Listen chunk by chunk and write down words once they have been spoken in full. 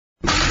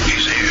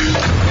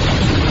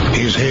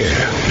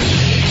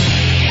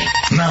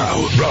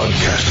Now,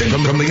 broadcasting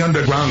from the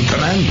underground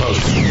command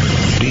post,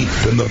 deep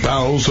in the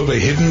bowels of a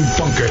hidden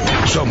bunker,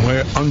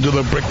 somewhere under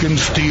the brick and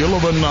steel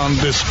of a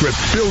nondescript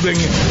building,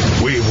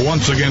 we've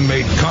once again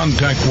made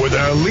contact with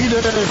our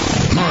leader,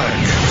 Mark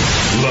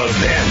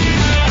Levin.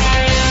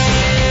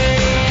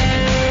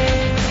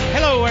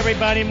 Hello,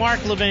 everybody.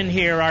 Mark Levin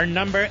here. Our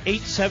number,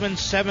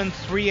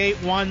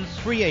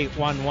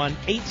 877-381-3811,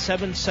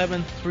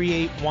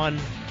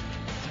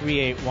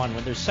 877-381-3811. Well,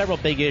 there's several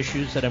big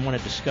issues that I want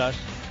to discuss.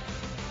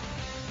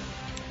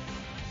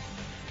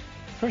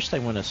 First, I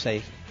want to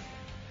say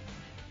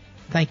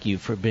thank you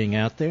for being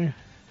out there,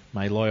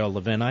 my loyal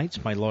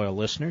Levinites, my loyal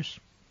listeners,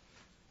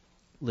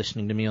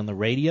 listening to me on the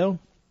radio.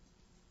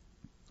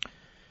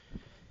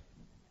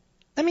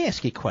 Let me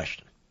ask you a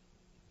question.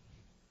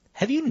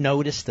 Have you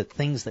noticed that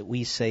things that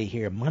we say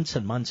here months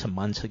and months and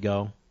months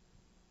ago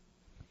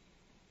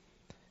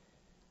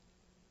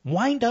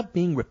wind up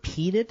being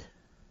repeated?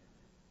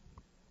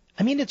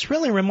 I mean, it's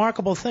really a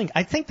remarkable thing.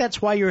 I think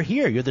that's why you're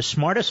here. You're the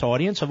smartest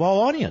audience of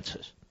all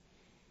audiences.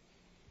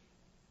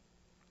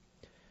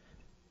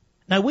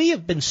 Now, we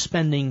have been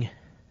spending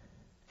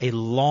a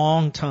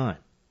long time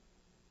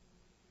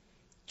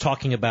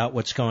talking about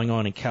what's going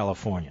on in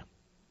California.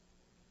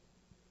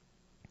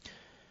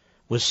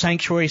 With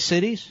sanctuary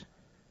cities,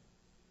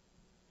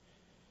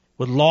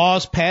 with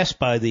laws passed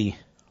by the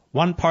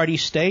one-party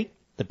state,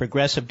 the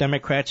progressive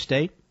Democrat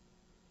state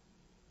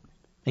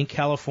in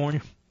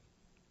California.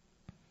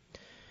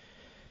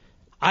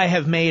 I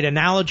have made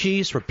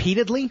analogies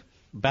repeatedly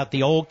about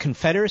the old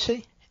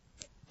Confederacy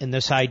and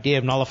this idea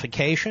of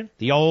nullification,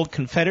 the old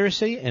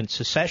Confederacy and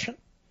secession.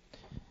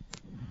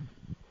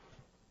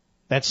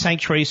 That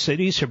sanctuary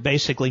cities are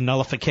basically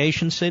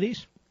nullification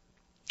cities.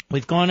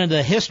 We've gone into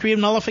the history of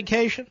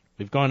nullification.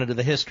 We've gone into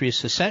the history of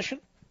secession.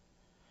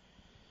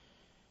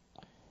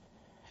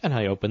 And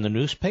I open the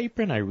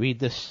newspaper and I read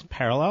this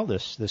parallel,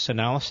 this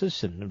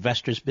analysis in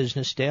Investors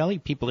Business Daily.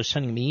 People are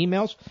sending me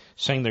emails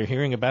saying they're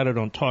hearing about it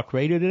on talk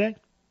radio today.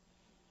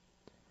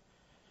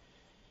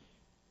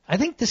 I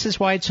think this is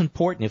why it's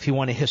important. If you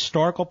want a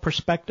historical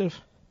perspective,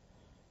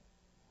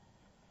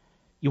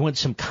 you want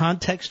some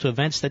context to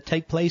events that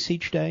take place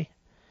each day,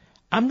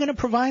 I'm going to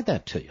provide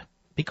that to you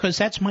because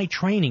that's my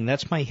training.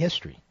 That's my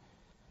history.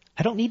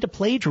 I don't need to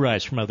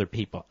plagiarize from other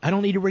people. I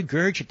don't need to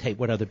regurgitate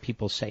what other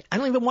people say. I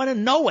don't even want to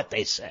know what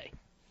they say.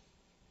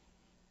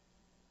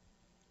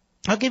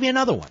 I'll give you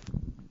another one.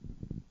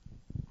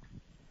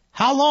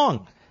 How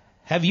long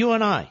have you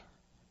and I,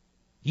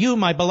 you,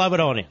 my beloved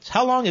audience,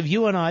 how long have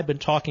you and I been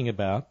talking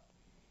about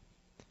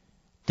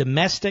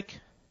domestic,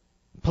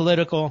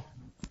 political,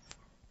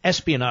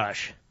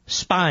 espionage,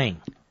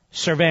 spying,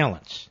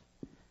 surveillance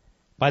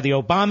by the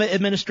Obama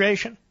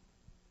administration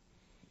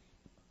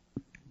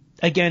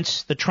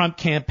against the Trump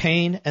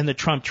campaign and the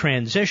Trump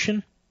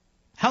transition?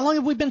 How long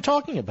have we been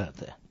talking about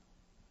that?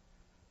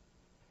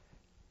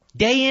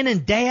 Day in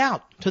and day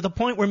out, to the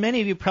point where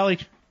many of you probably,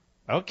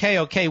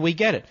 okay, we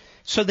get it.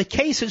 So the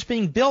case is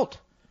being built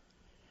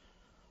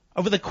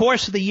over the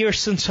course of the year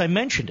since I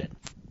mentioned it.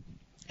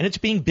 And it's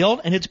being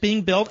built, and it's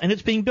being built, and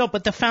it's being built.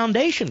 But the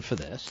foundation for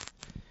this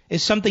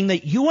is something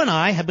that you and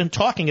I have been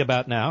talking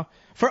about now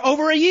for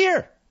over a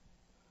year.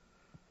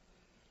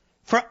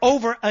 For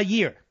over a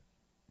year.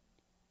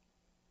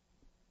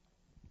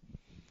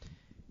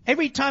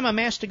 Every time I'm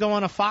asked to go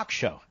on a Fox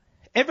show,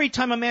 every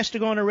time I'm asked to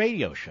go on a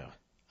radio show,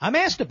 I'm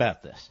asked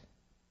about this.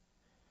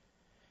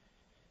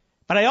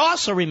 But I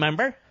also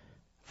remember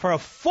for a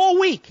full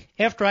week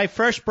after I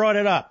first brought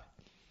it up,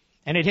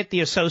 and it hit the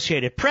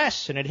Associated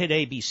Press, and it hit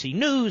ABC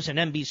News and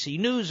NBC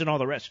News and all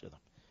the rest of them,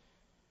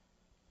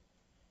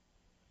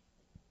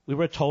 we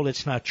were told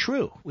it's not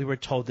true. We were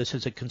told this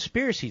is a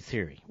conspiracy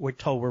theory. We're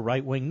told we're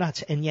right-wing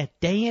nuts. And yet,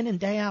 day in and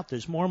day out,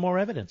 there's more and more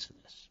evidence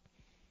of this.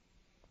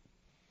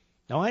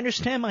 Now, I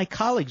understand my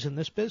colleagues in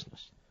this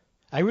business.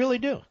 I really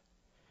do.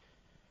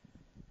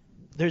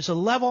 There's a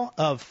level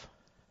of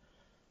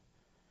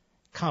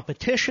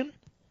competition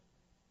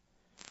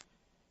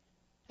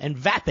and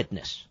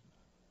vapidness.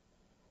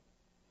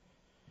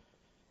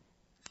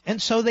 And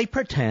so they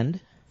pretend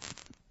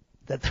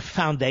that the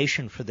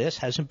foundation for this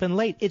hasn't been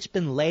laid. It's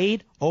been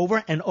laid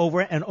over and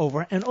over and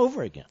over and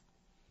over again.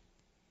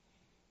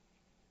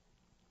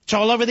 It's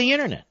all over the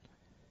internet.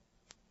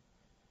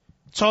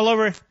 It's all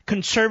over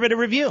Conservative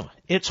Review.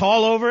 It's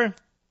all over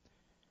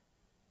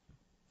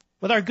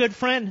with our good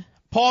friend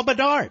Paul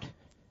Bedard.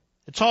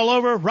 It's all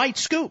over Right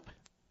Scoop.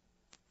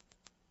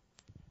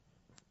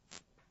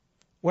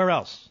 Where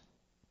else?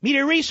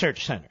 Media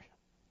Research Center.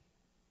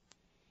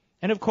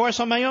 And, of course,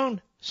 on my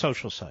own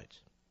social sites.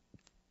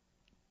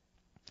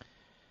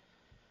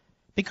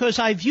 Because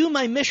I view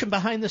my mission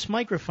behind this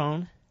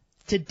microphone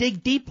to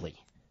dig deeply,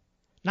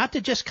 not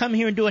to just come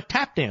here and do a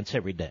tap dance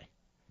every day.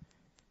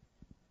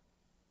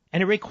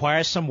 And it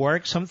requires some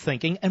work, some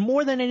thinking, and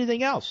more than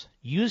anything else,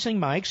 using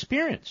my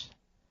experience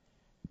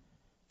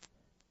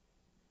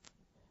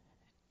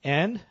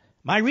and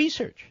my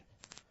research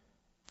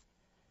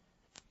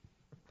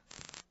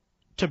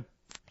to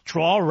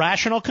draw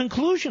rational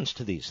conclusions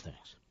to these things.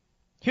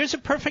 Here's a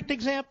perfect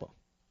example.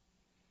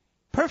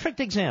 Perfect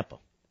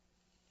example.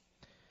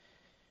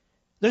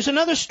 There's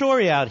another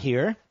story out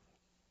here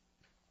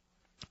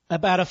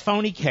about a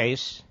phony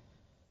case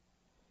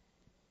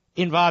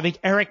involving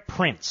Erik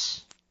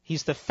Prince.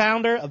 He's the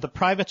founder of the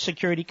private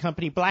security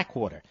company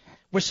Blackwater.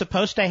 We're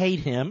supposed to hate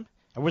him,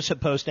 and we're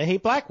supposed to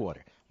hate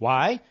Blackwater.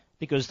 Why?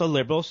 Because the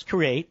liberals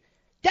create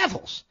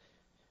devils.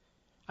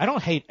 I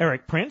don't hate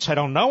Erik Prince. I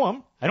don't know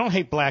him. I don't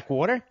hate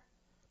Blackwater.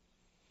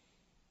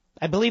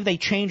 I believe they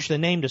changed the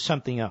name to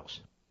something else.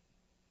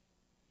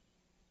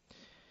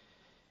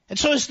 And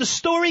so as the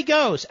story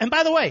goes, and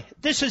by the way,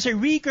 this is a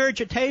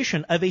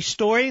regurgitation of a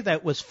story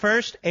that was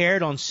first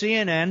aired on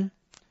CNN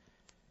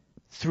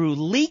through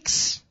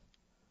leaks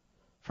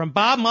from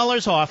Bob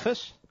Mueller's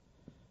office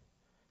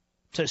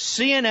to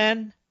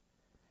CNN,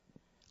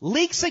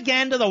 leaks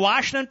again to the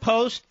Washington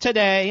Post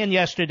today and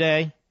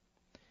yesterday,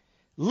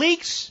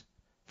 leaks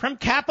from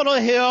Capitol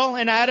Hill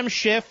and Adam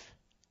Schiff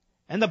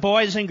and the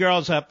boys and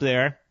girls up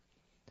there,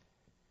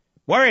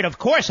 worried, of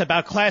course,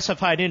 about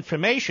classified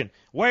information,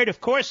 worried,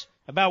 of course,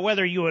 about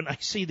whether you and I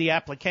see the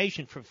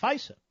application for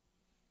FISA.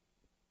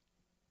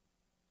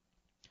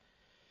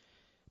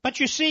 But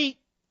you see,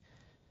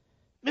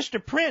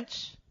 Mr.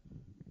 Prince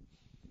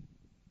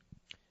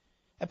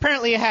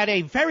apparently had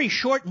a very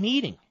short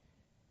meeting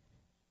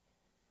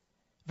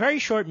with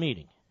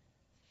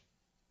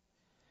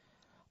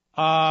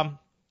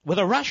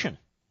a Russian,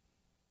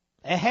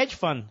 a hedge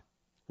fund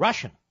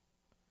Russian,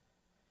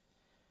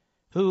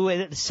 who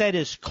it said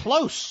is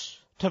close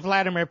to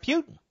Vladimir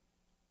Putin.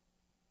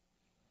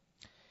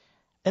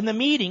 And the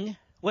meeting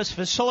was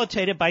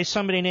facilitated by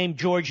somebody named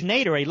George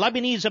Nader, a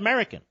Lebanese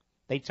American,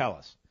 they tell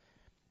us.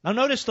 Now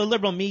notice the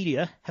liberal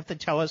media have to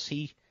tell us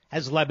he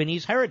has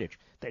Lebanese heritage.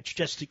 That's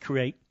just to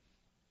create,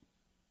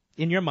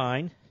 in your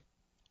mind,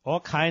 all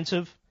kinds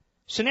of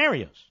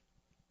scenarios.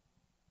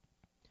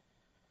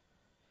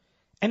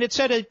 And it's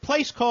at a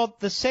place called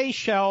the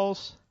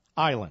Seychelles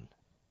Island.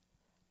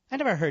 I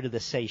never heard of the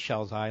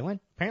Seychelles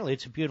Island. Apparently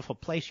it's a beautiful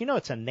place. You know,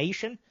 it's a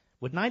nation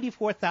with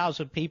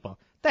 94,000 people.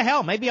 The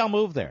hell, maybe I'll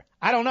move there.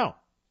 I don't know.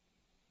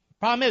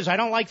 Problem is, I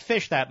don't like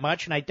fish that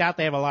much, and I doubt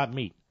they have a lot of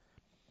meat.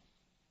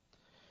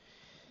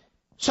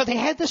 So they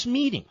had this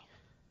meeting.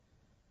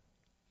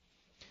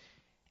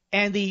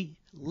 And the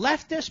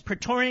leftist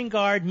Praetorian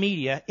Guard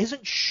media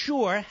isn't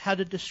sure how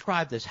to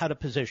describe this, how to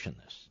position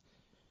this.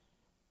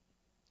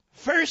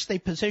 First, they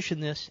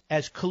position this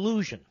as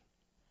collusion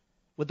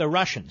with the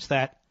Russians,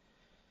 that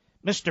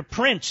Mr.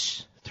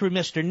 Prince, through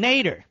Mr.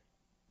 Nader,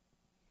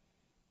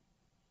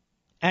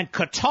 and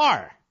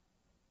Qatar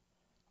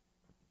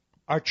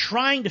are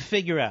trying to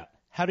figure out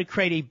how to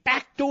create a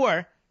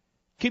backdoor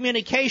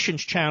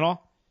communications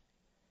channel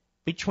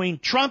between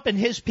Trump and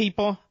his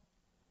people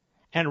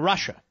and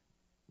Russia.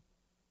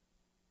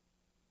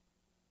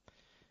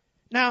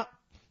 Now,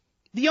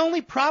 the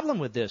only problem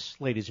with this,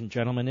 ladies and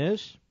gentlemen,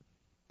 is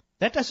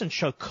that doesn't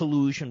show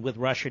collusion with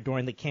Russia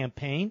during the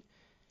campaign,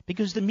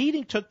 because the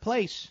meeting took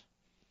place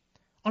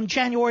on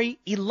January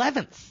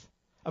 11th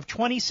of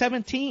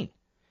 2017,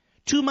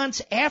 2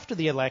 months after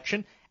the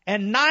election,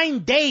 and 9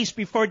 days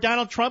before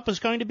Donald Trump was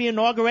going to be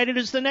inaugurated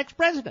as the next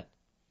president.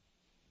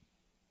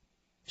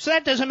 So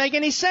that doesn't make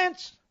any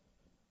sense.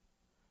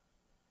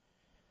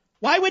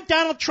 Why would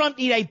Donald Trump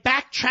need a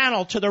back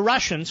channel to the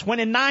Russians when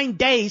in 9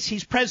 days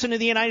he's president of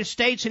the United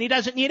States and he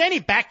doesn't need any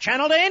back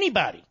channel to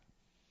anybody?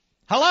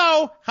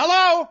 Hello?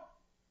 Hello?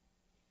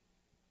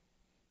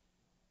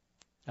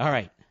 All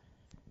right.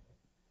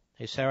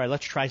 They say, all right,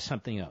 let's try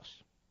something else.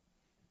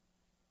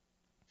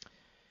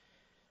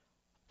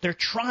 They're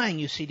trying,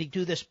 you see, to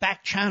do this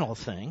back channel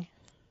thing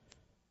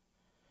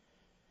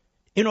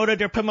in order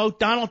to promote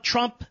Donald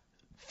Trump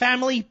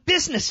family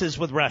businesses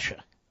with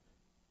Russia.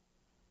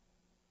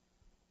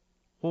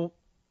 Well,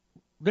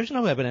 there's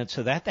no evidence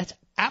of that. That's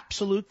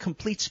absolute,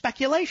 complete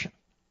speculation.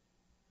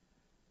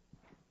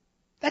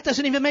 That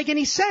doesn't even make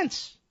any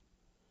sense.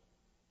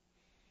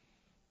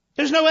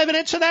 There's no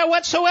evidence of that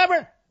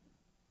whatsoever.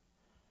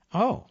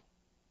 Oh.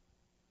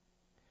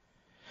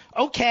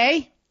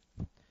 Okay.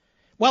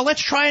 Well,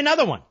 let's try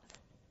another one.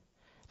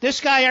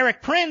 This guy,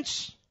 Erik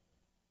Prince,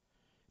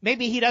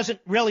 maybe he doesn't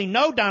really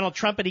know Donald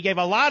Trump, but he gave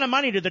a lot of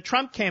money to the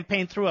Trump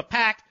campaign through a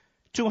PAC,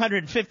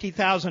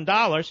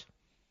 $250,000.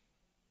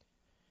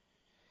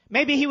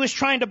 Maybe he was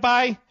trying to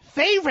buy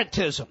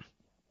favoritism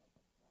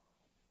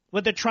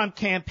with the Trump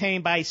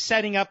campaign by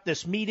setting up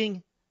this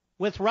meeting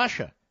with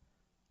Russia.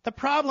 The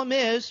problem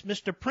is,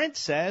 Mr. Prince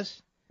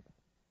says,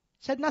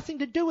 it's had nothing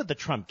to do with the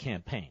Trump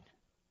campaign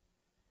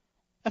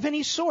of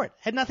any sort.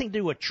 Had nothing to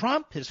do with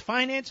Trump, his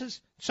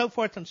finances, so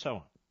forth and so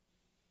on.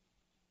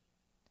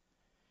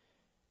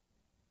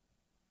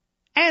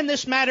 And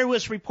this matter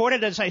was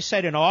reported, as I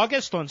said, in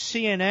August on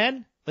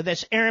CNN, with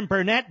this Aaron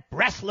Burnett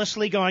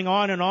breathlessly going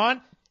on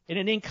in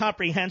an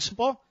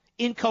incomprehensible,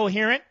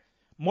 incoherent,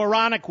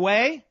 moronic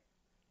way,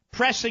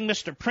 pressing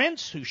Mr.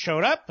 Prince, who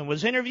showed up and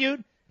was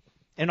interviewed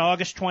in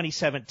August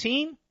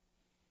 2017.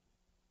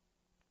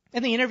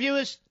 And the interview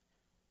is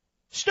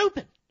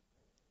stupid.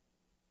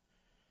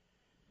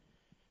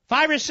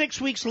 5 or 6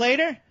 weeks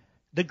later,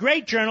 the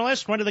great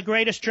journalist, one of the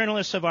greatest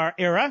journalists of our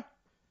era,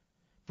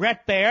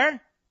 Bret Baier,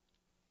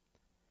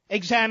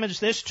 examines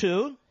this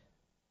too on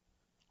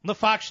the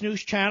Fox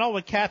News channel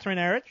with Catherine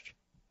Erich.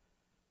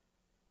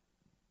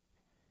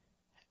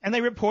 And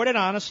they report it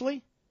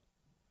honestly.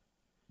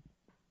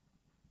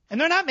 And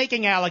they're not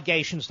making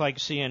allegations like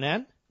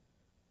CNN.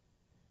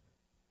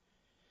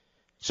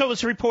 So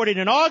it's reported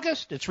in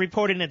August, it's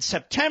reported in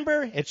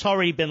September, it's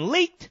already been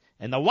leaked,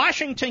 and the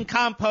Washington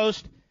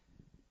Compost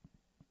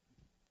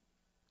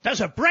does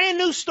a brand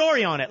new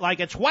story on it, like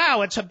it's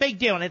a big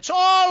deal, and it's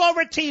all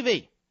over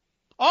TV,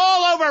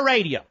 all over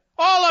radio,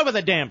 all over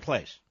the damn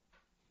place.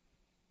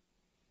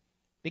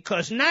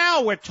 Because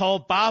now we're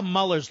told Bob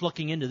Mueller's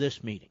looking into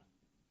this meeting.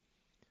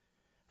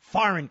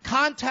 Foreign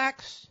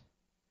contacts,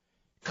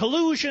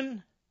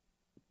 collusion.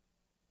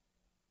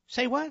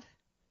 Say what?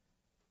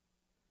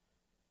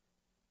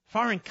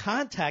 Foreign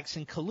contacts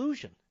and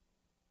collusion.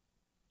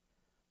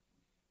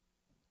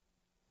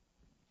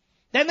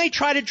 Then they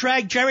try to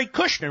drag Jared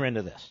Kushner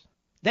into this.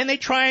 Then they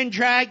try and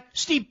drag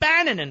Steve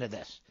Bannon into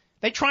this.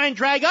 They try and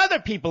drag other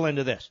people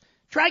into this.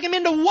 Drag them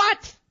into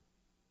what?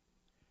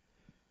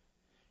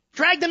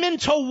 Drag them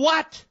into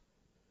what?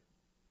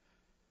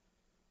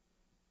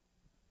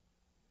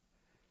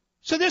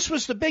 So this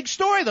was the big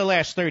story the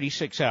last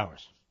 36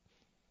 hours.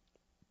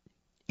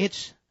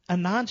 It's a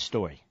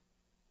non-story.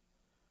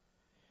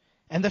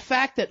 And the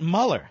fact that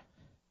Mueller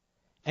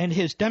and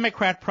his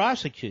Democrat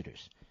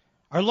prosecutors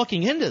are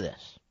looking into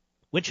this,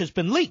 which has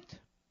been leaked.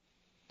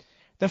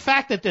 The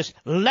fact that this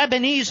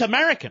Lebanese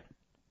American,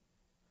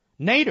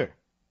 Nader,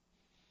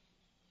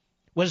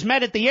 was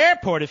met at the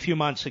airport a few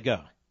months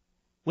ago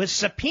with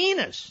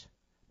subpoenas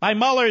by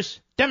Mueller's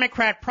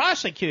Democrat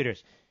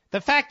prosecutors.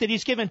 The fact that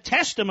he's given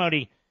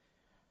testimony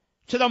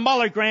to the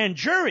Mueller grand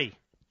jury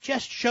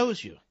just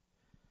shows you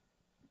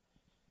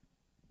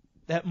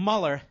that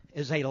Mueller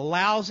is a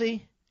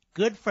lousy,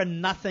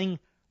 good-for-nothing,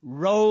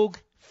 rogue,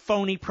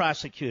 phony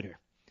prosecutor.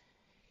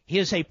 He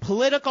is a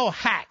political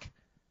hack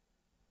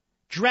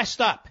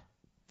dressed up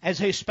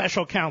as a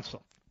special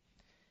counsel.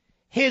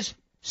 His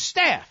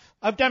staff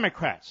of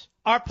Democrats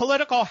are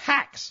political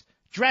hacks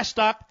dressed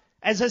up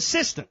as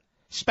assistant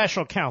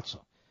special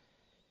counsel.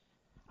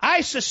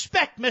 I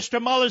suspect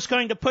Mr. Mueller's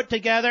going to put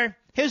together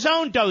his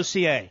own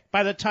dossier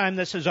by the time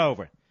this is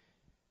over,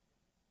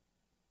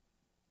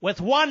 with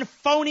one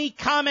phony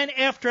comment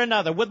after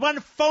another, with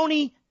one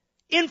phony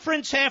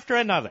inference after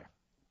another,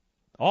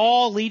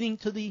 all leading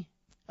to the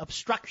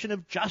obstruction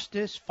of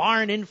justice,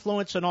 foreign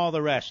influence, and all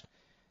the rest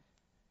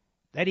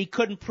that he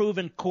couldn't prove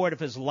in court if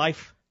his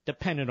life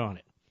depended on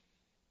it.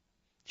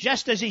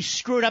 Just as he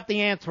screwed up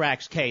the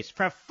anthrax case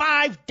for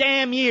 5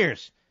 damn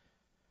years,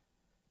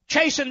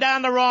 chasing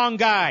down the wrong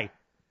guy,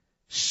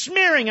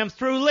 smearing him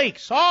through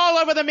leaks all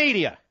over the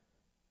media,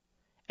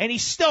 and he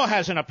still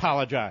hasn't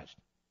apologized.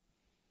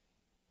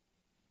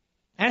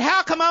 And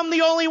how come I'm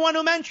the only one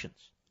who mentions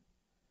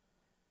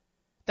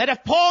that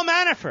if Paul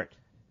Manafort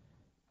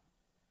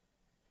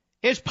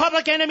is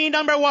public enemy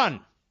number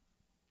one,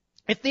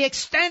 if the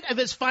extent of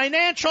his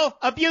financial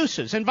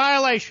abuses and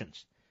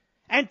violations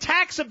and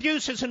tax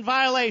abuses and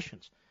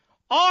violations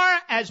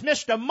are, as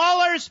Mr.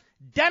 Mueller's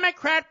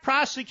Democrat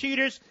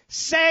prosecutors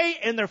say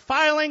in their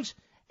filings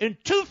in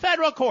 2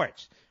 federal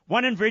courts,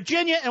 one in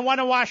Virginia and one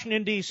in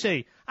Washington,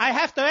 D.C., I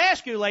have to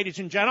ask you, ladies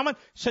and gentlemen,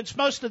 since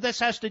most of this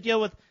has to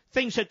deal with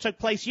things that took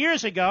place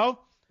years ago,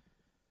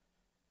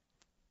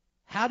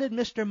 how did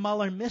Mr.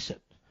 Mueller miss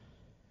it?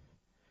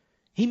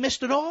 He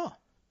missed it all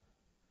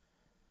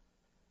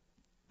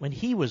when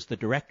he was the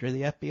director of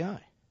the FBI.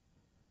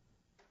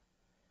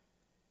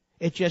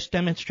 It just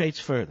demonstrates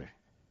further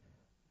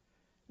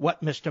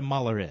what Mr.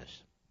 Mueller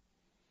is.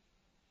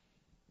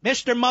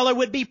 Mr. Mueller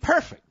would be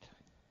perfect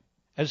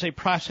as a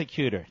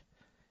prosecutor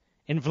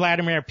in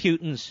Vladimir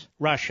Putin's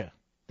Russia.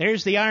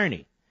 There's the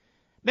irony.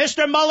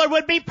 Mr. Mueller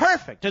would be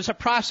perfect as a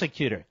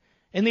prosecutor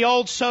in the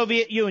old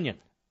Soviet Union.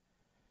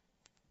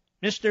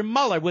 Mr.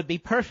 Mueller would be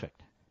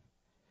perfect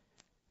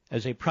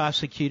as a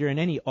prosecutor in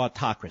any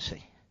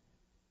autocracy.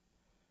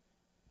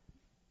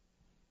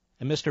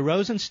 And Mr.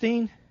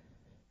 Rosenstein,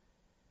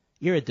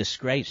 you're a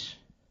disgrace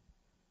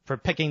for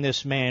picking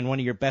this man, one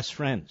of your best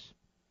friends.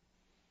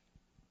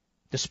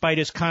 Despite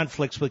his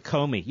conflicts with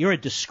Comey, you're a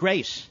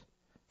disgrace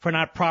for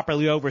not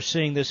properly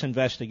overseeing this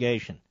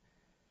investigation.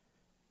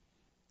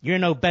 You're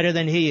no better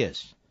than he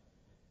is.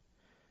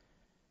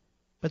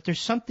 But there's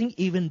something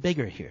even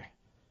bigger here.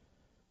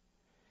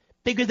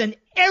 Bigger than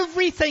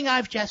everything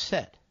I've just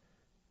said.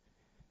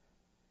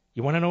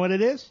 You want to know what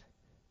it is?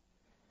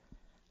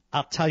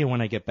 I'll tell you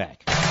when I get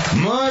back.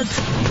 Mark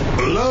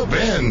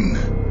Levin.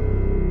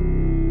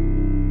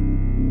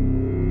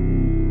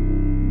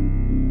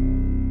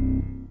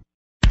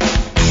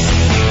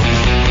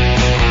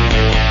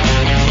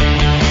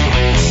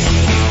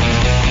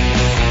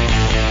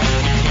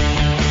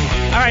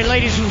 All right,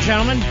 ladies and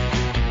gentlemen,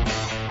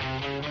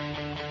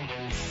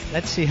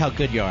 let's see how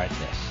good you are at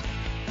this.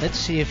 Let's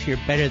see if you're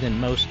better than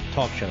most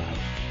talk show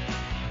hosts.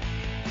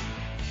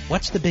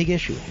 What's the big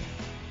issue here?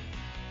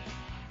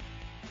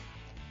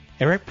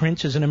 Erik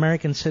Prince is an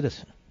American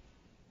citizen.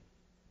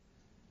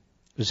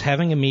 He was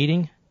having a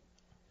meeting,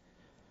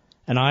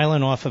 an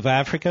island off of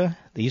Africa,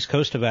 the east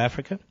coast of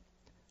Africa,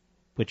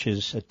 which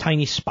is a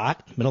tiny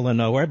spot, middle of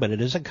nowhere, but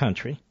it is a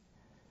country,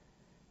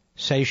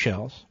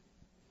 Seychelles.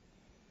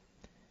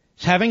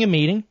 He's having a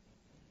meeting.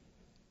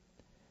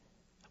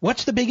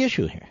 What's the big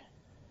issue here?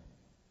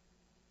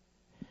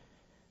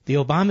 The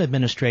Obama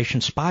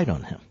administration spied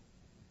on him.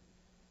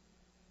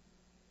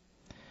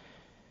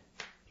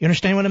 You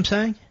understand what I'm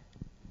saying?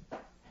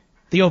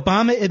 The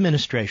Obama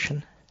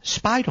administration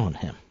spied on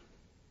him.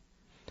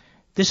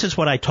 This is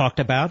what I talked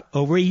about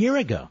over a year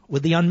ago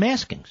with the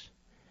unmaskings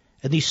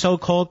and the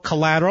so-called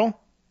collateral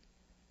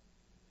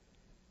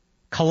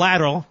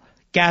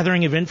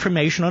gathering of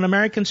information on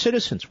American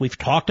citizens. We've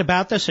talked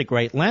about this at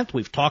great length.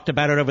 We've talked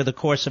about it over the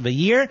course of a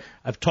year.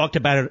 I've talked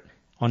about it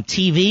on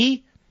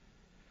TV,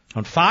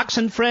 on Fox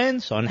and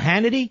Friends, on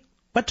Hannity.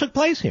 What took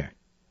place here?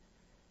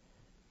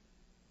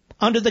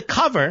 Under the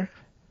cover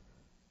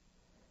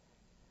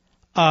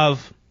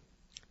of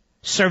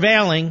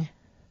surveilling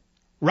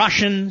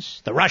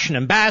Russians, the Russian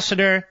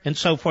ambassador, and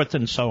so forth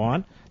and so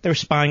on, they're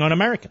spying on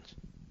Americans.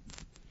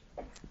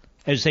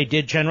 As they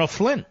did General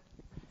Flynn.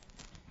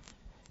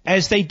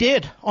 As they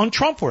did on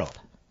Trump World.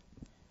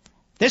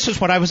 This is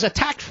what I was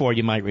attacked for,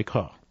 you might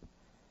recall.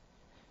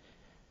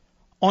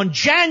 On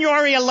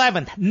January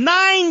 11th,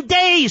 9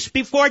 days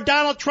before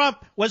Donald Trump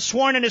was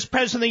sworn in as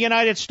President of the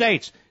United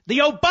States, the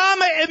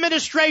Obama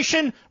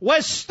administration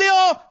was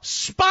still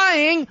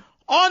spying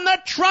on the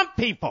Trump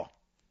people.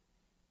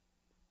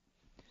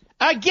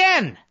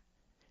 Again,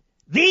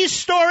 these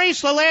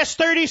stories, the last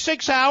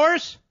 36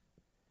 hours,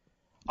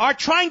 are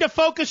trying to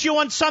focus you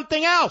on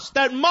something else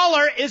that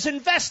Mueller is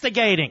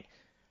investigating.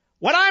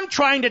 What I'm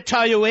trying to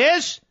tell you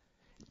is,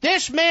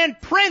 this man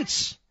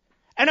Prince,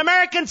 an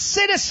American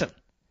citizen,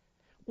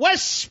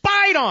 was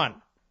spied on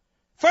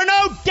for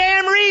no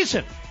damn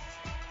reason.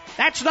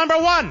 That's number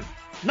one.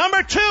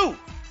 Number two,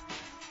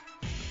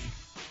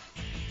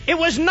 it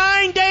was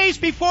 9 days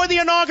before the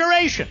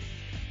inauguration.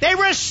 They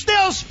were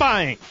still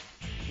spying.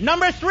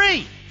 Number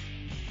three,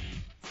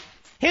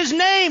 his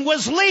name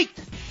was leaked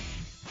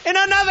in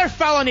another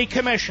felony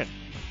commission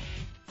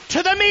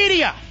to the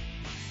media.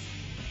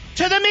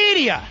 To the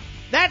media.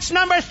 That's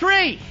number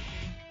three.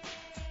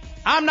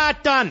 I'm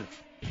not done.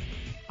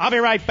 I'll be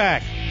right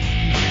back.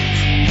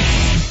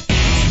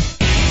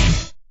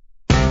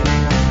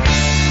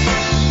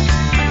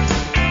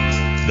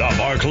 The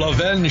Mark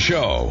Levin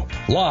Show,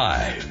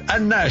 live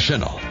and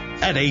national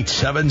at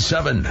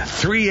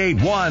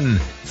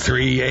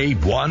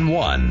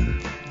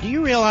 877-381-3811. Do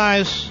you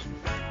realize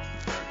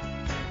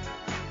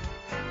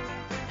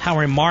how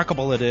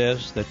remarkable it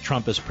is that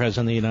Trump is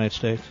President of the United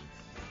States?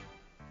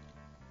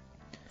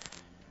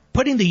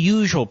 Putting the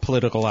usual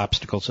political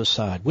obstacles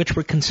aside, which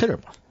were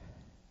considerable.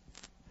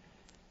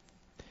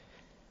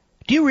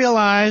 Do you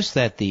realize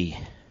that the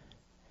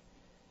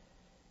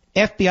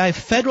FBI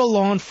federal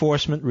law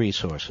enforcement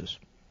resources,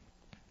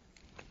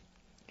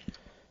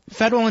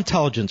 federal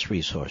intelligence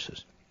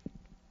resources,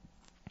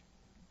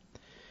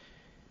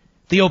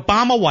 the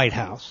Obama White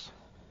House,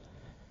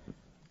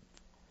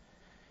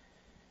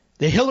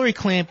 the Hillary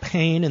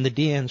campaign, and the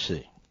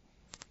DNC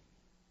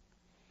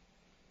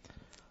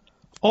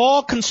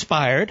all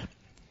conspired,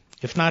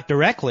 if not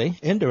directly,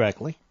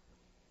 indirectly,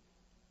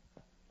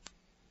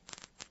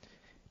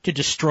 to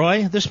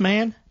destroy this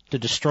man, to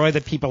destroy the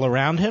people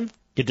around him,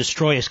 to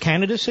destroy his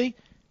candidacy,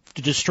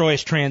 to destroy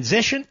his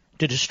transition,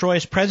 to destroy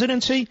his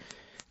presidency.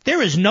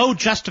 There is no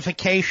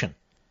justification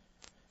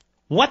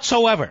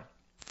whatsoever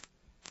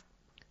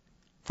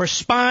for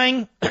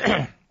spying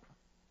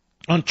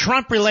on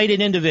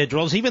Trump-related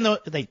individuals, even though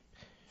they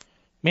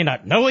may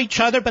not know each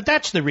other, but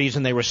that's the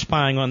reason they were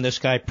spying on this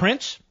guy,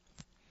 Prince.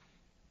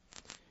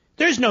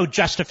 There's no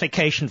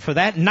justification for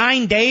that.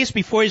 9 days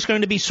before he's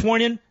going to be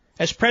sworn in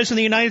as President of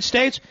the United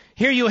States,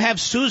 here you have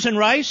Susan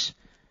Rice,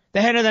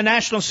 the head of the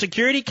National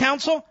Security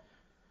Council.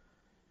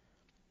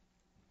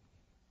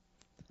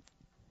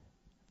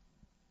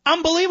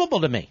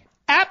 Unbelievable to me.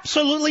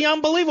 Absolutely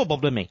unbelievable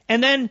to me.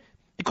 And then,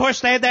 of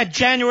course, they had that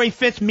January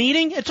 5th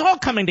meeting. It's all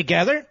coming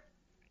together.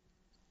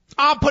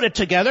 I'll put it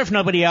together if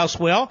nobody else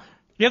will.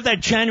 You have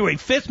that January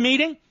 5th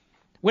meeting,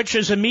 which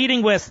is a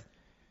meeting with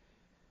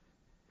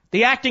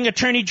the acting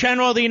Attorney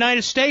General of the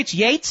United States,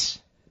 Yates,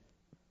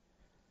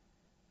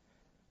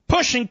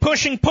 pushing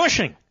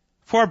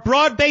for a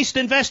broad-based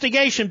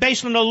investigation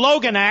based on the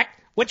Logan Act,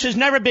 which has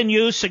never been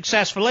used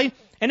successfully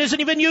and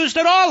isn't even used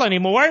at all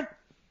anymore.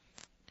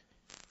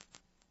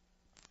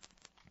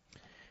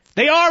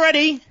 They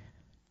already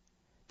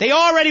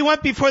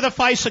went before the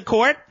FISA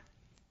court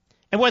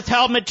and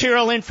withheld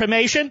material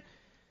information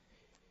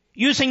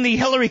using the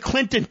Hillary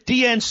Clinton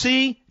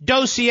DNC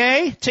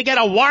dossier to get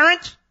a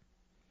warrant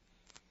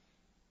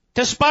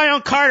to spy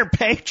on Carter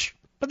Page.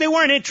 But they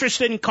weren't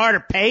interested in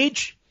Carter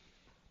Page.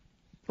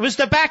 It was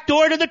the back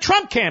door to the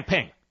Trump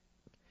campaign.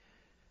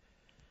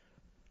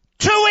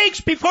 2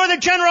 weeks before the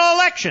general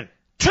election,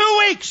 2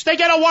 weeks they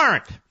get a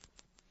warrant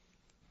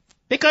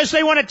because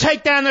they want to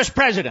take down this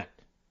president.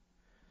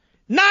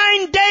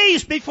 9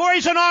 days before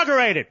he's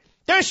inaugurated.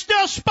 They're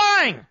still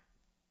spying.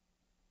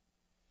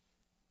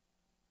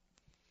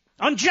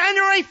 On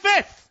January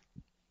 5th,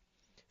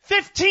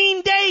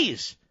 15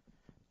 days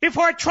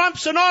before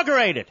Trump's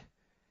inaugurated,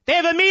 they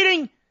have a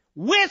meeting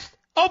with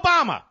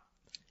Obama,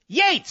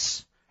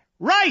 Yates,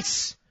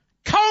 Rice,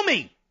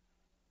 Comey.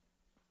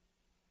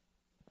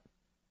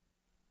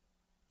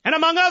 And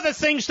among other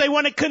things, they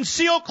want to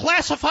conceal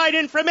classified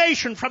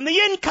information from the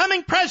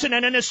incoming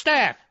president and his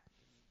staff.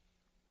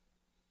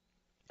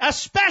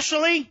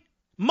 Especially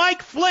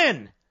Mike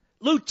Flynn,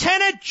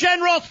 Lieutenant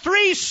General,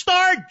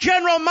 3-star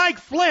General Mike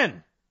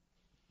Flynn,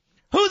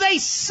 who they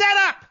set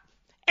up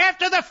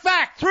after the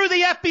fact through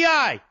the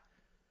FBI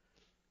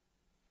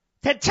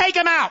to take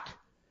him out.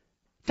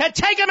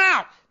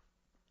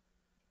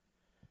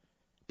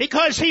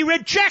 Because he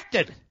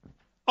rejected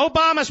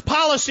Obama's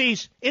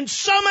policies in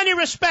so many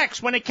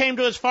respects when it came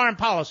to his foreign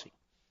policy.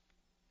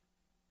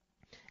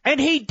 And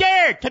he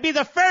dared to be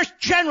the first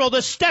general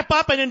to step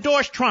up and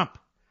endorse Trump.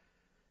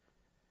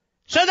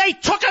 So they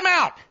took him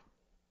out.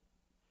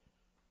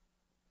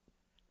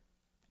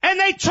 And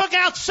they took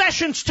out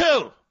Sessions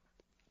too.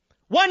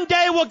 One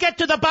day we'll get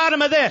to the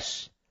bottom of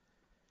this.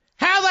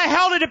 How the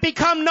hell did it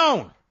become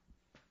known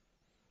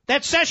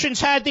that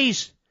Sessions had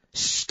these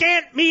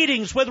scant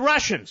meetings with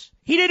Russians?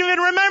 He didn't even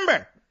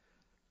remember.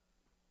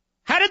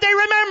 How did they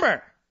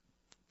remember?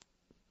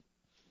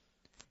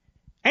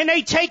 And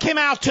they take him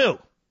out too.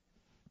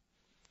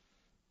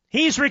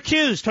 He's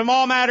recused from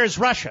all matters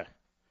Russia.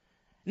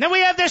 And then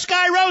we have this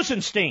guy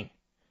Rosenstein.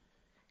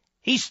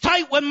 He's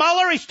tight with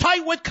Mueller. He's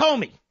tight with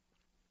Comey.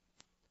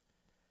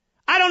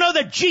 I don't know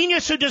the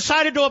genius who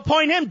decided to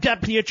appoint him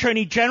Deputy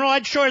Attorney General.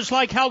 I'd sure as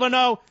like hell to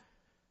know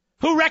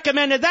who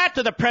recommended that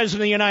to the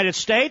President of the United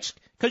States.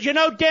 Because you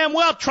know damn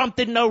well Trump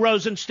didn't know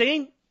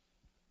Rosenstein.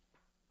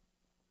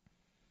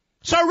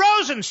 So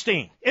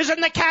Rosenstein is in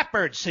the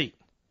catbird seat.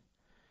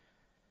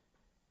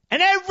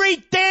 And every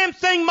damn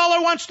thing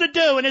Mueller wants to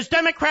do and his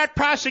Democrat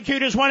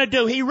prosecutors want to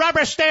do, he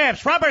rubber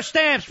stamps.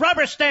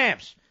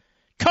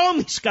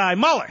 Comey's guy,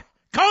 Mueller.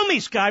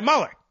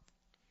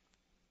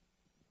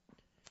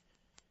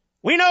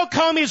 We know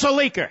Comey's a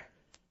leaker.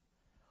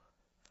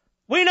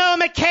 We know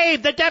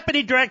McCabe, the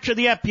deputy director of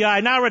the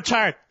FBI, now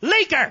retired,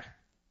 leaker.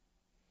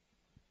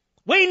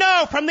 We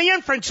know from the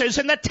inferences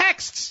and the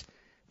texts,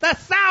 the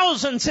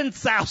thousands and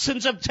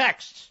thousands of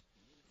texts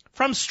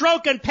from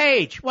Stroke and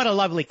Page. What a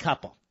lovely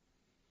couple.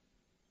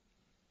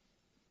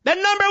 The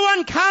number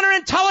one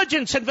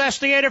counterintelligence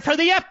investigator for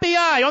the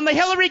FBI on the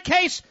Hillary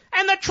case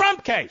and the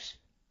Trump case.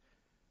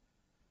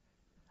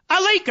 A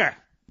leaker.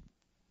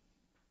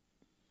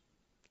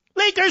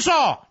 Leakers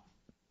all.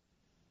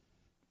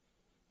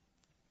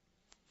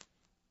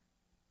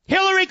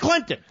 Hillary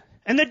Clinton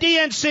and the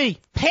DNC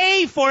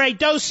pay for a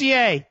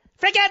dossier.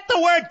 Forget the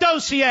word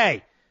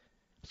dossier.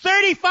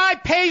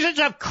 35 pages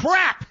of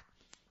crap.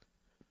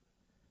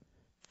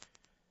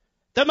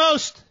 The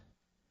most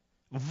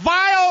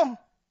vile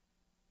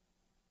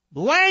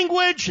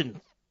language and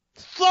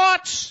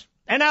thoughts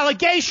and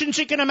allegations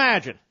you can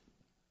imagine.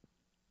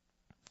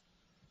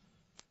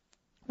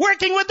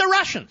 Working with the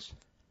Russians.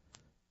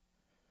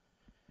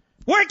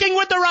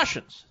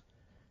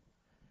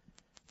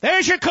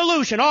 There's your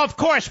collusion. Oh, of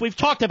course, we've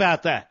talked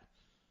about that.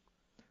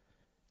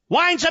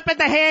 Winds up in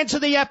the hands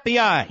of the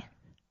FBI.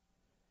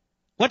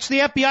 What's the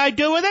FBI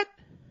do with it?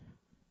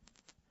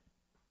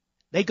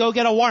 They go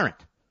get a warrant.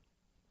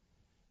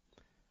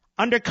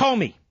 Under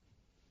Comey.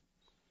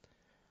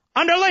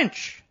 Under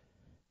Lynch.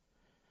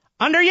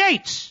 Under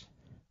Yates.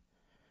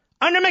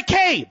 Under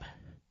McCabe.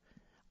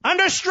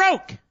 Under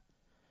Stroke.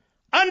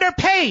 Under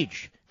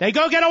Page. They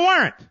go get a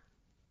warrant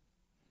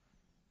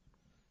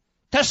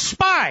to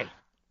spy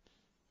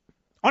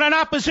on an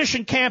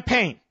opposition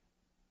campaign.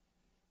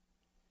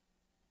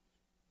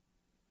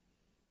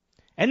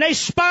 And they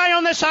spy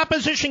on this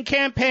opposition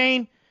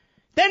campaign.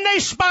 Then they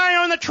spy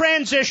on the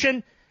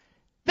transition.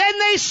 Then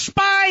they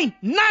spy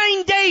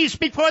 9 days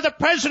before the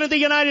President of the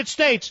United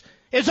States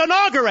is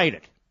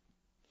inaugurated.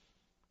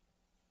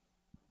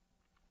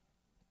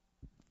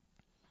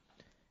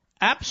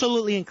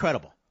 Absolutely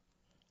incredible.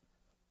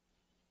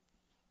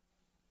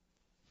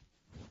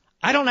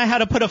 I don't know how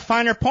to put a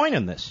finer point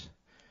in this.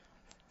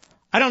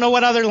 I don't know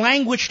what other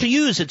language to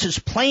use. It's as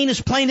plain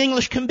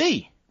English can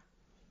be.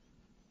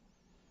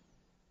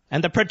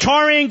 And the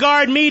Praetorian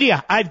Guard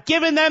media, I've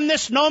given them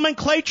this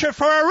nomenclature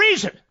for a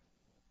reason.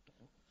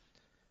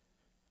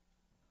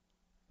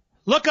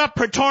 Look up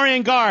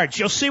Praetorian Guards.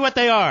 You'll see what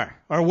they are,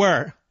 or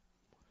were.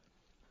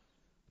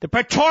 The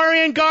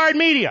Praetorian Guard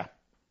media,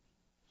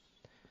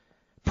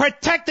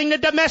 protecting the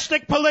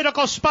domestic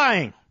political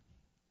spying.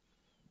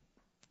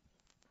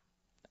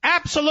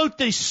 Absolute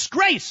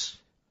disgrace.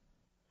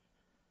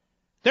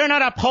 They're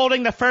not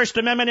upholding the First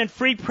Amendment and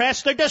free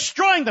press. They're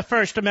destroying the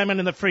First Amendment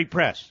and the free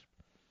press.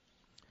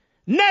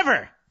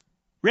 Never,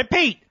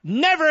 repeat,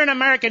 never in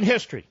American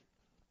history.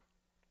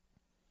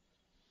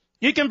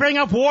 You can bring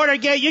up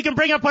Watergate. You can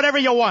bring up whatever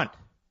you want.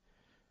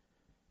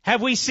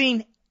 Have we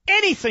seen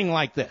anything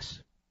like this?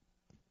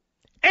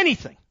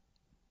 Anything.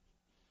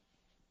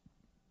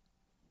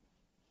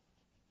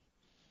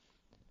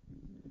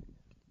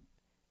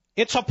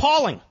 It's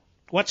appalling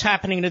what's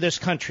happening to this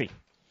country.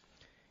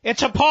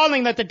 It's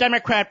appalling that the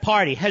Democrat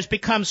Party has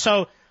become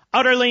so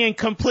utterly and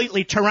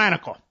completely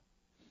tyrannical.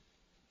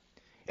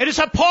 It is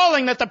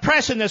appalling that the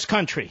press in this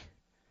country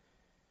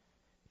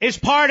is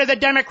part of the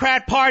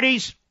Democrat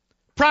Party's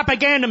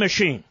propaganda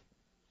machine.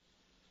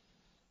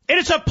 It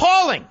is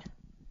appalling,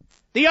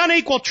 the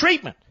unequal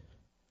treatment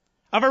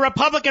of a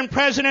Republican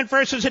president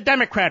versus a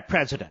Democrat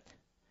president.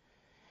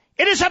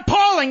 It is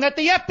appalling that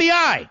the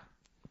FBI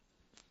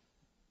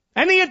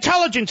and the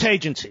intelligence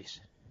agencies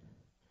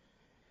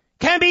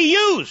can be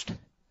used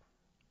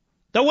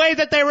the way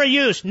that they were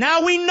used.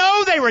 Now we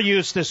know they were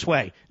used this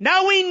way.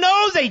 Now we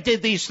know they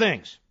did these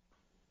things.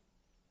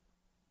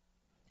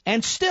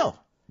 And still,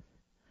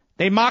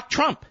 they mock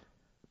Trump.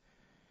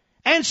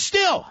 And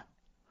still,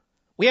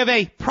 we have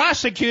a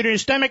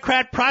prosecutors,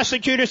 Democrat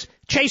prosecutors,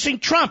 chasing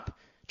Trump,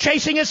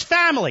 chasing his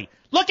family,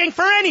 looking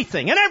for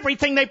anything and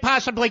everything they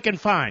possibly can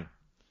find.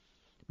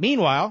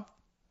 Meanwhile,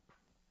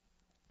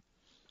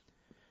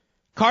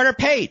 Carter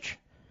Page,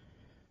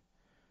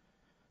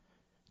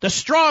 the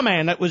straw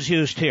man that was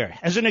used here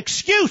as an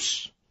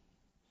excuse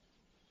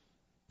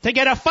to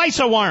get a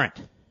FISA warrant.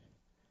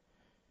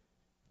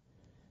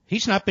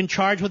 He's not been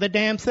charged with a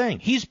damn thing.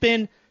 He's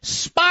been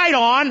spied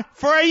on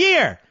for a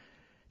year.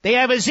 They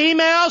have his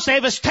emails, they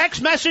have his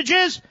text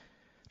messages,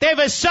 they have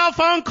his cell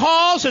phone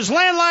calls, his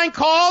landline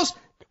calls.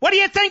 What do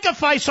you think a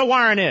FISA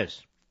warrant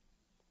is?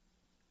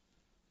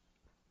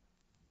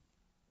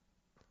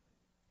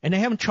 And they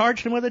haven't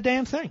charged him with a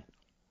damn thing.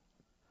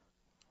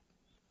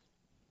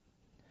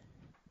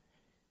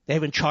 They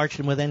haven't charged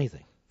him with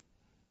anything.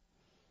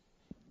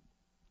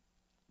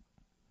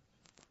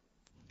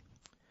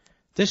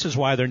 This is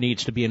why there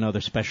needs to be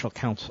another special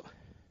counsel.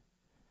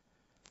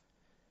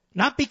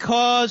 Not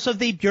because of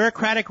the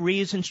bureaucratic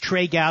reasons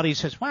Trey Gowdy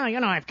says, well,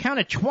 I've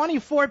counted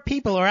 24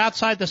 people who are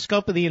outside the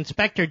scope of the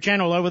Inspector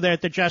General over there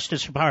at the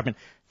Justice Department.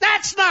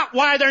 That's not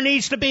why there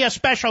needs to be a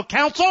special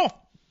counsel.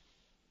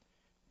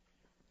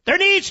 There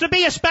needs to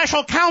be a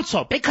special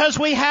counsel because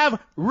we have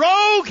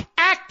rogue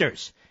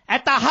actors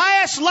at the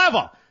highest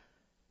level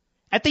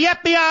at the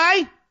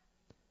FBI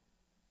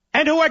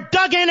and who are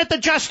dug in at the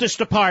Justice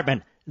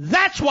Department.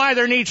 That's why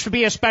there needs to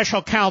be a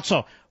special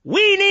counsel.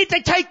 We need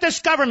to take this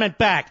government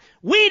back.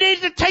 We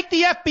need to take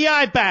the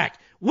FBI back.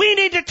 We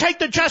need to take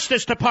the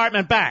Justice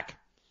Department back.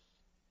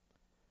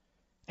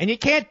 And you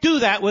can't do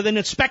that with an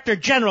Inspector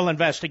General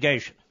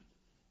investigation.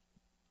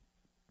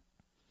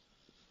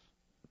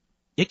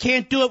 You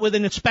can't do it with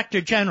an Inspector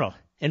General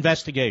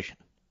investigation.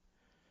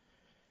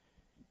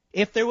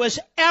 If there was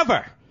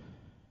ever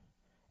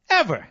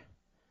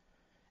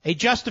a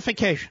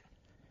justification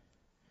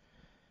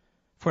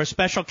for a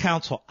special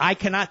counsel, I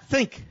cannot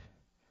think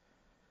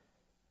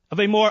of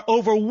a more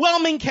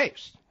overwhelming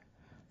case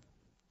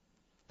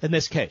than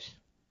this case.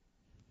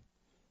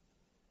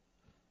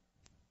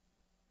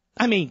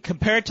 I mean,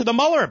 compared to the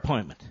Mueller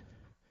appointment.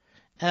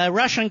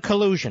 Russian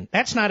collusion.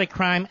 That's not a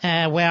crime.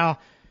 Well,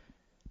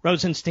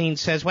 Rosenstein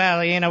says, well,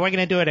 we're going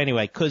to do it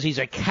anyway because he's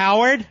a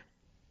coward.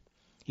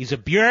 He's a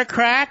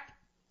bureaucrat.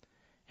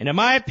 And in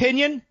my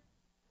opinion,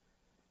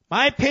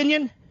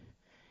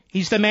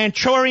 he's the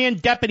Manchurian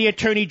Deputy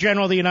Attorney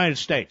General of the United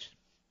States.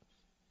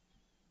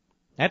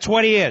 That's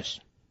what he is.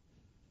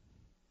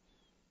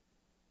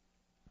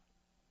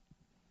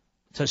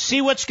 So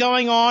see what's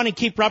going on and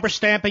keep rubber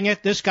stamping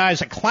it. This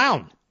guy's a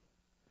clown.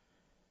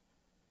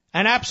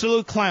 An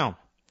absolute clown.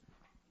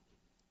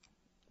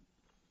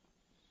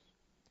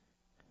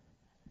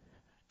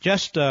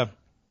 Just to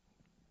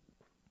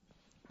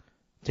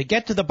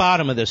get to the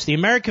bottom of this, the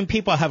American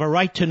people have a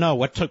right to know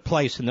what took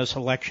place in this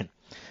election.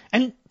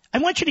 And I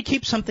want you to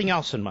keep something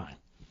else in mind.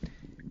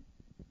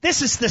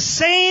 This is the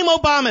same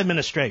Obama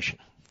administration,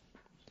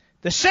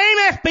 the same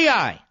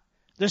FBI,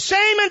 the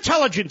same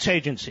intelligence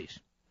agencies,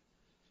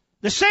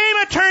 the same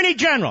Attorney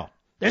General,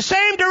 the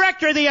same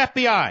Director of the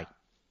FBI,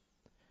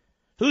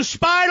 who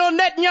spied on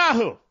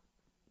Netanyahu,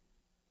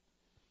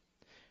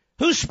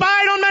 who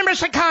spied on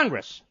members of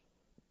Congress,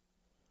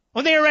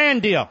 on the Iran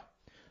deal,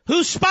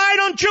 who spied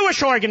on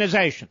Jewish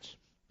organizations,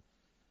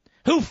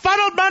 who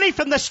funneled money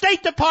from the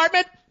State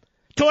Department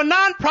to a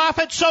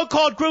nonprofit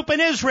so-called group in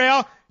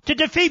Israel to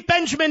defeat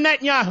Benjamin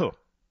Netanyahu.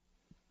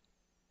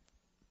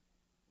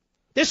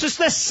 This is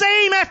the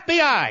same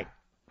FBI,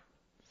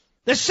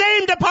 the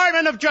same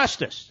Department of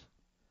Justice,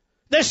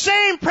 the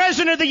same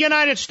President of the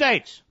United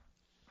States,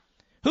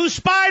 who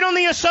spied on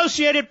the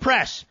Associated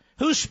Press,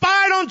 who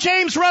spied on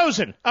James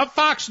Rosen of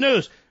Fox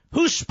News,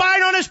 who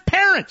spied on his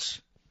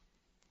parents.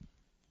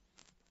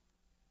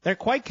 They're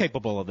quite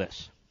capable of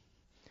this.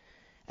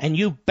 And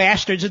you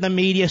bastards in the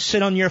media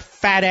sit on your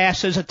fat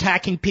asses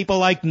attacking people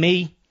like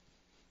me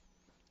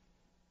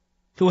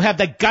who have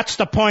the guts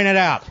to point it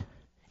out.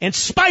 In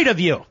spite of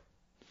you.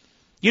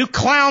 You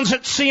clowns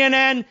at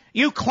CNN,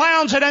 you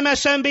clowns at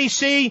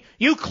MSNBC,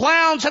 you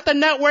clowns at the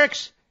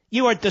networks,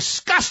 you are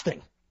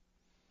disgusting.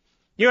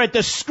 You're a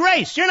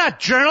disgrace. You're not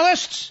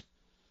journalists.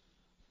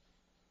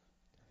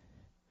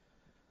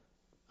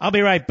 I'll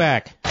be right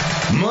back.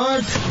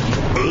 Mark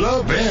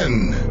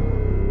Levin.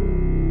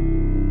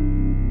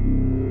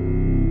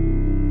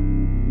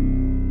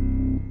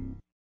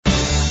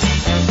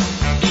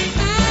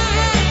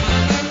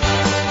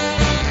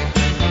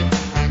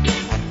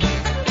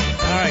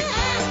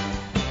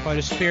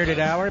 a spirited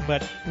hour,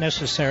 but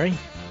necessary.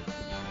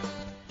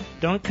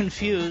 Don't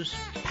confuse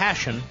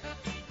passion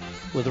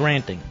with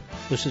ranting.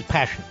 This is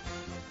passion.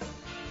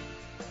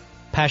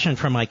 Passion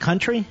for my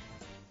country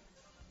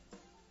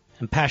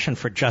and passion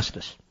for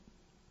justice.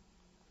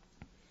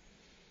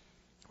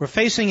 We're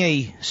facing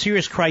a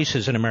serious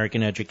crisis in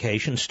American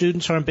education.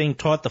 Students aren't being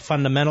taught the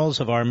fundamentals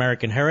of our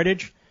American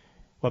heritage,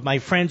 what my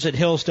friends at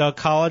Hillsdale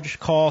College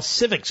call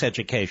civics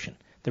education.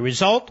 The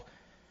result?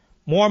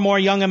 More and more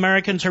young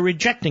Americans are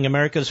rejecting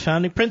America's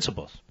founding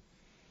principles.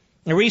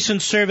 A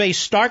recent survey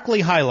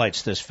starkly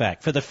highlights this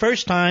fact. For the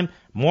first time,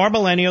 more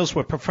millennials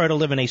would prefer to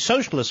live in a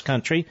socialist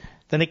country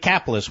than a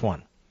capitalist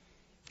one.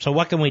 So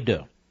what can we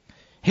do?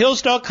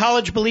 Hillsdale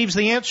College believes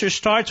the answer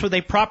starts with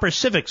a proper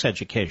civics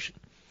education.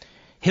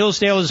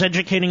 Hillsdale is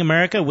educating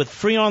America with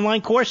free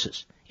online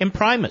courses,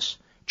 imprimis,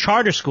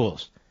 charter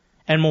schools,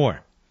 and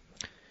more.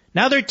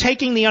 Now they're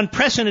taking the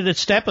unprecedented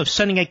step of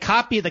sending a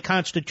copy of the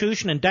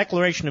Constitution and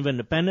Declaration of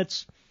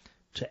Independence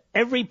to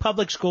every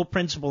public school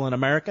principal in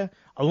America,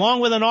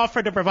 along with an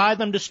offer to provide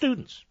them to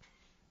students.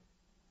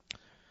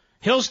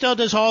 Hillsdale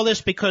does all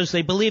this because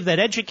they believe that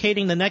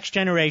educating the next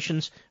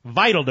generation's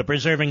vital to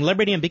preserving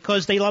liberty and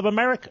because they love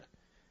America.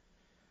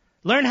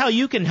 Learn how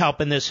you can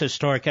help in this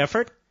historic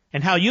effort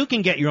and how you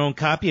can get your own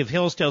copy of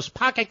Hillsdale's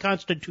Pocket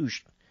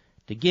Constitution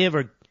to give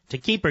or to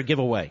keep or give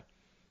away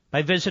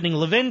by visiting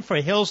Levin for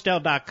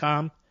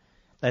Hillsdale.com.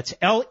 That's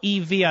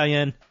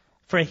Levin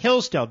for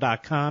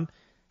Hillsdale.com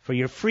for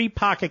your free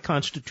Pocket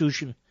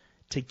Constitution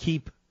to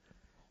keep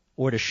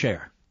or to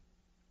share.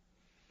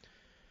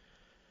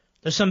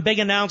 There's some big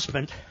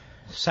announcement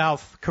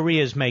South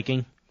Korea is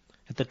making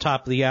at the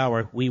top of the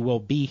hour. We will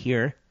be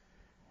here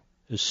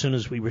as soon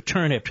as we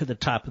return after the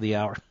top of the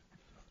hour.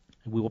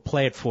 And we will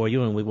play it for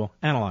you and we will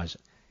analyze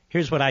it.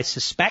 Here's what I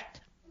suspect.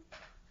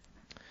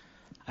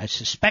 I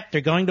suspect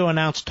they're going to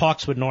announce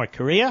talks with North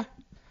Korea.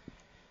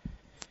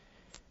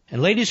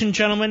 And ladies and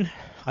gentlemen,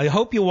 I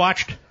hope you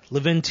watched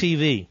Levin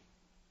TV.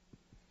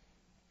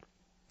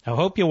 I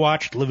hope you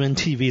watched Levin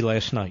TV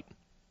last night.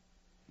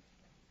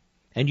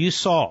 And you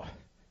saw,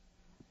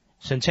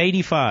 since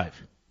 85,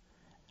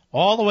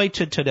 all the way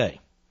to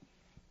today,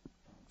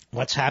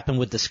 what's happened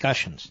with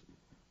discussions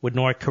with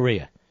North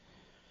Korea.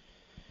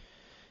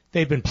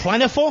 They've been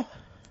plentiful,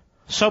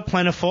 so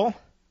plentiful,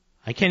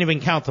 I can't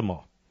even count them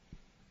all.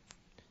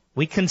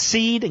 We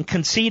concede and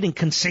concede and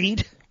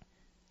concede.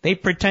 They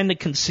pretend to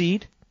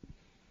concede.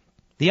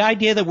 The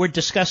idea that we're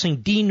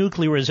discussing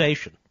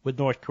denuclearization with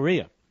North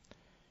Korea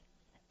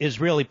is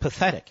really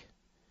pathetic,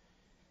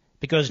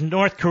 because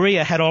North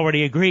Korea had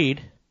already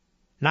agreed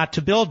not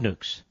to build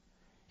nukes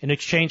in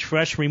exchange for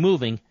us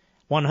removing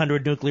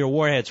 100 nuclear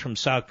warheads from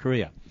South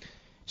Korea.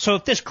 So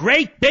if this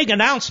great big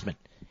announcement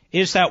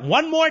is that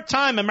one more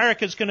time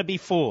America's going to be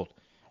fooled,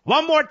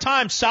 one more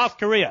time South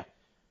Korea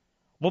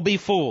will be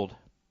fooled,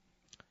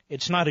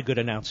 it's not a good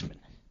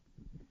announcement.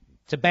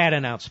 It's a bad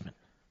announcement.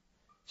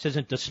 This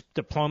isn't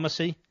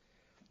diplomacy.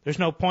 There's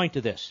no point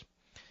to this.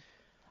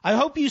 I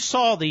hope you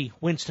saw the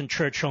Winston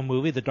Churchill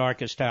movie, The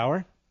Darkest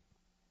Hour.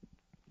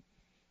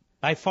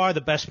 By far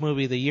the best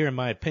movie of the year, in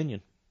my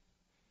opinion.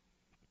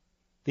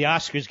 The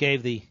Oscars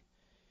gave the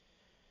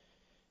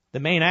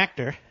main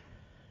actor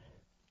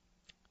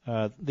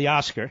the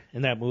Oscar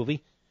in that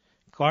movie,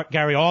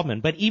 Gary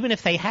Oldman. But even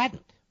if they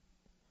hadn't,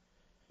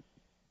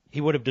 he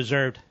would have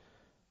deserved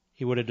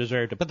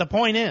it. But the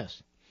point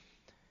is,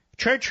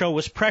 Churchill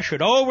was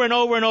pressured over and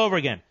over and over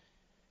again.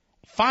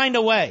 Find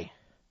a way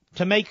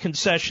to make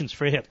concessions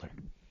for Hitler.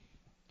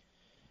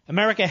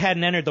 America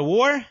hadn't entered the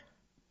war.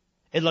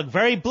 It looked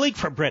very bleak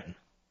for Britain.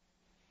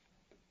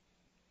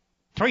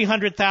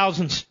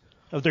 300,000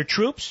 of their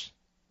troops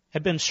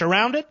had been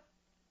surrounded.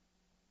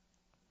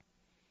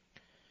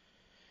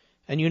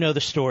 And you know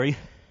the story.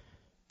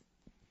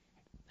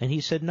 And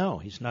he said no,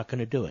 he's not going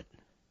to do it.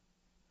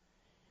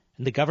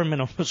 And the government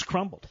almost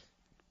crumbled.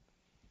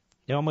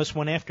 They almost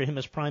went after him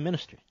as prime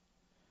minister.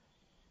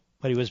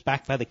 But he was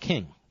backed by the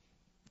king,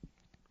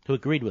 who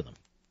agreed with him,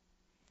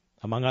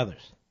 among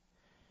others.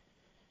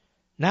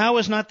 Now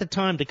is not the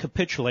time to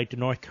capitulate to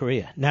North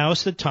Korea. Now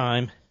is the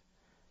time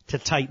to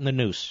tighten the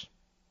noose.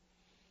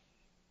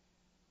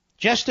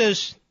 Just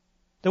as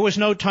there was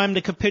no time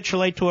to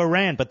capitulate to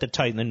Iran but to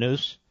tighten the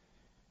noose,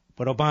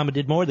 but Obama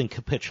did more than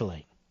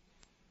capitulate.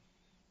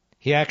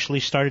 He actually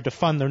started to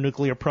fund their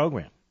nuclear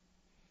program,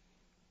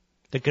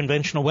 the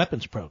conventional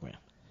weapons program,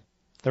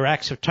 their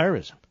acts of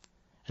terrorism,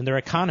 and their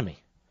economy,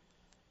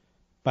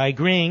 by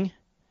agreeing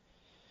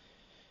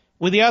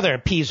with the other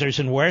appeasers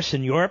and worse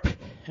in Europe,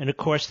 and of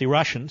course the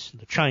Russians,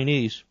 the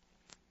Chinese,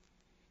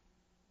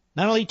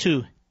 not only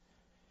to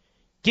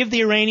give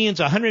the Iranians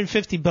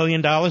 $150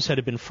 billion that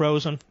had been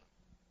frozen,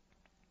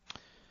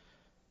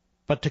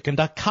 but to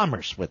conduct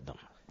commerce with them.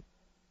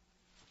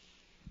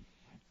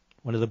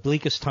 One of the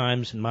bleakest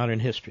times in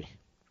modern history.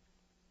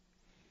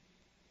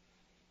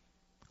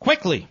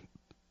 Quickly,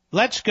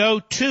 let's go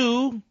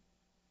to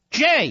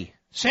Jay,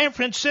 San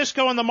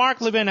Francisco on the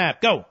Mark Levin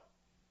app. Go.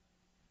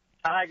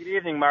 Hi, good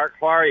evening, Mark.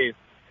 How are you?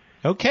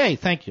 Okay,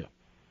 thank you.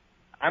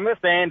 I'm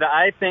just saying that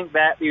I think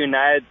that the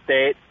United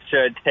States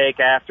should take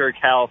after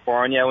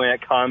California when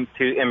it comes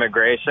to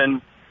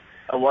immigration,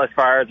 as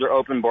far as their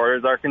open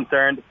borders are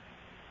concerned.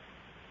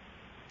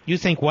 You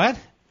think what?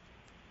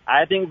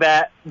 I think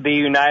that the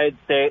United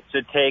States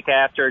should take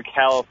after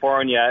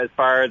California as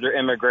far as their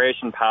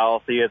immigration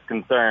policy is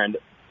concerned.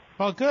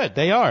 Well, good.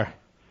 They are.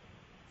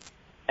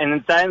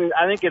 And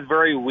I think it's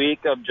very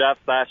weak of Jeff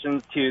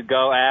Sessions to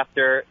go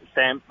after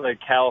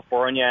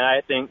California, and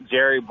I think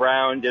Jerry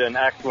Brown did an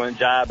excellent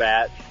job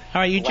at.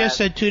 All right, you just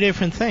said two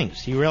different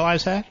things. Do you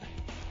realize that?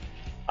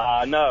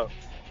 No.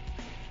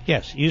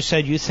 Yes, you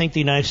said you think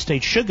the United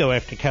States should go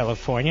after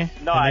California.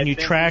 No, and then I you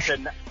think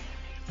trashed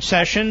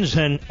Sessions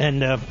and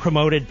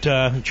promoted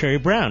Jerry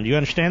Brown. Do you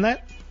understand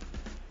that?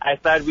 I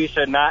said we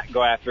should not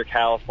go after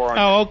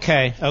California. Oh,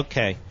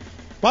 okay.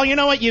 Well, you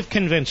know what? You've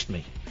convinced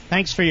me.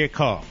 Thanks for your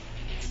call.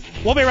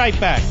 We'll be right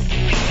back.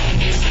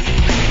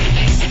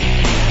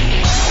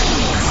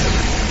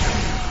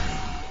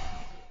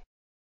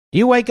 Do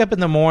you wake up in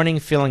the morning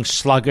feeling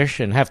sluggish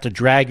and have to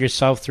drag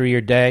yourself through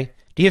your day?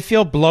 Do you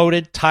feel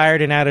bloated,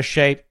 tired, and out of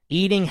shape?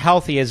 Eating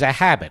healthy is a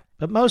habit,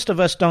 but most of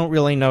us don't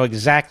really know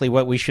exactly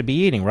what we should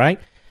be eating, right?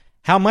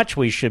 How much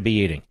we should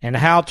be eating, and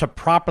how to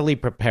properly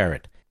prepare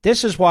it.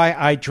 This is why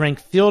I drink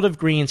Field of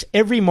Greens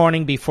every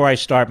morning before I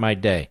start my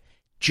day.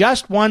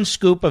 Just one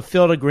scoop of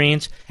Field of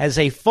Greens has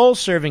a full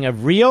serving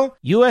of real,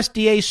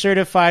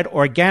 USDA-certified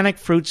organic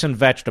fruits and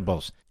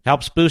vegetables. It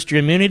helps boost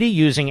your immunity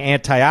using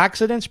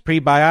antioxidants,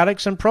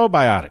 prebiotics, and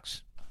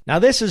probiotics. Now,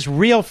 this is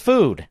real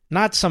food,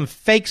 not some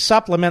fake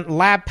supplement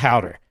lab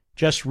powder.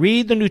 Just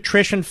read the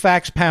nutrition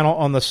facts panel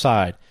on the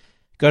side.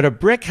 Go to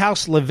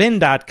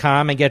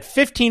BrickhouseLevin.com and get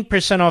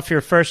 15% off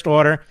your first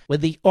order with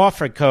the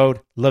offer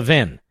code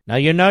Levin. Now,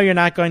 you know you're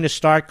not going to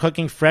start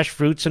cooking fresh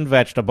fruits and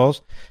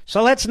vegetables,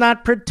 so let's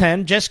not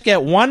pretend. Just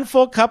get 1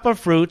 full cup of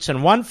fruits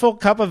and 1 full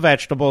cup of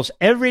vegetables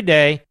every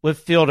day with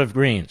Field of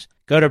Greens.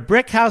 Go to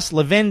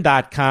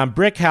BrickhouseLevin.com,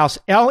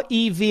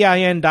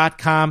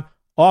 BrickhouseLevin.com,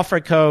 offer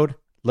code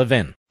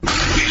Levin.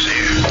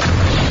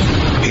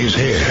 He's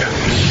here.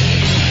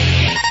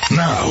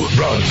 Now,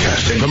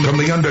 broadcasting from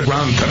the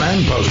underground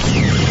command post,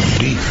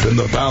 deep in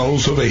the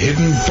bowels of a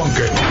hidden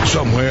bunker,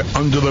 somewhere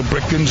under the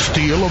brick and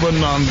steel of a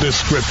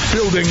nondescript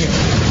building,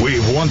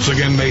 we've once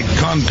again made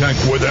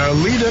contact with our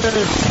leader,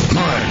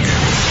 Mark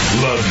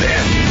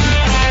Levin.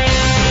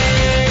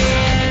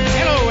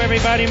 Hello,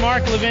 everybody.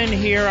 Mark Levin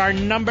here. Our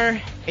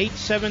number,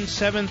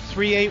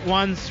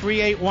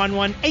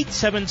 877-381-3811,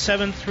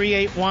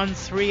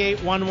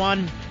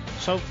 877-381-3811.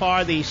 So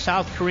far, the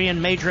South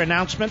Korean major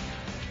announcement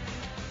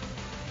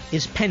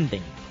is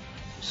pending.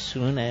 As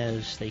soon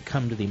as they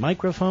come to the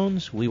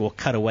microphones, we will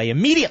cut away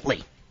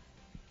immediately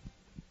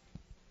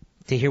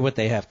to hear what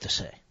they have to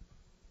say.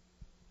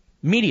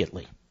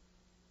 Immediately.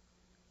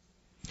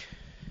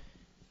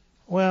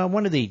 Well,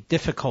 one of the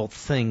difficult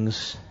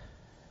things,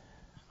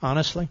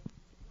 honestly,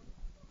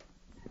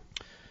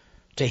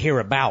 to hear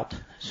about,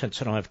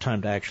 since I don't have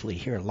time to actually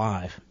hear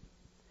live,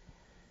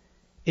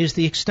 is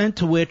the extent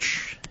to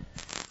which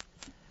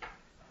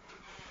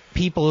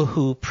people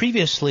who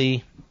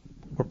previously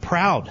were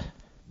proud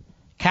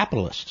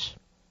capitalists,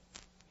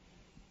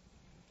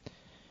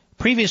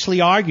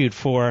 previously argued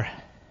for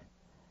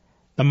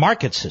the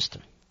market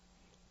system,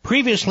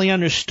 previously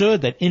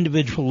understood that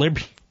individual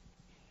liberty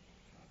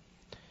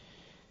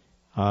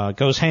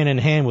goes hand in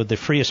hand with the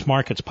freest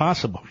markets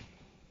possible.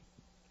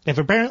 They've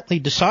apparently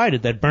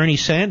decided that Bernie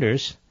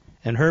Sanders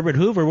and Herbert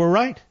Hoover were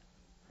right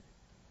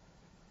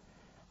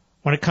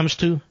when it comes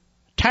to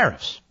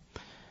tariffs.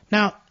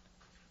 Now,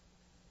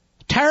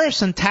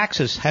 tariffs and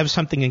taxes have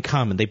something in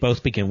common. They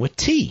both begin with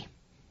T.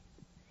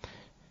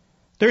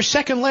 Their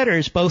second letter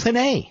is both an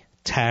A.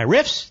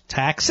 Tariffs,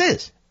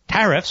 taxes.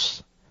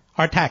 Tariffs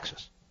are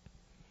taxes.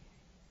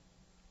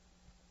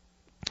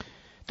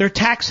 They're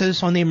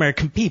taxes on the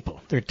American people.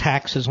 They're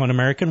taxes on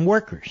American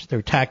workers.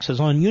 They're taxes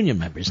on union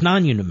members,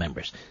 non-union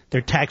members.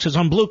 They're taxes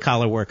on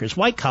blue-collar workers,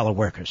 white-collar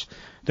workers.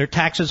 They're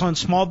taxes on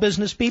small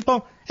business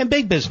people and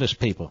big business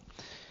people.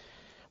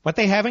 What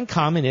they have in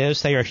common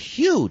is they are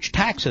huge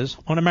taxes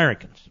on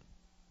Americans.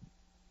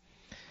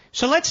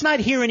 So let's not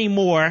hear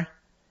anymore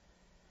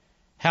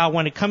how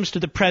when it comes to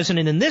the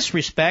president in this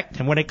respect,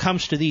 and when it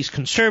comes to these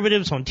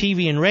conservatives on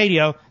TV and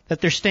radio,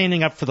 that they're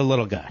standing up for the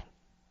little guy,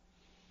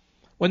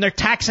 when they're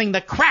taxing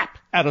the crap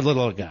out of the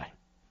little guy.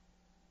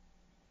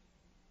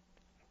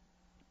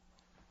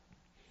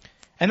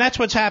 And that's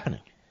what's happening.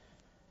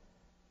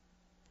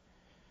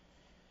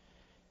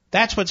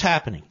 That's what's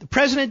happening. The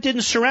president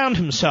didn't surround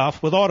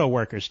himself with auto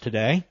workers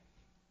today.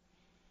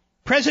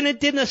 The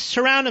president didn't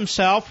surround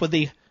himself with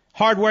the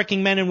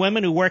hardworking men and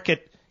women who work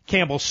at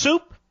Campbell's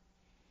Soup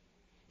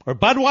or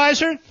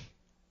Budweiser,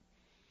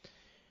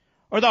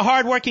 or the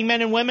hardworking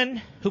men and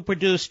women who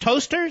produce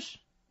toasters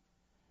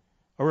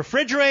or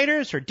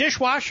refrigerators or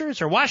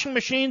dishwashers or washing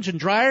machines and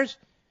dryers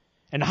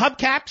and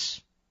hubcaps.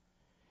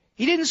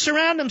 He didn't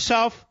surround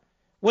himself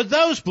with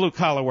those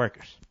blue-collar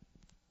workers.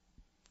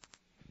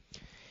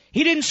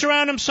 He didn't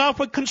surround himself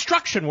with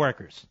construction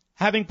workers,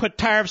 having put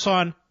tariffs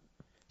on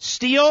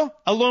steel,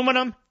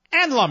 aluminum,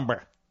 and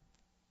lumber.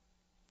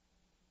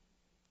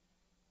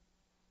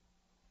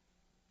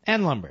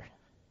 And lumber.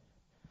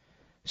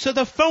 So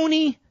the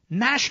phony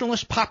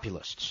nationalist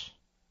populists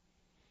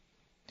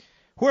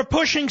who are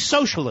pushing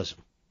socialism,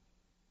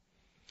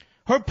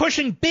 who are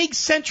pushing big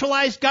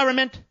centralized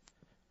government,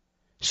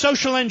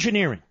 social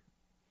engineering,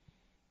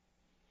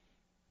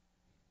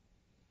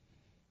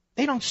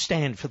 they don't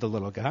stand for the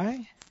little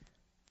guy.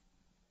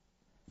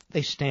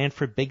 They stand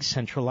for big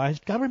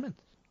centralized government.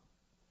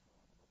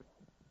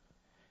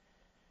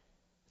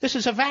 This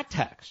is a VAT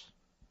tax.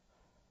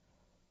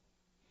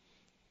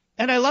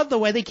 And I love the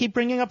way they keep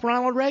bringing up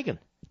Ronald Reagan.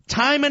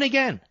 Time and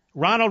again,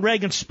 Ronald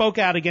Reagan spoke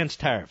out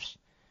against tariffs.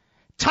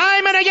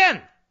 Time and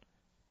again,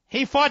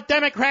 he fought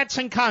Democrats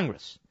in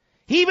Congress.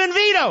 He even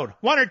vetoed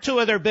one or two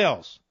of their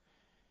bills.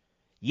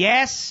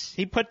 Yes,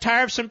 he put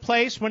tariffs in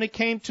place when it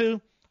came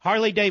to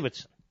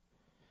Harley-Davidson,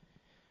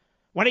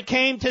 when it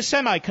came to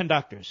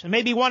semiconductors, and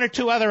maybe one or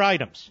two other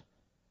items.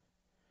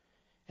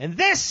 And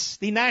this,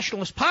 the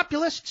nationalist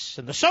populists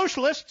and the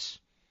socialists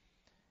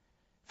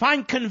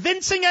find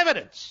convincing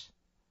evidence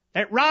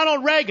that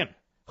Ronald Reagan,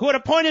 who had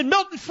appointed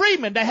Milton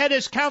Friedman to head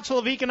his Council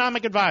of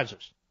Economic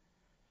Advisors,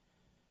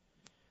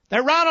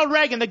 that Ronald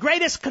Reagan, the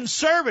greatest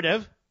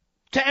conservative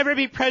to ever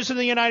be president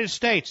of the United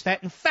States,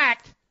 that in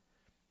fact,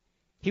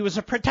 he was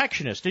a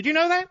protectionist. Did you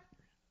know that?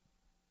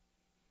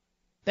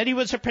 That he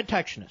was a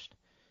protectionist.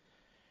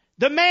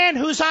 The man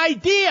whose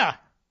idea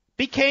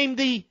became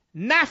the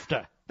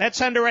NAFTA that's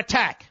under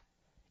attack.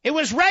 It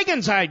was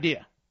Reagan's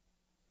idea.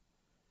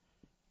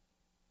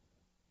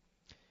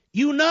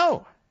 You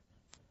know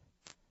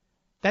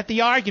that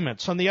the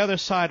arguments on the other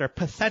side are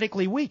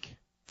pathetically weak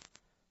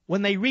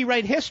when they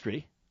rewrite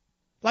history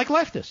like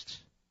leftists.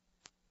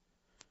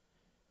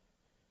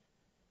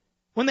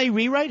 When they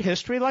rewrite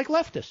history like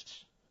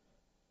leftists.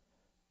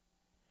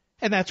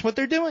 And that's what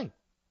they're doing.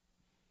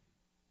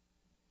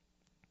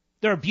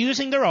 They're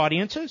abusing their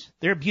audiences.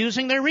 They're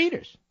abusing their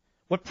readers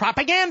with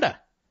propaganda.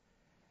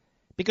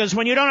 Because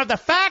when you don't have the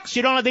facts,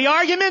 you don't have the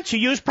arguments, you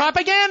use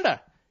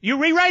propaganda. You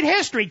rewrite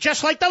history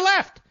just like the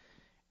left.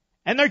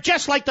 And they're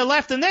just like the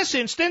left in this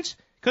instance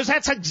because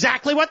that's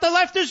exactly what the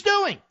left is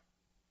doing.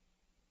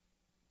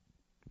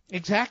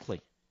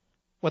 Exactly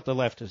what the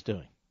left is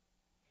doing.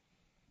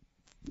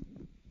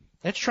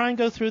 Let's try and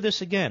go through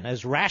this again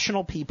as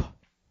rational people.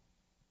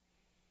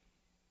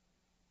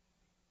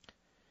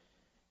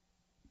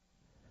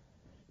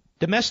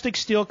 Domestic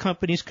steel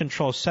companies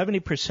control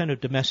 70% of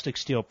domestic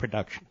steel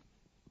production.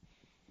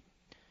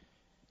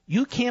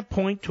 You can't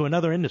point to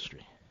another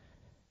industry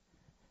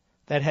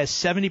that has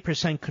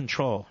 70%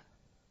 control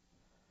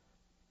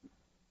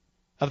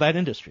of that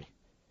industry.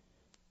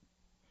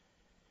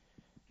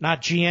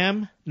 Not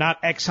GM,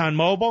 not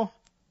ExxonMobil,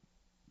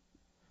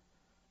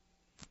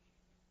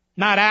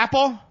 not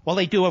Apple. Well,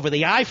 they do over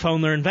the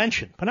iPhone, their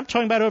invention. But I'm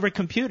talking about over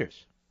computers.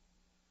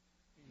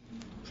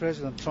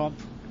 President Trump.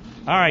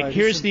 All right,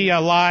 here's the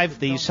live,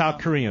 the South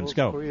Koreans.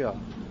 Go. Korea.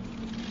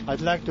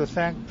 I'd like to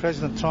thank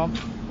President Trump,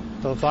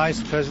 the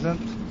Vice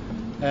President,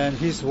 and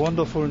his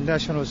wonderful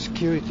national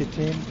security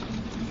team,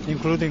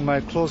 including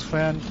my close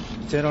friend,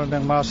 General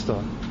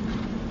McMaster.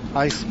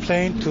 I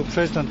explained to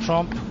President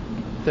Trump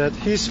that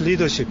his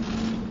leadership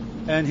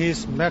and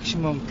his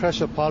maximum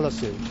pressure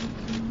policy,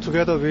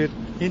 together with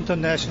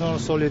international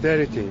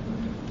solidarity,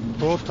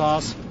 brought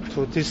us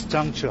to this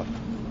juncture.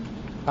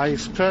 I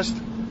expressed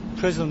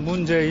President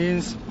Moon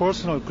Jae-in's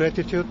personal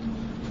gratitude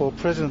for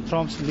President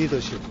Trump's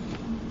leadership.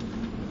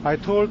 I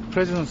told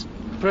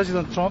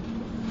President Trump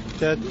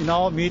that in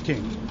our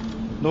meeting,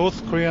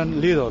 North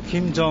Korean leader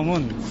Kim Jong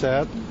Un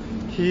said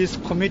he is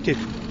committed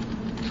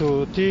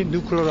to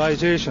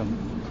denuclearization.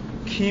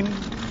 Kim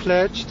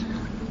pledged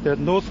that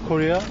North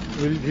Korea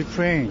will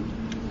refrain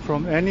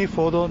from any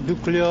further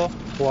nuclear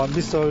or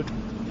missile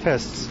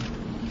tests.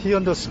 He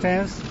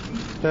understands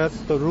that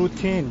the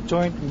routine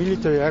joint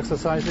military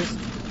exercises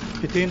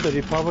between the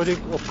Republic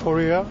of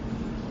Korea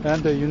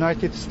and the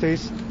United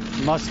States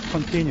must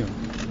continue.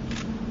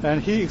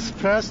 And he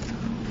expressed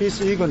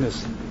his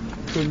eagerness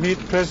to meet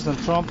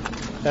President Trump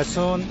as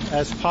soon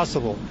as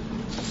possible.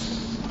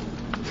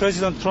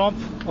 President Trump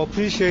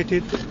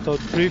appreciated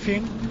the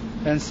briefing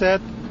and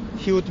said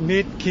he would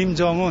meet Kim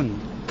Jong Un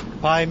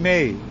by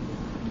May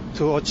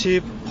to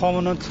achieve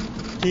permanent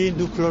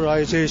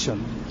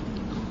denuclearization.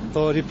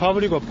 The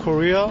Republic of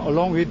Korea,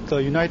 along with the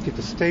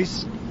United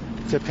States,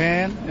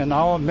 Japan, and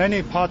our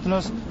many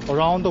partners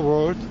around the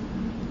world,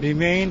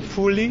 remain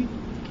fully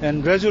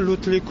and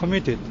resolutely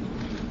committed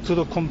to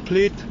the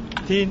complete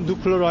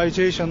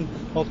denuclearization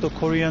of the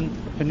Korean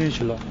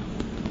Peninsula.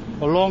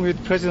 Along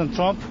with President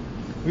Trump,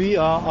 we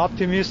are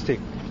optimistic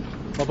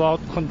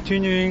about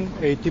continuing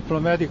a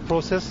diplomatic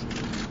process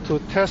to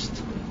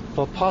test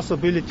the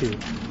possibility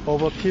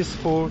of a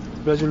peaceful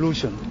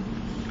resolution.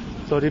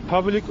 The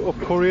Republic of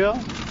Korea,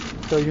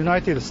 the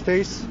United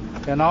States,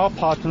 and our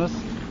partners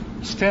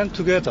stand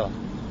together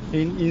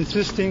in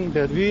insisting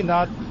that we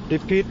not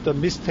repeat the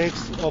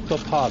mistakes of the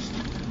past,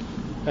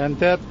 and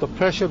that the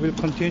pressure will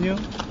continue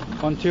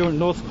until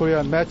North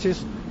Korea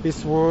matches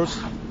its words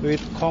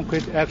with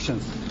concrete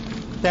actions.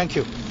 Thank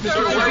you. Where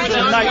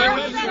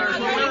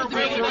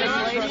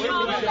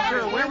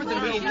would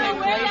the meeting take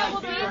place?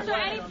 Sir,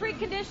 any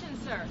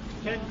preconditions, sir?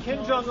 Can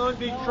Kim Jong Un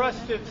be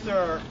trusted,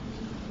 sir?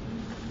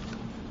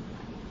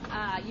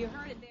 You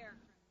heard it there.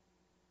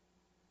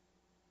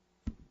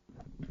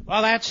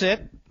 Well, that's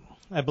it.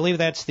 I believe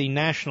that's the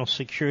National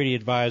Security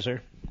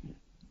Advisor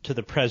to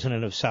the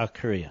President of South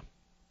Korea.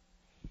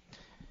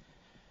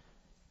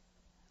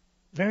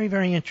 Very,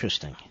 very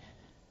interesting.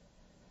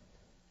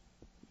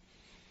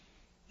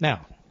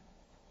 Now,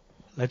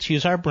 let's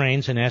use our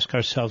brains and ask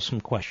ourselves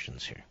some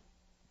questions here.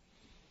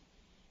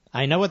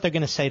 I know what they're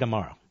going to say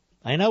tomorrow.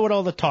 I know what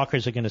all the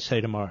talkers are going to say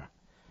tomorrow.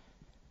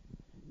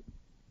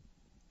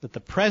 That the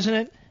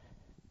President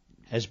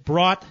has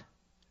brought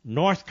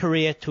North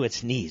Korea to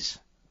its knees.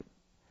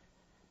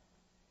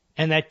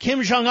 And that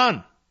Kim Jong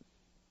Un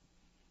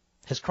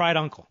has cried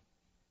uncle.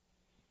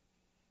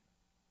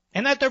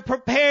 And that they're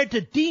prepared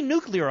to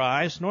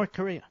denuclearize North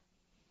Korea.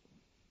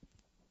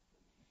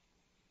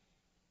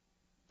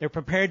 They're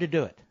prepared to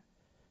do it.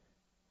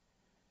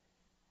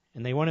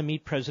 And they want to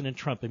meet President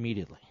Trump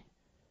immediately.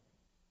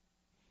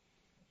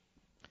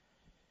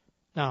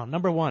 Now,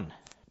 number one,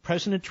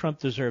 President Trump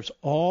deserves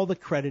all the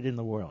credit in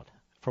the world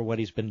for what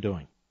he's been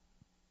doing.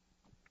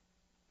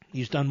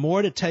 He's done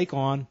more to take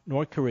on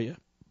North Korea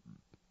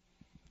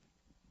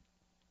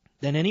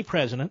than any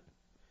president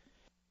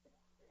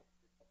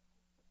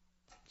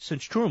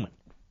since Truman.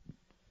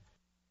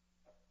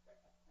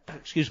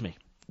 Excuse me.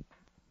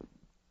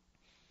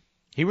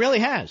 He really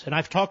has, and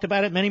I've talked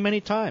about it many,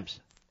 many times.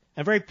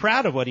 I'm very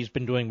proud of what he's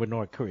been doing with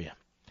North Korea.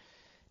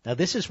 Now,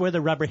 this is where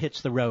the rubber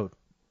hits the road,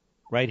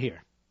 right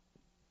here.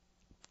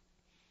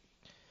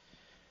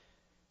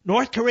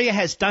 North Korea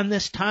has done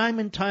this time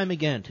and time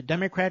again to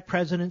Democrat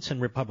presidents and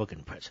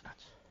Republican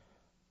presidents.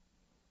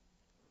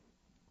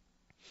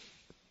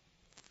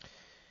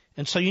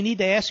 And so you need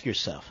to ask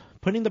yourself,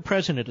 putting the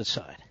president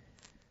aside,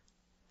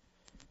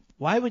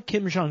 why would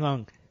Kim Jong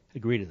Un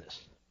agree to this?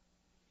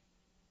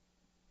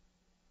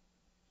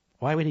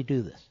 Why would he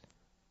do this?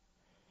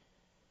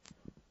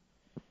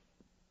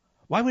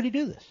 Why would he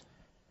do this?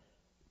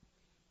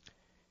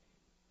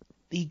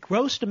 The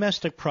gross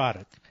domestic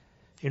product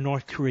in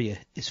North Korea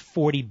is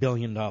 $40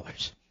 billion.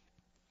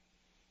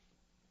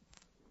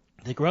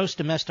 The gross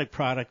domestic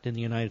product in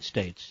the United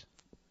States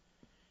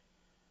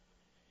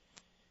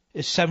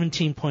is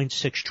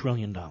 $17.6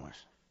 trillion.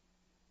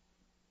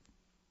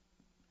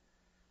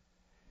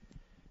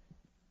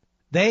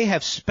 They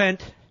have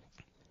spent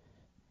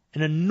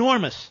an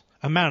enormous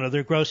amount of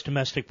their gross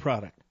domestic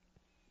product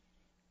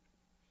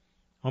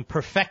on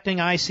perfecting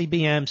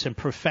ICBMs and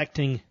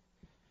perfecting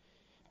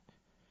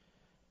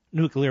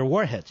nuclear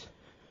warheads.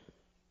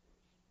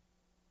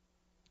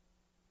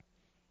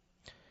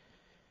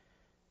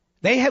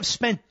 They have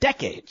spent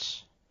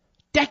decades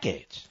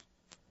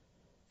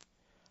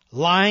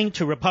lying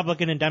to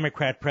Republican and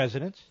Democrat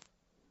presidents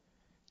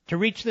to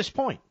reach this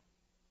point.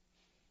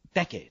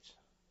 Decades.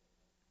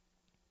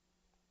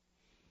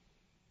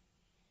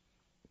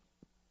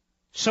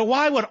 So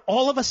why would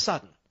all of a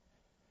sudden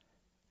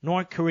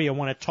North Korea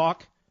want to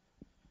talk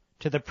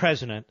to the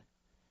president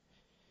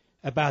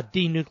about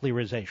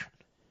denuclearization?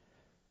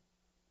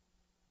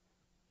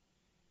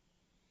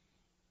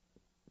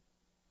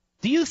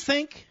 Do you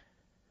think,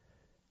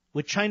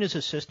 with China's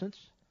assistance,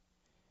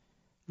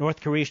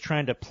 North Korea is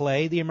trying to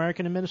play the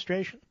American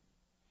administration?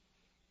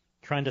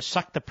 Trying to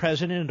suck the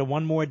president into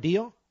one more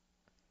deal?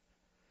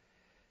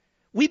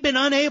 We've been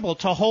unable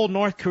to hold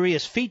North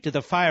Korea's feet to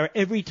the fire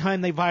every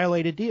time they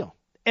violate a deal.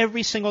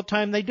 Every single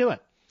time they do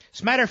it.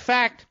 As a matter of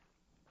fact,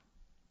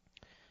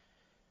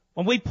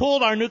 when we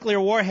pulled our nuclear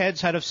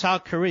warheads out of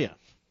South Korea,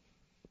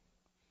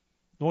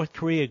 North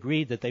Korea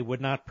agreed that they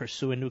would not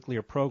pursue a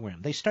nuclear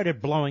program. They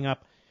started blowing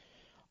up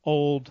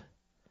old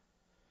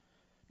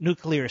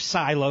nuclear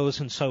silos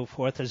and so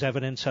forth as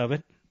evidence of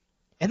it.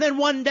 And then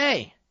one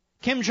day,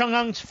 Kim Jong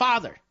Un's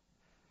father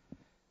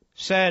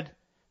said,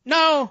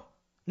 no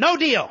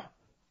deal.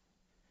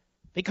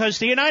 Because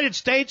the United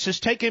States has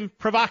taken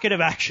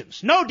provocative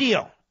actions. No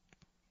deal.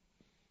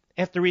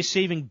 After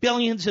receiving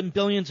billions and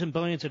billions and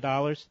billions of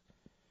dollars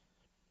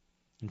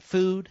in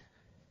food,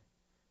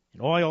 in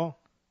oil,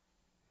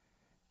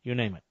 you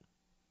name it.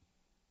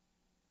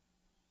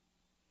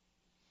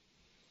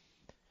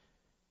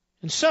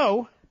 And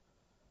so,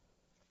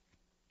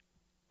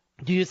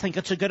 do you think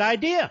it's a good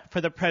idea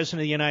for the President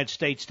of the United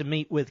States to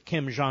meet with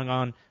Kim Jong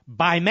Un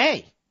by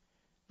May?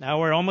 Now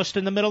we're almost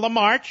in the middle of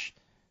March,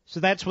 so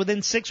that's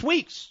within 6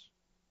 weeks.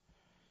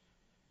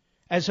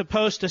 As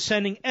opposed to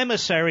sending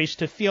emissaries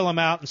to feel him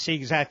out and see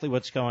exactly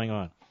what's going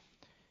on.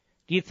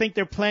 Do you think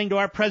they're playing to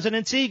our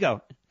president's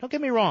ego? Don't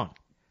get me wrong.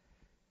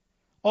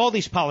 All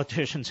these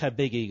politicians have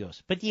big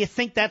egos. But do you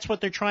think that's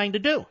what they're trying to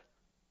do?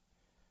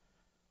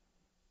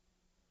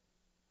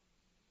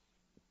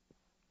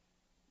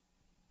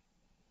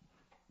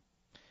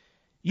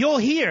 You'll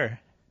hear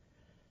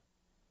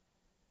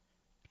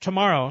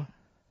tomorrow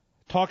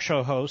talk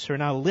show hosts who are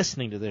now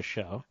listening to this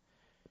show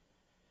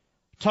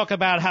talk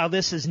about how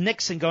this is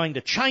Nixon going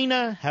to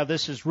China, how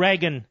this is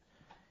Reagan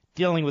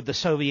dealing with the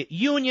Soviet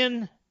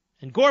Union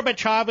and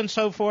Gorbachev and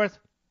so forth?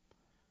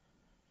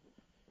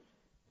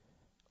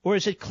 Or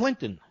is it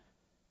Clinton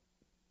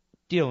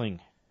dealing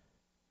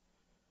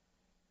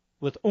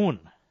with Un?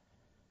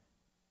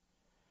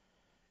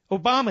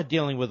 Obama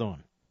dealing with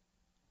Un?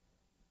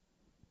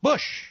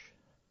 Bush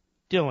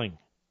dealing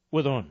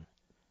with Un?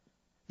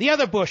 The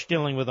other Bush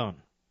dealing with Un?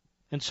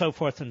 And so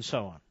forth and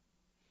so on.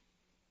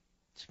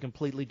 It's a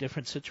completely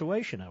different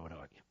situation, I would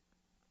argue.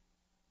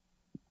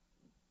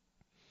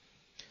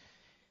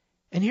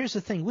 And here's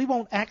the thing. We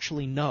won't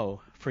actually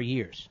know for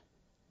years.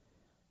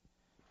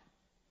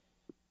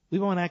 We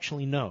won't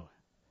actually know.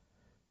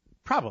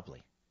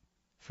 Probably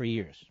for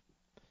years.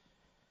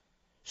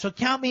 So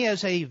count me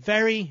as a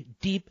very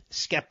deep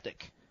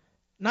skeptic.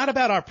 Not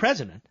about our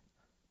president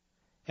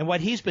and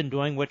what he's been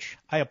doing, which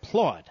I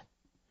applaud.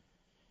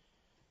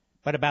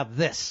 But about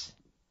this.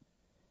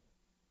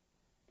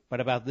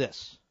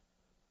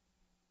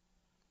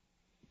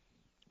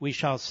 We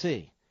shall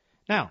see.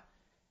 Now,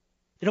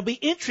 it'll be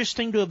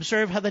interesting to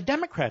observe how the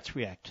Democrats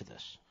react to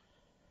this.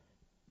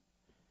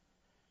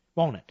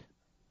 Won't it?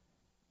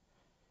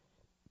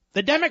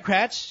 The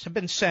Democrats have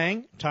been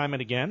saying, time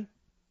and again,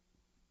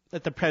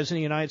 that the President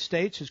of the United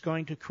States is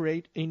going to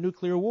create a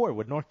nuclear war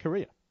with North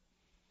Korea.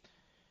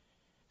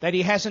 That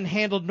he hasn't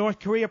handled North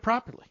Korea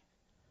properly.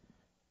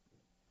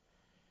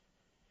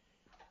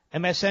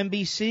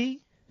 MSNBC,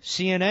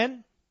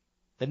 CNN,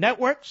 the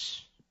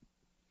networks,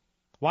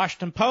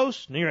 Washington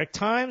Post, New York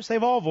Times,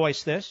 they've all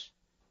voiced this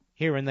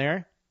here and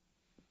there,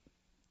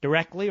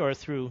 directly or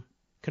through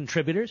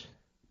contributors.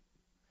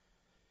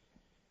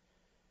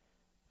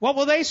 What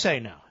will they say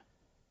now?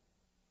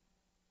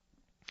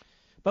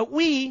 But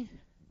we,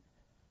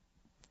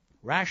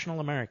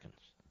 rational Americans,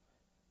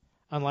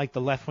 unlike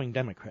the left-wing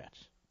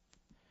Democrats,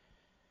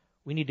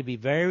 we need to be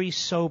very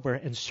sober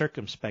and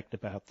circumspect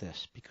about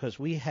this because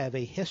we have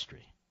a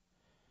history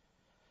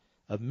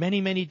of many,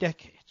 many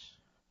decades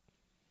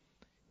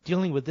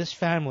dealing with this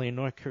family in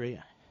North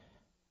Korea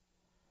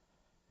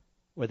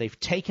where they've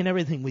taken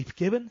everything we've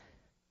given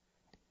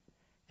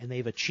and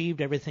they've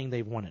achieved everything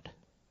they've wanted.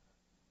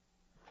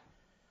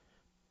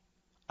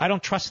 I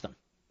don't trust them.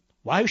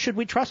 Why should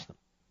we trust them?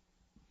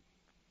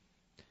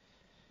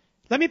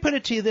 Let me put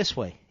it to you this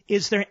way.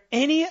 Is there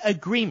any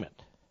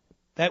agreement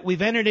that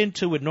we've entered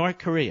into with North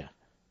Korea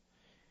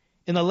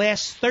in the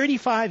last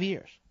 35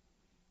 years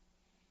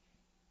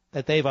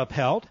that they've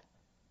upheld?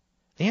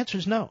 The answer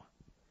is no.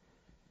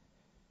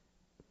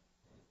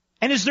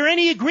 And is there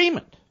any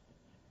agreement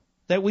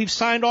that we've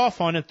signed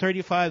off on in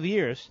 35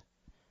 years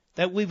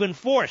that we've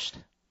enforced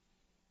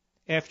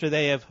after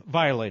they have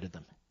violated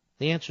them?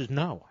 The answer is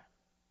no.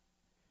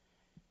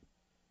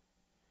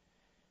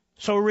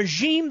 So a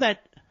regime that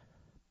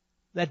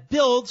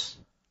builds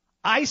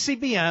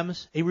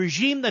ICBMs, a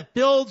regime that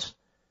builds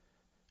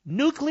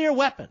nuclear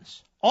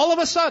weapons, all of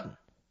a sudden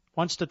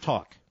wants to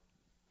talk.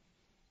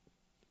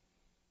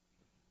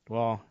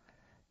 Well,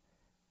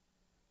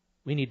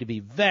 we need to be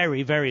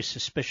very, very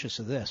suspicious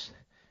of this.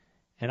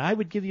 And I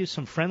would give you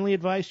some friendly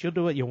advice. You'll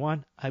do what you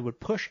want. I would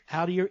push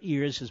out of your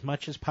ears as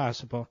much as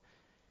possible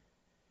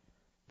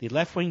the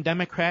left-wing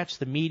Democrats,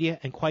 the media,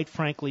 and quite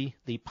frankly,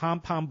 the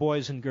pom-pom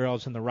boys and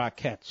girls and the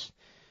Rockettes.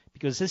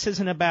 Because this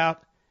isn't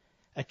about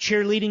a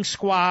cheerleading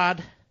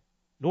squad,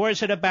 nor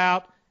is it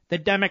about the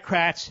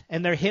Democrats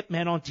and their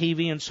hitmen on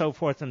TV and so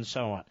forth and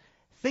so on.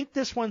 Think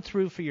this one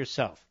through for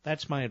yourself.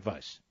 That's my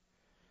advice.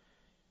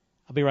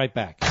 I'll be right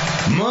back.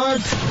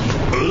 Mark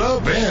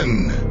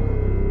Levin.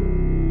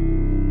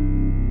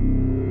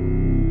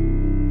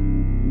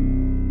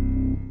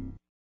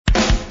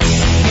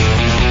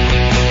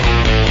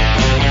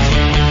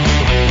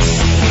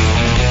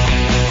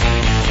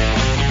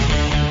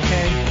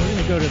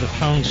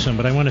 Soon,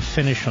 but I want to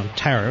finish on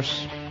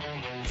tariffs.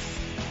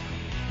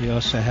 We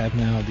also have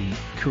now the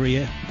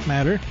Korea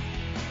matter,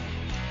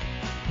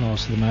 and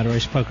also the matter I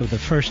spoke of the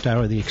first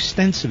hour, the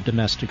extensive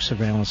domestic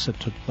surveillance that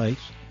took place,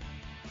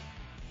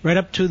 right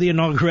up to the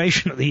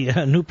inauguration of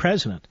the new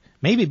president,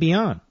 maybe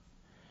beyond.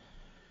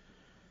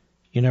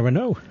 You never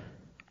know.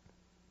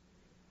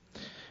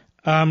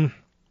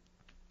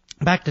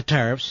 Back to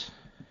tariffs.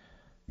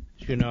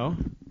 As you know,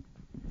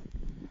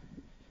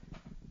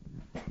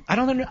 I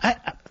don't know.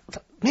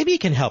 Maybe you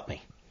can help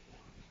me.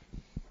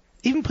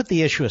 Even put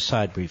the issue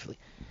aside briefly.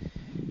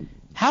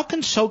 How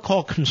can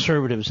so-called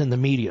conservatives in the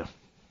media,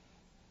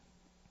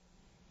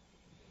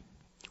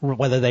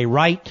 whether they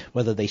write,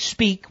 whether they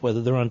speak,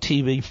 whether they're on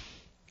TV,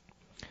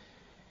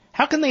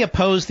 how can they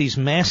oppose these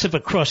massive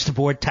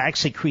across-the-board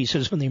tax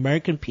increases on the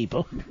American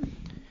people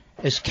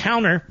as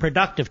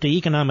counterproductive to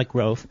economic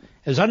growth,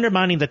 as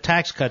undermining the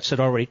tax cuts that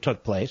already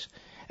took place,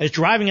 as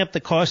driving up the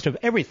cost of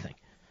everything,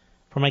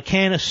 from a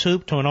can of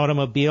soup to an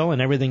automobile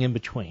and everything in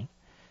between.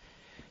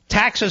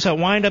 Taxes that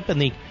wind up in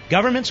the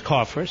government's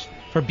coffers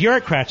for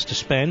bureaucrats to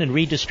spend and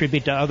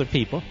redistribute to other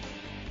people.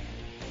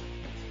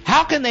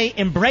 How can they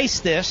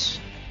embrace this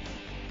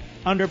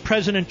under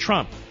President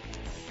Trump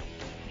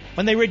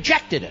when they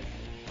rejected it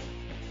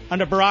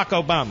under Barack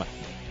Obama?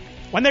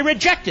 when they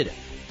rejected it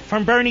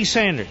from Bernie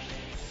Sanders.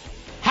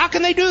 How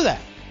can they do that?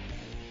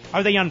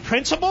 Are they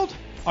unprincipled?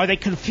 Are they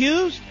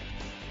confused?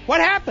 What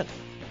happened?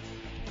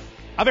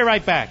 I'll be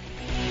right back.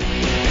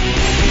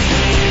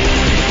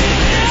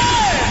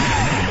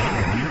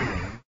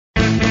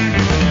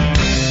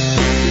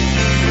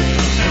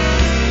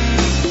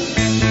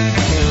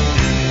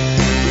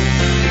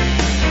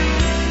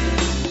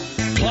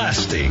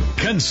 Blasting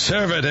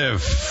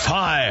conservative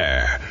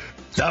fire.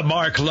 The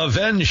Mark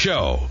Levin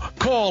Show.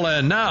 Call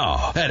in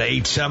now at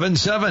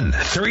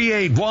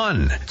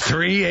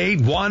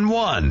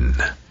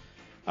 877-381-3811.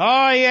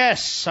 Oh,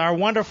 yes, our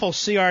wonderful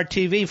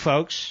CRTV,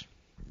 folks.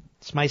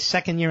 It's my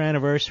second year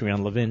anniversary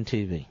on Levin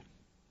TV.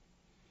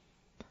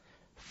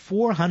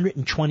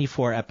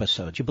 424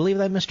 episodes. You believe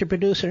that, Mr.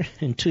 Producer?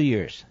 In 2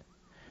 years.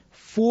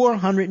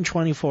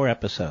 424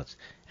 episodes.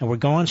 And we're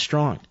going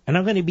strong. And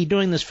I'm going to be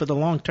doing this for the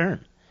long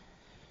term.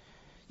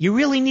 You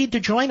really need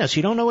to join us.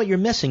 You don't know what you're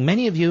missing.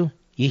 Many of you,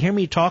 you hear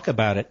me talk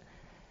about it.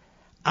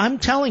 I'm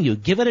telling you,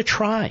 give it a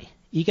try.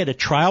 You get a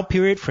trial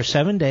period for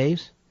 7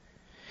 days.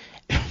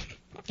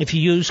 If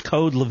you use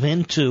code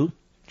Levin2,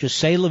 just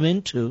say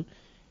Levin2,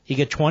 you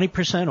get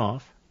 20%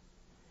 off.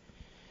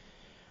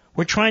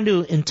 We're trying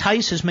to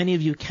entice as many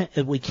of you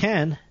as we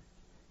can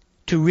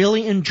to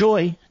really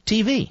enjoy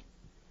TV.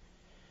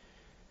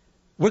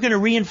 We're going to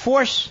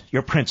reinforce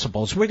your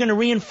principles. We're going to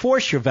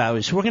reinforce your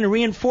values. We're going to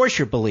reinforce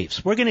your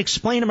beliefs. We're going to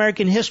explain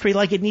American history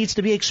like it needs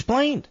to be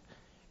explained.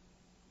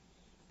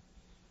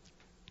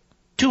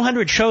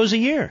 200 shows a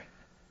year.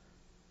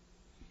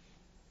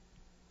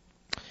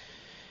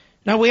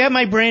 Now, we have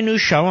my brand new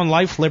show on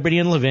Life, Liberty,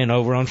 and Levin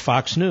over on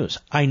Fox News.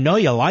 I know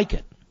you like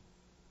it.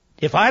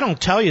 If I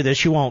don't tell you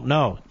this, you won't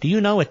know. Do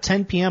you know at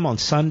 10 p.m. on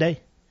Sunday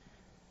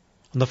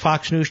on the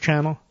Fox News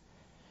channel,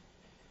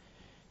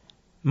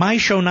 my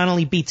show not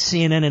only beats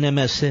CNN and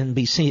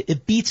MSNBC,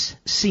 it beats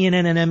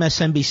CNN and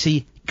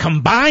MSNBC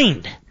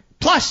combined,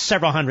 plus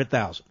several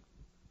 100,000.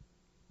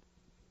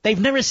 They've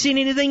never seen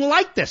anything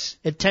like this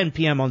at 10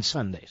 p.m. on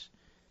Sundays.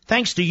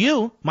 Thanks to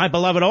you, my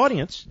beloved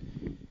audience.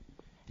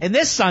 And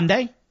this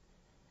Sunday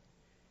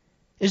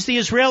is the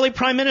Israeli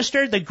Prime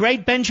Minister, the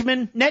great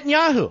Benjamin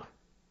Netanyahu,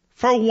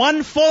 for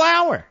 1 full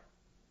hour.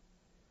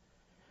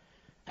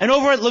 And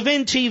over at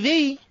Levin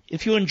TV,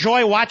 if you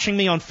enjoy watching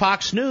me on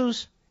Fox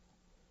News,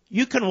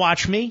 you can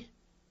watch me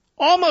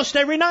almost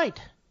every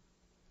night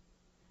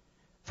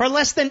for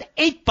less than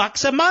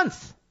 $8 a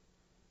month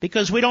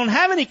because we don't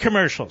have any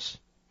commercials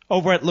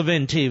over at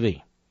Levin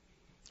TV.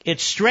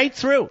 It's straight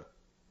through.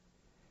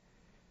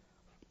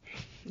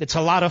 It's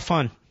a lot of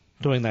fun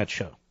doing that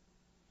show.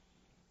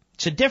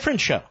 It's a different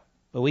show,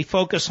 but we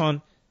focus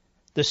on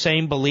the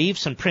same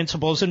beliefs and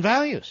principles and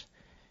values.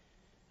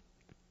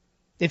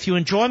 If you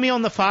enjoy me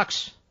on the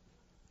Fox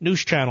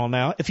News channel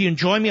now, if you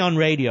enjoy me on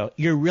radio,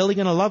 you're really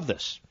going to love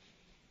this.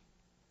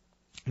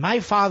 My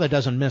father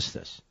doesn't miss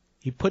this.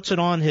 He puts it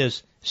on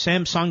his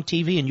Samsung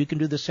TV, and you can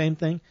do the same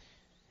thing,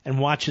 and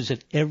watches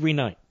it every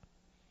night.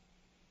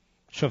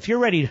 So if you're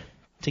ready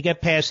to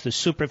get past the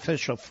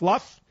superficial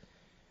fluff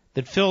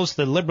that fills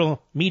the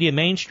liberal media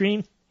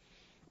mainstream,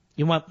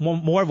 you want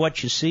more of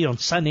what you see on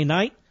Sunday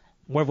night,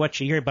 more of what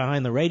you hear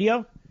behind the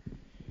radio,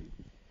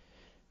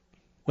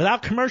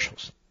 without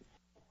commercials,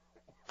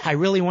 I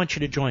really want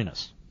you to join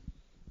us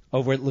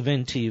over at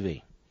Levin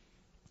TV.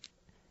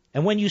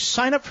 And when you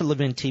sign up for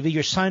Levin TV,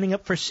 you're signing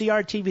up for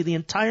CRTV, the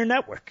entire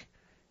network,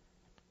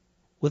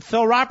 with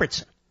Phil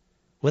Robertson,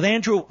 with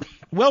Andrew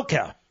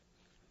Wilkow,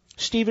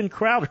 Stephen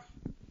Crowder,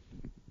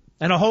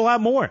 and a whole lot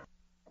more.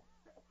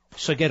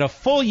 So get a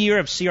full year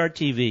of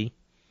CRTV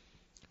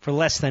for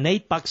less than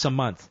 $8 a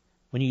month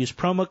when you use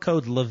promo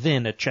code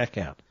Levin at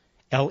checkout,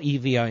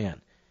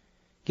 Levin.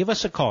 Give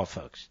us a call,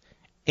 folks.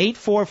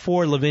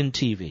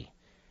 844-LEVIN-TV.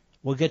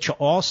 We'll get you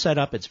all set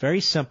up. It's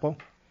very simple.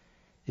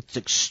 It's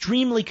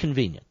extremely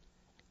convenient.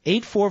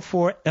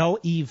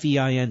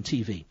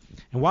 844-LEVIN-TV.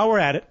 And while we're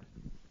at it,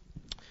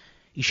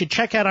 you should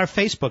check out our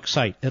Facebook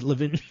site at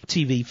Levin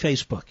TV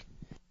Facebook.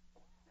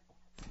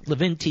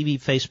 Levin TV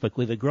Facebook.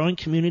 We have a growing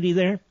community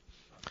there.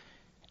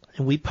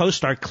 And we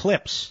post our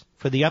clips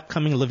for the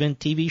upcoming Levin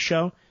TV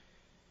show,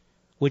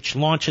 which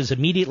launches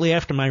immediately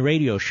after my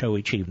radio show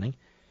each evening.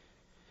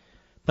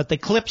 But the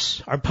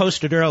clips are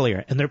posted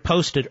earlier, and they're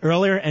posted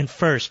earlier and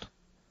first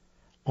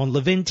on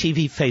Levin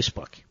TV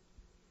Facebook.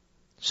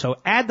 So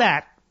add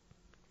that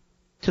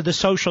to the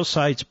social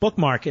sites,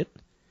 bookmark it,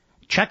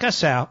 check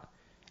us out,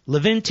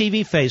 Levin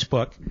TV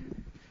Facebook,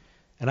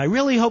 and I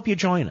really hope you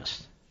join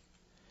us.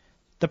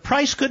 The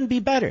price couldn't be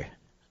better.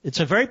 It's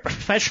a very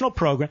professional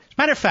program. As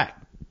a matter of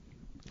fact,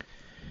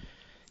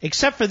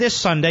 except for this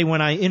Sunday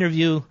when I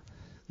interview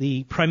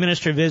the Prime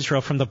Minister of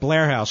Israel from the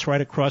Blair House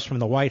right across from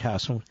the White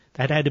House, and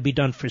that had to be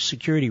done for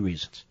security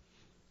reasons.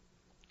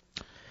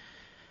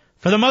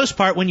 For the most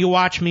part, when you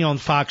watch me on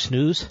Fox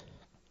News,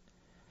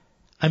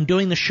 I'm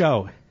doing the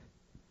show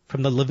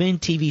from the Levin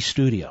TV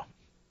studio.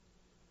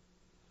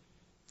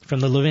 From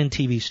the Levin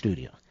TV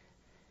studio.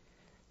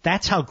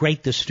 That's how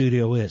great this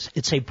studio is.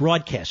 It's a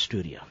broadcast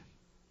studio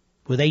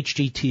with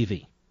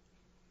HGTV.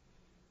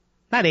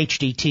 Not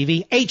HD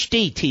TV,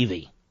 HD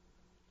TV.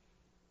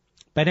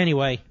 But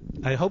anyway,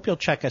 I hope you'll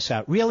check us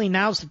out. Really,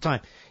 now's the time.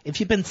 If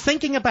you've been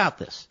thinking about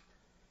this,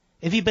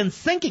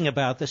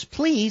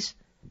 please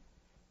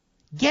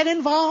get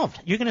involved.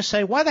 You're going to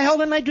say, why the hell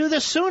didn't I do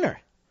this sooner?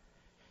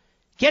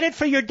 Get it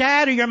for your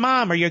dad or your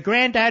mom or your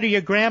granddad or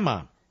your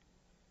grandma.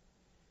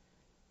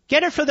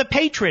 Get it for the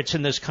patriots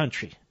in this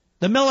country,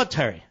 the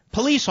military,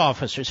 police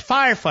officers,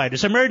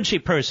 firefighters, emergency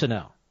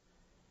personnel.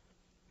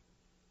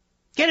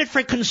 Get it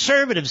for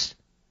conservatives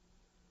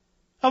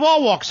of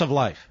all walks of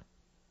life.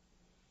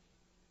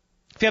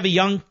 If you have a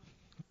young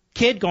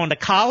kid going to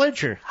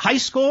college or high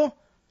school,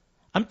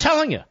 I'm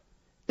telling you,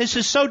 this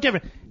is so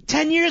different.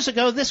 10 years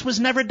ago, this was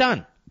never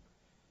done.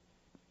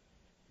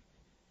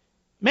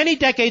 Many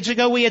decades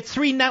ago, we had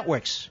 3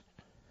 networks.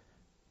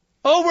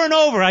 Over and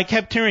over, I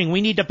kept hearing,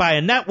 we need to buy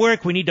a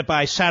network, we need to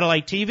buy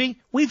satellite TV.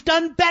 We've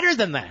done better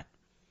than that.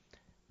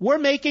 We're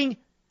making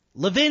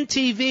Levin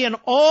TV and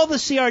all the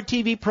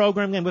CRTV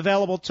programming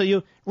available to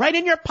you right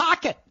in your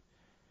pocket.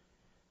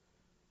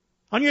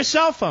 On your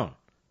cell phone,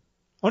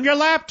 on your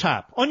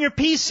laptop, on your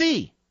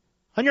PC,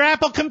 on your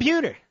Apple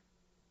computer,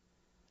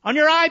 on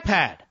your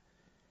iPad,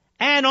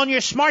 and on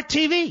your smart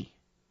TV.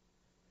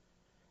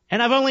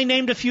 And I've only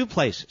named a few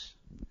places.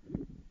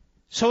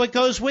 So it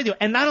goes with you.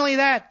 And not only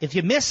that, if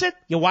you miss it,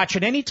 you watch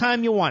it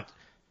anytime you want.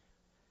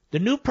 The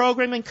new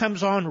programming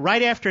comes on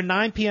right after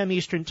 9 p.m.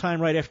 Eastern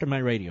Time, right after my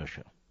radio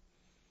show.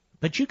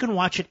 But you can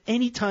watch it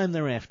anytime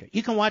thereafter.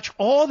 You can watch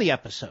all the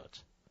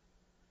episodes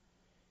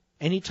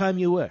anytime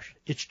you wish.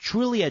 It's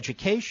truly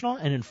educational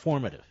and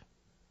informative.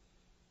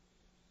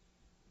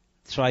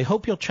 So I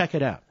hope you'll check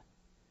it out.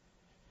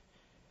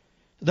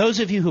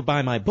 Those of you who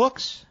buy my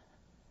books,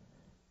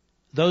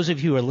 those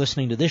of you who are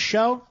listening to this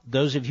show,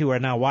 those of you who are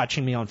now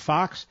watching me on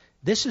Fox,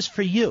 this is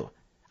for you.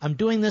 I'm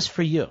doing this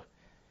for you.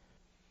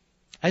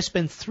 I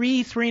spend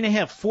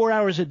 3.5, 4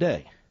 hours a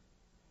day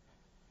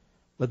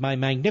with my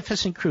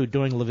magnificent crew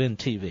doing Levin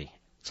TV.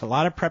 It's a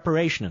lot of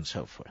preparation and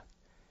so forth.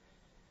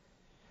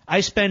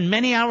 I spend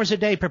many hours a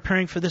day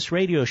preparing for this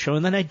radio show,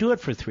 and then I do it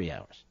for 3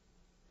 hours.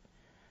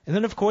 And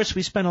then, of course,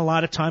 we spend a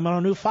lot of time on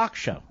our new Fox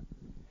show.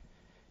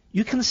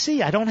 You can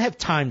see I don't have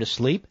time to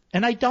sleep,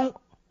 and I don't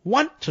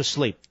want to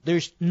sleep.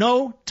 There's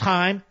no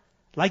time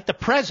like the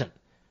present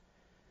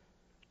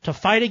to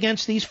fight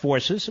against these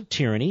forces of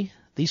tyranny,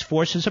 these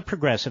forces of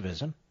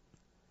progressivism.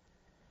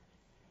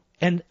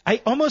 And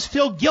I almost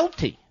feel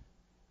guilty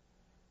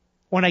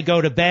when I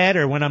go to bed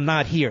or when I'm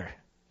not here.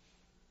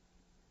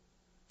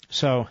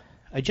 So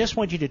I just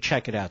want you to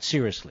check it out,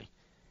 seriously.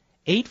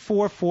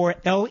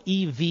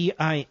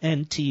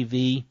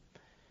 844-LEVIN-TV.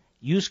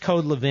 Use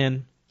code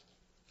Levin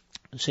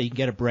so you can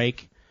get a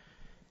break.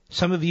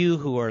 Some of you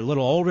who are a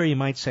little older, you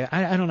might say,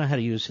 I don't know how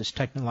to use this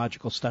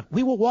technological stuff.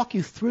 We will walk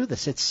you through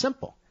this. It's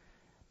simple.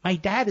 My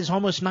dad is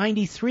almost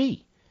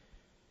 93.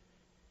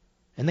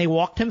 And they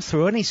walked him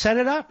through it and he set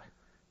it up.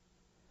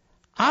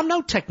 I'm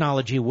no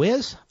technology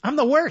whiz. I'm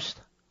the worst.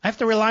 I have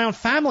to rely on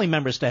family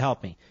members to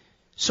help me.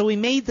 So we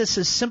made this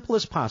as simple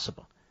as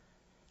possible.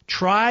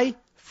 Try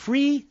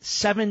free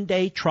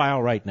 7-day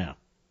trial right now.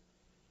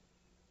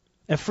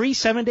 A free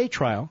 7-day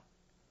trial.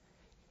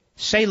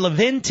 Say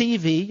Levin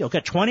TV, you'll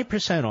get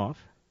 20% off.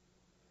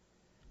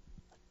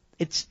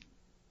 It's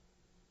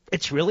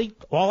really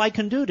all I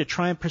can do to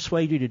try and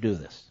persuade you to do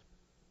this.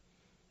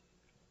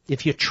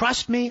 If you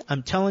trust me,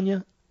 I'm telling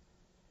you,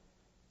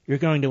 you're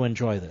going to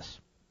enjoy this.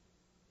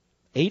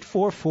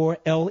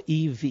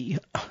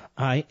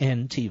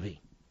 844-LEVIN-TV.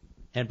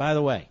 And by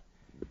the way,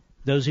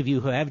 those of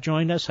you who have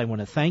joined us, I want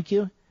to thank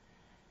you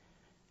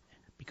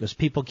because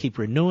people keep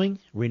renewing,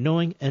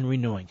 and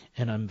renewing.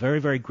 And I'm very,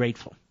 very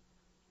grateful.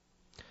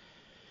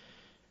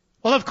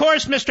 Well, of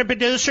course, Mr.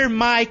 Producer,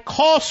 my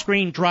call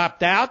screen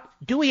dropped out.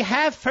 Do we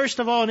have, first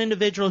of all, an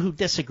individual who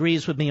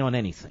disagrees with me on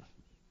anything?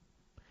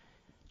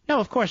 No,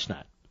 of course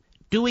not.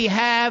 Do we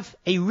have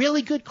a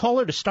really good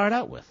caller to start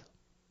out with?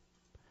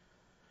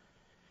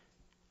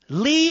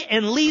 Lee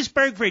in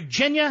Leesburg,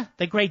 Virginia,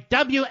 the great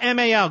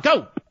WMAL.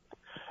 Go!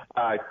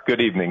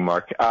 Good evening,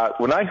 Mark.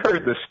 When I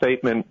heard the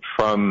statement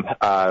from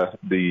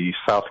the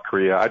South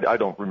Korea, I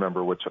don't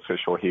remember which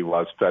official he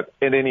was, but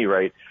at any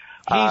rate...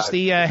 He's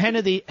the head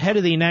of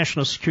the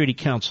National Security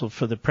Council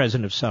for the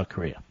President of South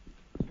Korea.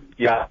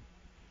 Yeah.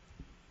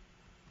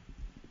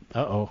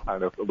 Uh-oh. I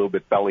was a little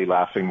bit belly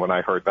laughing when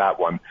I heard that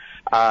one.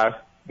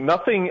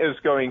 Nothing is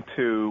going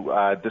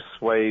to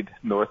dissuade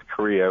North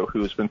Korea,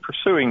 who's been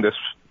pursuing this,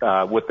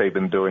 what they've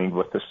been doing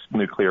with this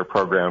nuclear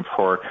program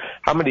for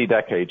how many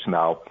decades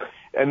now.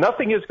 And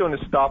nothing is going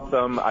to stop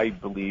them, I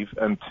believe,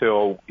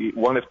 until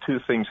one of two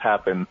things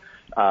happen,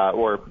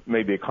 or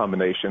maybe a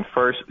combination.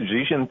 First,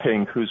 Xi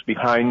Jinping, who's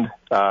behind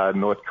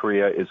North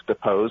Korea, is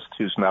deposed,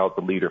 who's now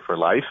the leader for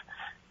life.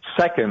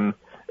 Second,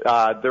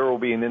 there will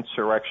be an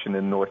insurrection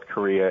in North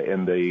Korea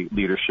in the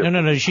leadership.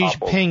 No. Xi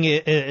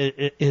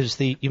Jinping is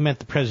you meant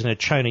the president of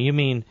China. You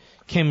mean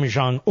Kim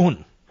Jong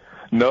Un.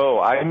 No,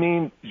 I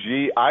mean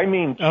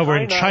China. Over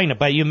in China,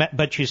 but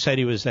you said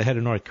he was the head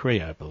of North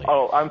Korea, I believe.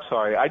 Oh, I'm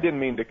sorry. I didn't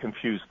mean to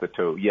confuse the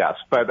two. Yes,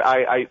 but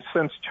I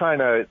since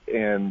China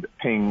and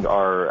Ping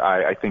are,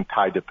 I think,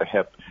 tied at the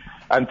hip,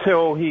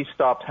 until he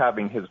stops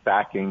having his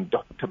backing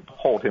to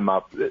hold him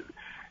up,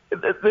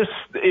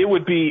 it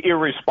would be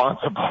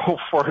irresponsible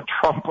for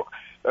Trump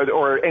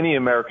or any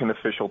American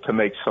official to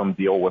make some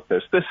deal with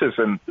this.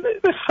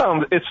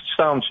 It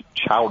sounds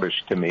childish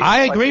to me.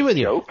 I agree with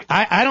you.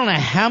 I don't know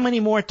how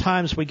many more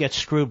times we get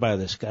screwed by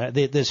this guy,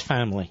 this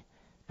family,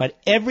 but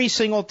every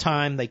single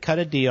time they cut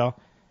a deal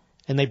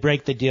and they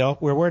break the deal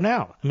where we're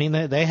now. I mean,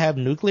 they have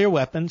nuclear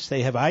weapons,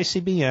 they have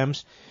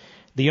ICBMs.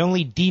 The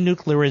only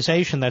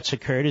denuclearization that's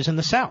occurred is in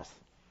the South.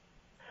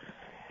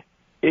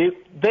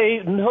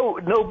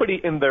 Nobody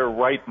in their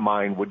right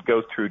mind would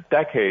go through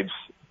decades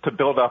to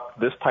build up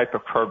this type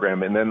of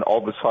program and then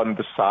all of a sudden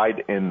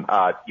decide in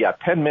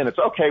 10 minutes,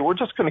 okay, we're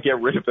just going to get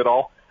rid of it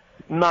all.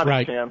 Not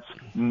a chance.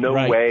 No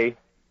way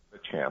a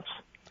chance.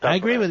 I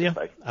agree with you.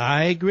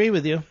 I agree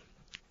with you.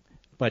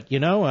 But,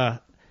 it'll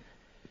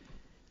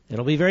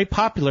be very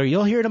popular.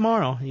 You'll hear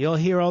tomorrow. You'll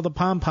hear all the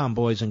pom-pom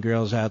boys and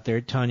girls out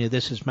there telling you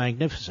this is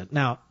magnificent.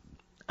 Now,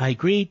 I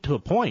agree to a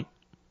point.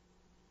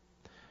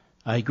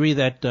 I agree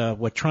that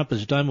what Trump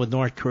has done with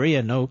North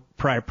Korea, no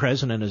prior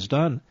president has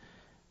done.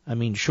 I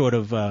mean, short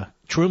of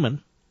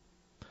Truman.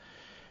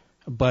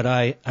 But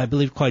I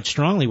believe quite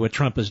strongly what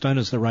Trump has done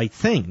is the right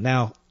thing.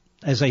 Now,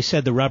 as I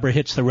said, the rubber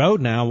hits the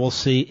road now. We'll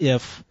see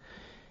if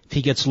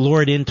he gets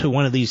lured into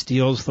one of these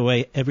deals the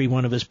way every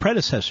one of his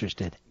predecessors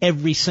did.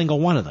 Every single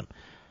one of them.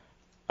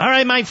 All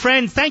right, my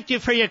friend, thank you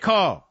for your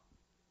call.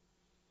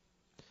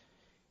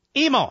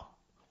 Emo,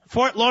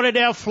 Fort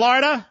Lauderdale,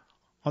 Florida,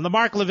 on the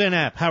Mark Levin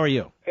app. How are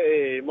you?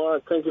 Hey,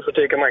 Mark, thank you for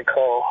taking my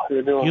call.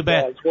 You're doing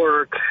God's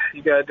work.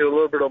 You got to do a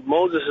little bit of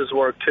Moses'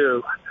 work,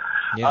 too.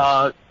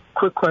 Yes.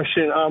 Quick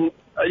question.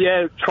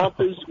 Trump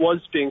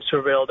was being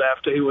surveilled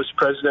after he was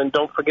president.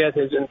 Don't forget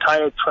his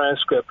entire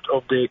transcript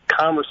of the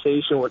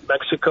conversation with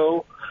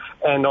Mexico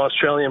and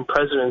Australian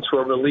presidents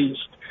were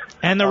released.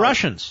 And the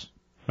Russians.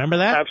 Remember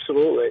that?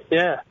 Absolutely,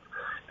 yeah.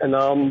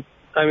 And,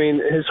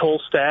 his whole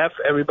staff,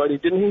 everybody,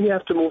 didn't he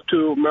have to move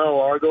to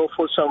Mar-a-Lago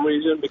for some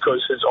reason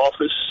because his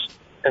office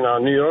in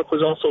New York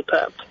was also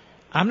tapped?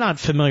 I'm not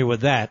familiar with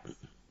that,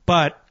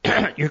 but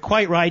you're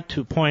quite right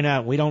to point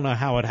out, we don't know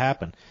how it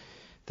happened,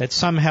 that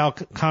somehow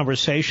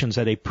conversations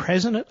that a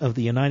president of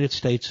the United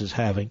States is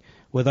having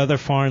with other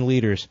foreign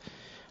leaders,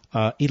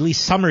 at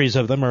least summaries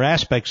of them or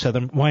aspects of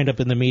them, wind up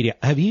in the media.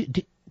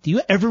 Do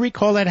you ever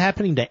recall that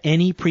happening to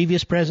any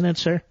previous president,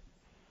 sir?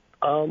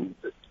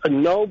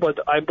 No, but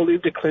I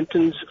believe the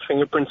Clintons'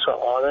 fingerprints are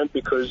on it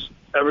because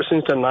ever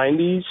since the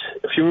 90s,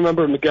 if you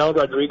remember Miguel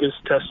Rodriguez's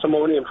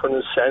testimony in front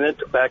of the Senate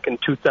back in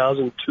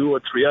 2002 or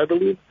 3, I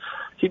believe,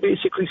 he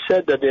basically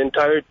said that the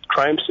entire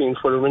crime scene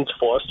for the Vince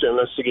Foster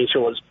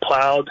investigation was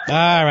plowed.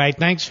 All right,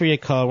 thanks for your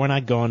call. We're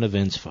not going to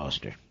Vince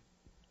Foster.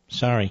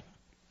 Sorry.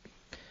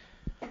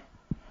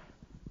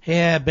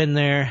 Yeah, I've been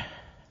there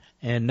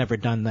and never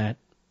done that.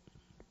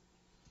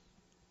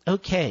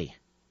 Okay,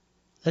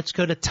 let's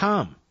go to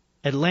Tom.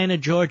 Atlanta,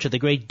 Georgia, the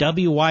great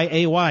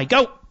WYAY.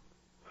 Go!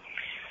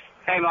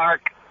 Hey, Mark.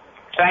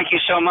 Thank you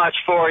so much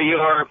for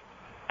your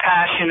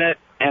passionate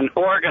and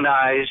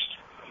organized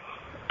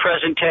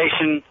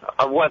presentation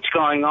of what's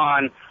going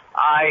on.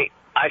 I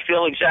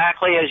feel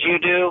exactly as you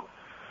do,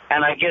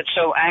 and I get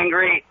so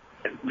angry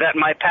that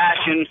my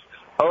passion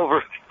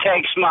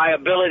overtakes my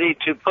ability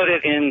to put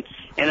it in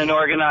an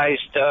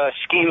organized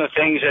scheme of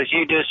things as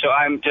you do, so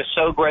I'm just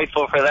so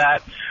grateful for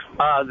that.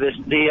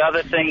 The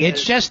other thing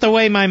it's just the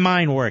way my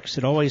mind works.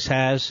 It always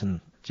has, and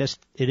just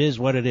it is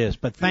what it is.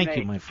 But thank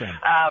you, my friend.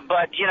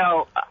 But,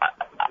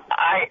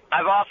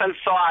 I've often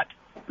thought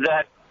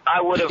that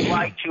I would have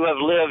liked to have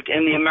lived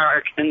in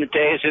the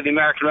days of the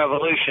American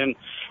Revolution,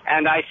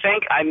 and I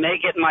think I may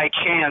get my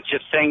chance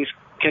if things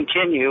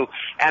continue,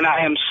 and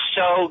I am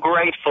so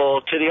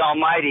grateful to the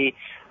Almighty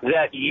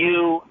that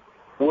you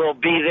will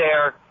be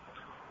there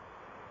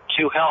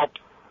to help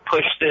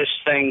push this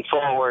thing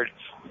forward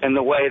in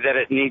the way that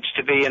it needs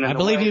to be. And I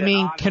believe you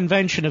mean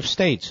Convention of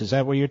States. Is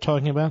that what you're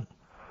talking about?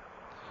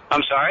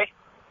 I'm sorry?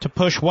 To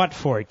push what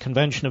for it?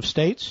 Convention of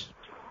States?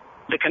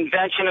 The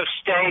Convention of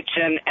States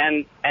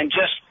and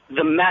just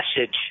the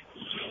message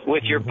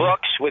with your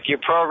books, with your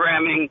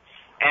programming,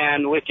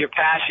 and with your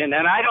passion.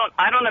 And I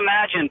don't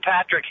imagine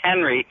Patrick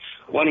Henry,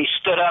 when he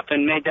stood up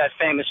and made that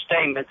famous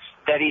statement,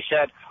 that he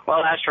said,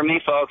 well, as for me,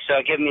 folks,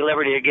 give me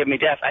liberty or give me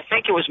death. I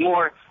think it was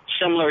more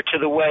similar to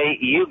the way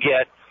you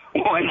get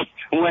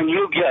when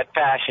you get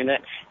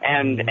passionate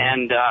and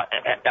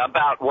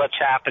about what's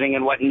happening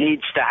and what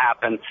needs to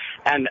happen.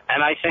 And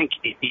I think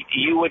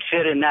you would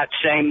fit in that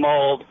same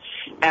mold.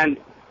 And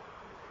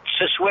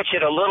to switch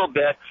it a little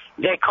bit,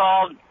 they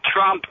called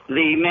Trump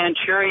the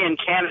Manchurian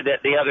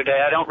candidate the other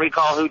day. I don't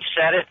recall who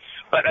said it,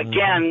 but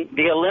again,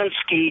 the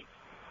Alinsky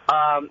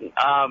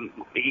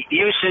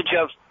usage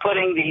of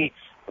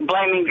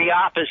blaming the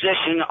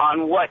opposition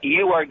on what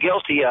you are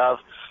guilty of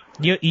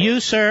You,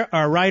 sir,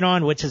 are right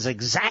on, which is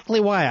exactly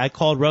why I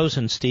called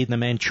Rosenstein the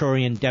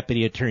Manchurian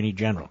Deputy Attorney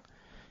General.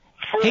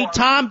 Hey,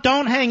 Tom,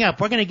 don't hang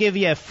up. We're going to give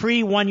you a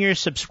free 1-year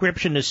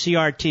subscription to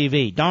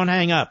CRTV. Don't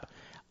hang up.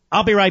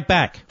 I'll be right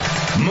back.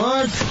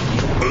 Mark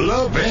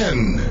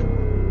Levin.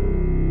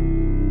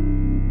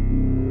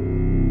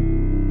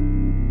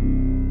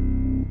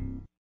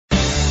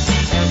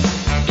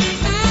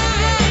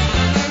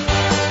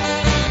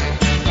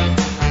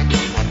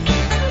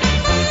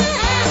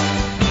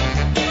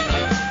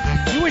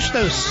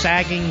 Those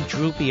sagging,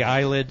 droopy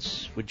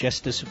eyelids would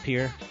just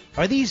disappear?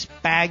 Are these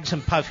bags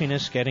and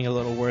puffiness getting a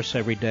little worse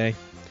every day?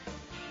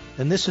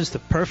 Then this is the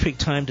perfect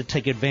time to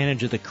take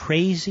advantage of the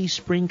crazy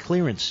spring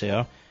clearance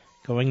sale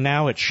going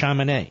now at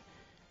Chamonix.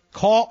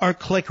 Call or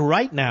click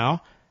right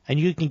now, and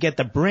you can get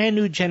the brand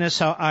new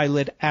Genucel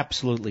eyelid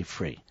absolutely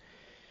free.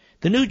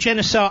 The new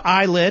Genucel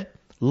eyelid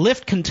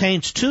lift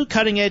contains 2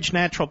 cutting-edge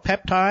natural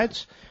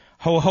peptides,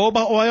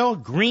 jojoba oil,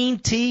 green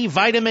tea,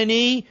 vitamin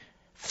E,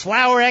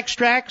 flower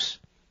extracts.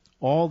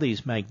 All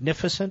these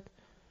magnificent,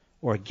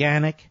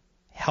 organic,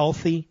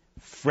 healthy,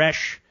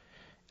 fresh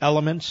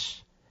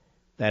elements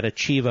that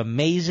achieve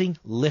amazing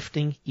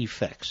lifting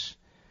effects.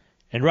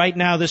 And right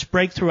now, this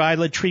breakthrough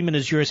eyelid treatment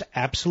is yours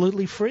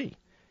absolutely free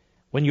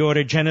when you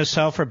order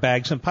Genucel for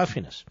bags and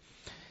puffiness.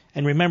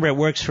 And remember, it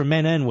works for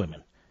men and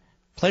women.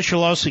 Plus,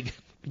 you'll also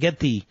get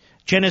the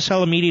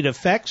Genucel immediate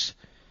effects.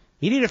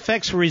 Immediate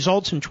effects for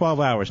results in 12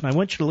 hours. And I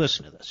want you to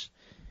listen to this.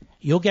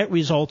 You'll get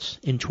results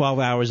in 12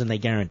 hours, and they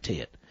guarantee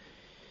it.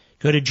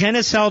 Go to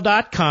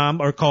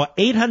Genucel.com or call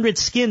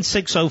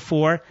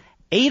 800-SKIN-604,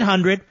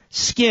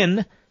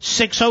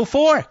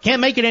 800-SKIN-604.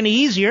 Can't make it any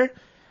easier.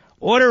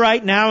 Order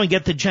right now and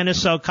get the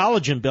Genucel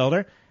Collagen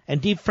Builder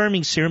and Deep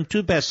Firming Serum,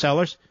 2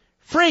 bestsellers,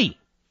 free.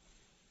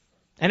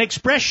 And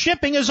express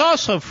shipping is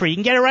also free. You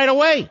can get it right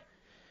away.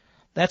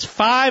 That's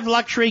 5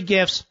 luxury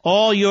gifts,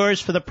 all yours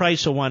for the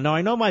price of 1. Now,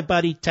 I know my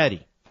buddy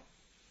Teddy,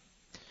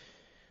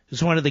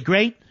 who's one of the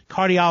great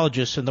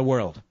cardiologists in the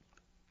world.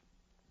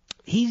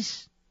 He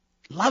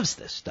loves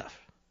this stuff.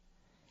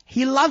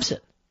 He loves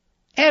it.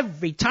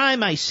 Every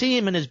time I see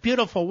him and his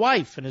beautiful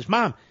wife and his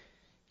mom,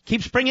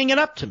 keeps bringing it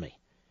up to me.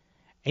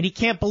 And he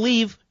can't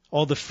believe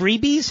all the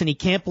freebies and he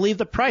can't believe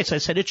the price. I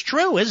said, it's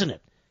true, isn't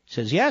it? He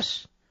says,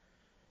 yes.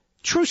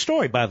 True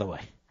story, by the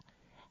way.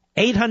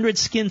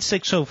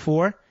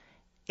 800-SKIN-604,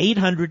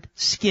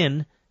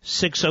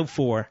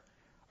 800-SKIN-604,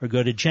 or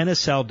go to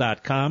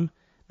Genucel.com.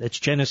 That's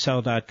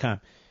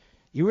Genucel.com.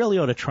 You really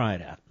ought to try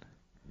it out.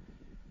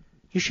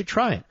 You should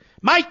try it.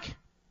 Mike,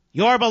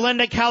 Yorba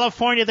Linda,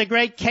 California, the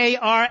great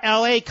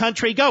KRLA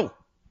country. Go.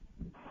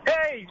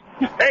 Hey,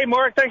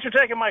 Mark. Thanks for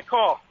taking my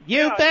call.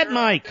 You bet,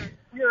 Mike.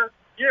 You're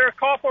a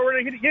call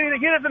forward. He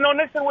doesn't know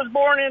Nixon was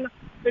born in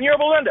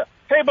Yorba Linda.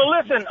 Hey, but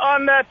listen,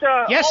 on that...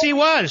 yes, he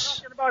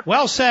was.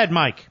 Well said,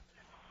 Mike.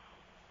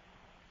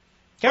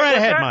 Go right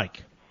ahead,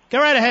 Mike. Go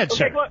right ahead,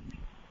 sir.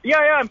 Yeah,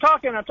 I'm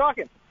talking.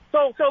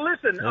 So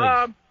listen,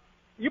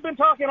 you've been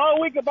talking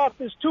all week about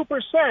this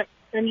 2%,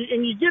 and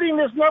you're getting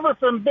this number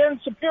from Ben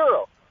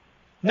Shapiro.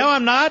 No,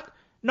 I'm not,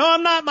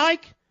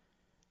 Mike.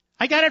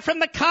 I got it from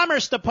the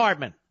Commerce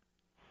Department.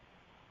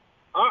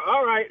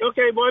 All right.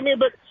 Okay. Well, I mean,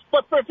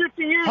 but for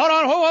 50 years... Hold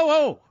on.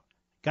 Whoa.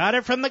 Got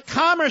it from the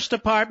Commerce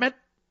Department.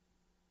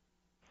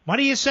 What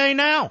do you say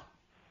now?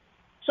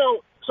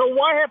 So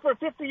why have for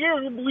 50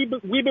 years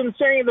we've been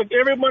saying that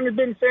everyone has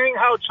been saying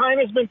how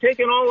China's been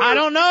taking all... I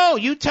don't know.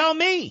 You tell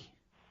me.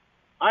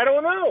 I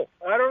don't know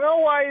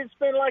why it's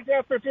been like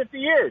that for 50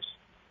 years.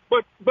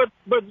 But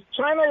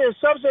China is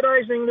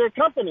subsidizing their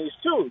companies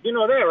too. You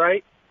know that,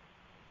 right?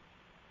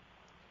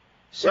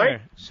 Sir.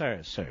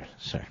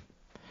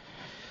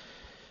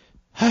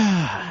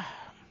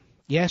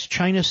 Yes,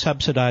 China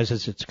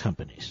subsidizes its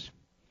companies.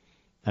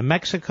 And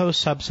Mexico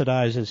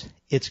subsidizes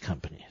its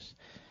companies.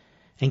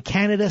 And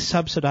Canada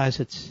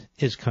subsidizes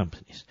its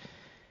companies.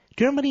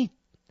 Do you know how many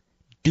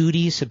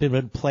duties have been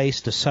in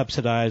place to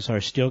subsidize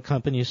our steel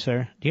companies,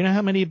 sir? Do you know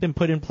how many have been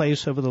put in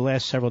place over the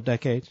last several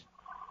decades?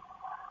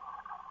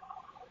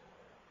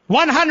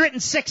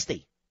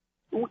 160.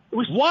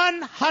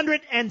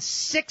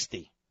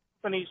 160.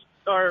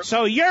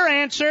 So your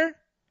answer,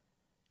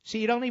 see,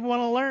 you don't even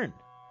want to learn.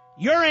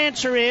 Your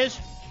answer is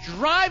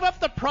drive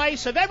up the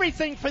price of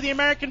everything for the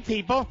American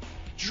people.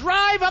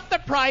 Drive up the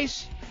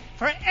price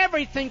for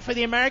everything for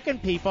the American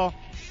people.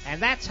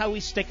 And that's how we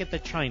stick it to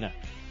China.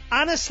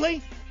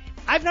 Honestly,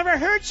 I've never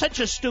heard such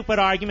a stupid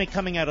argument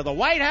coming out of the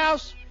White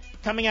House,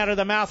 coming out of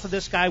the mouth of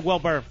this guy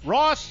Wilbur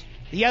Ross,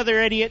 the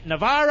other idiot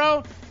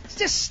Navarro. It's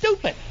just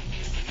stupid.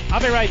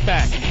 I'll be right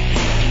back.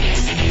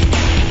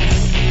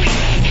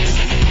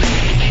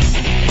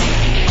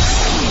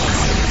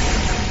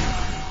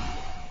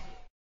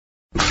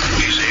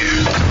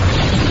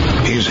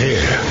 He's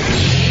here.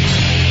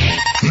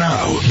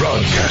 Now,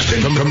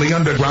 broadcasting from the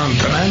underground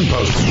command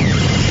post,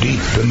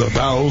 deep in the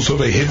bowels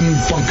of a hidden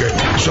bunker,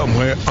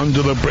 somewhere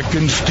under the brick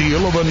and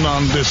steel of a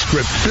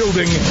nondescript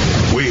building,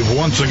 we've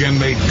once again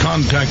made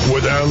contact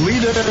with our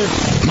leader,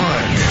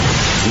 Mark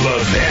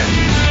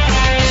Levin.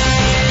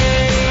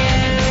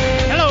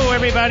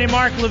 everybody.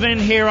 Mark Levin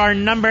here. Our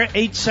number,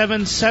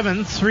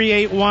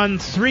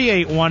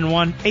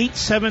 877-381-3811.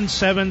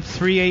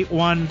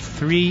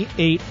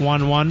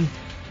 877-381-3811. I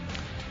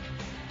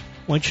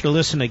want you to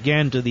listen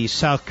again to the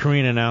South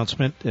Korean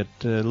announcement at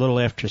a little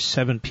after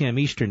 7 p.m.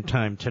 Eastern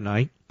Time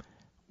tonight,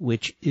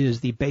 which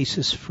is the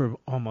basis for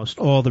almost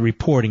all the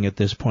reporting at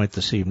this point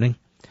this evening.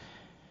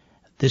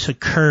 This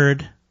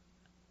occurred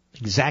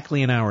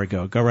exactly an hour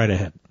ago. Go right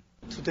ahead.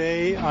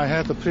 Today, I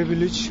had the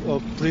privilege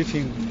of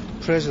briefing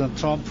President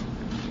Trump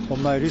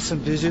on my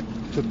recent visit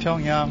to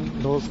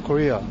Pyongyang, North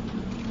Korea.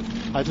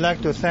 I'd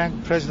like to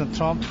thank President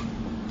Trump,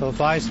 the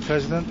Vice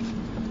President,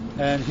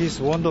 and his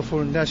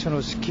wonderful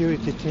national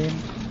security team,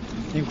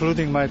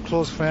 including my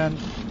close friend,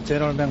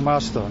 General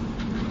McMaster.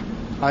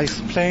 I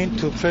explained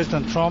to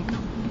President Trump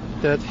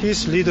that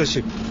his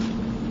leadership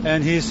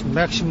and his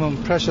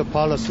maximum pressure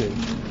policy,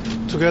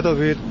 together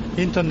with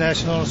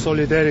international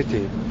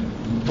solidarity,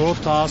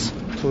 brought us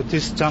to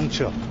this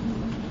juncture.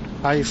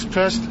 I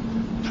expressed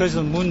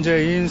President Moon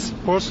Jae-in's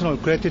personal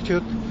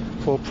gratitude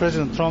for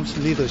President Trump's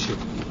leadership.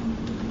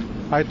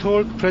 I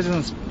told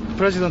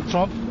President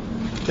Trump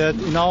that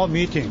in our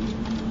meeting,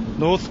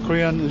 North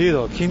Korean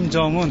leader Kim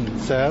Jong Un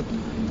said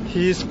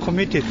he is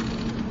committed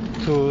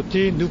to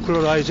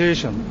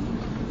denuclearization.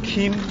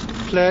 Kim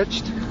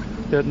pledged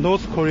that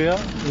North Korea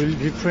will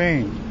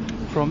refrain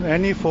from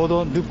any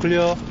further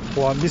nuclear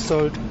or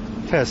missile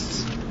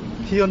tests.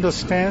 He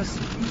understands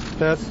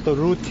that the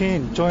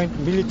routine joint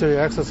military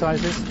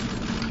exercises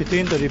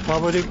between the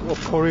Republic of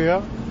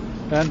Korea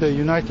and the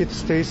United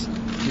States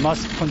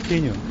must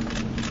continue.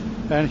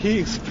 And he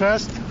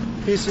expressed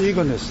his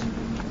eagerness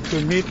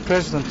to meet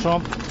President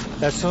Trump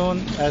as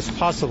soon as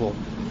possible.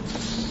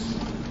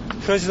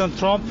 President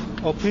Trump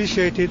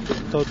appreciated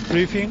the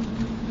briefing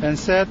and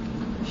said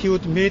he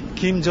would meet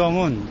Kim Jong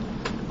Un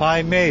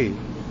by May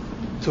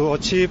to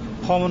achieve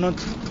permanent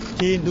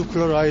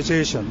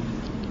denuclearization.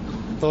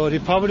 The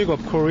Republic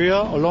of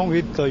Korea, along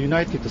with the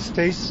United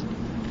States,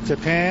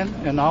 Japan,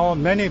 and our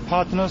many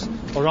partners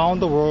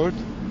around the world,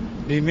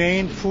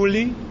 remain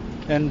fully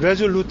and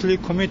resolutely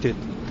committed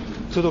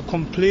to the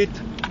complete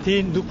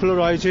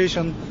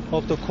denuclearization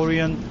of the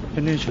Korean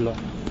Peninsula.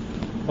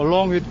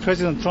 Along with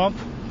President Trump,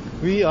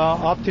 we are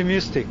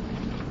optimistic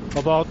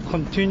about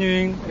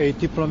continuing a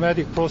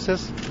diplomatic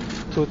process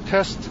to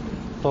test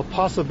the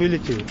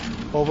possibility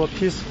of a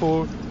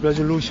peaceful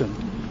resolution.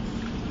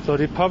 The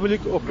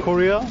Republic of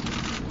Korea,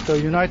 the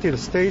United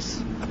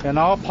States, and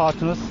our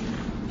partners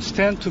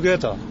stand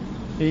together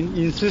in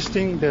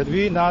insisting that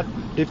we not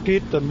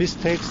repeat the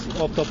mistakes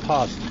of the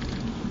past,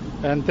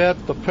 and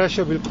that the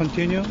pressure will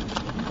continue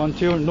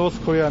until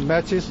North Korea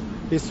matches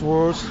its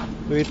words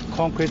with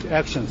concrete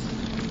actions.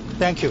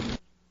 Thank you.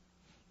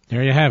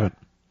 There you have it.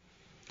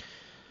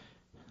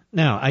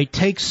 Now, I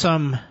take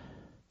some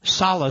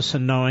solace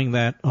in knowing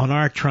that on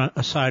our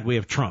side we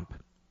have Trump.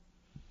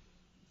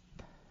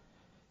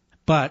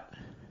 But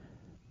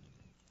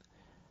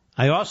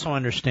I also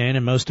understand,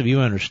 and most of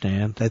you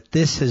understand, that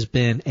this has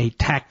been a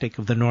tactic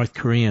of the North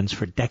Koreans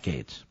for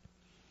decades.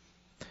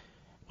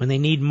 When they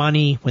need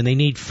money, when they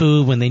need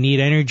food, when they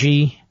need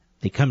energy,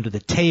 they come to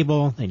the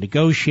table, they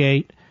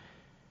negotiate,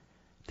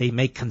 they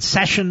make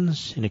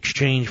concessions in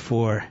exchange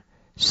for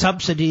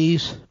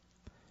subsidies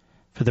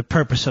for the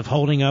purpose of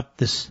holding up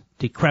this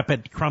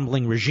decrepit,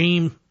 crumbling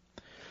regime,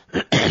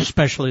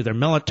 especially their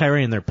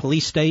military and their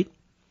police state.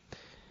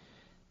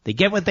 They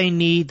get what they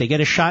need, they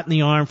get a shot in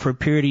the arm for a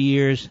period of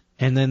years,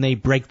 and then they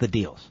break the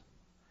deals.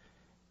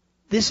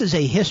 This is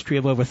a history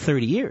of over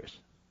 30 years.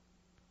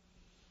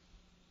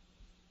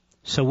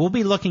 So we'll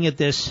be looking at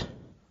this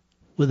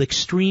with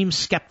extreme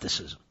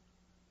skepticism.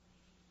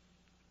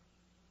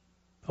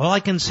 All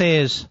I can say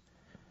is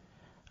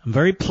I'm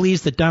very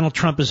pleased that Donald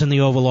Trump is in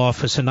the Oval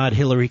Office and not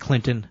Hillary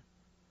Clinton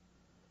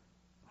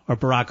or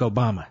Barack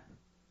Obama.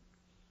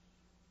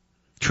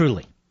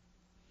 Truly.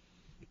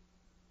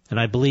 And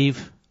I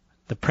believe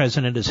the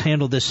president has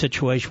handled this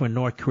situation with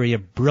North Korea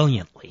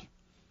brilliantly.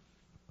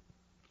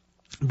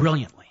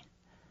 Brilliantly.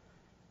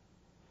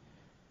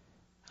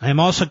 I am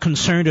also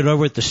concerned that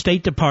over at the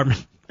State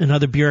Department and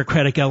other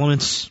bureaucratic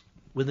elements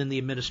within the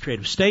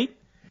administrative state,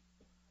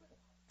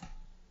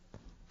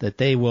 that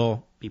they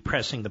will be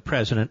pressing the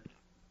president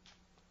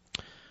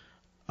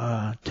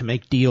to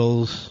make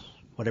deals,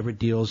 whatever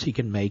deals he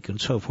can make,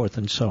 and so forth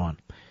and so on.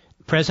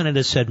 The president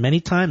has said many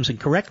times, and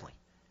correctly,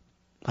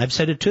 I've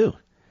said it too,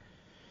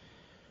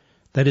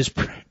 that his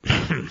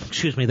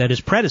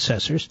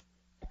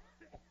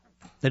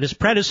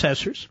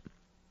predecessors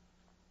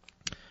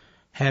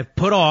have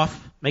put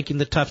off making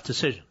the tough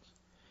decisions.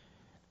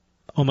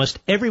 Almost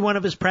every one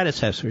of his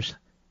predecessors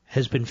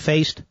has been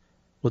faced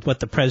with what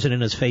the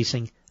president is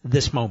facing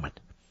this moment.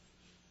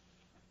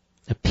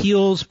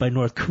 Appeals by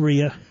North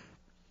Korea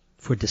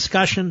for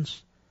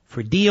discussions,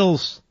 for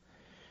deals.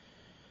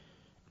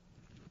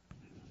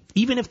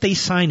 Even if they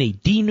sign a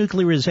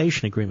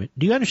denuclearization agreement,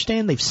 do you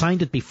understand they've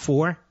signed it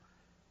before?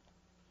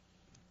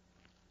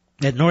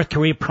 That North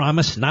Korea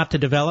promised not to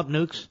develop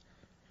nukes?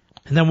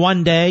 And then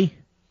one day,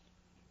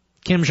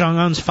 Kim Jong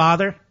Un's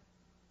father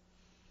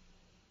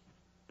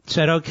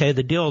said, okay,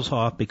 the deal's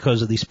off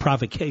because of these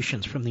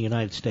provocations from the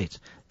United States.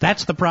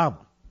 That's the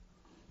problem.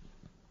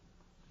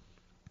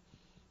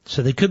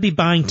 So they could be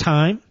buying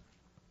time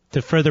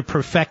to further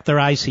perfect their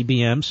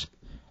ICBMs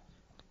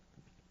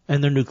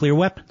and their nuclear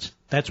weapons.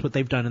 That's what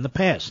they've done in the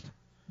past.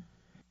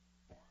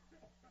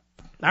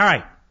 All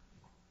right.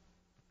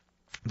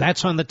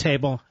 That's on the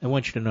table. I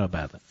want you to know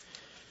about it.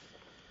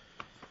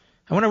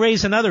 I want to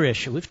raise another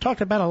issue. We've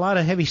talked about a lot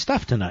of heavy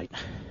stuff tonight.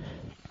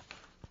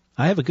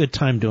 I have a good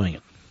time doing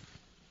it.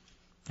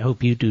 I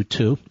hope you do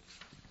too,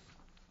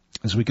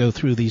 as we go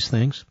through these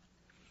things.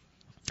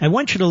 I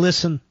want you to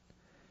listen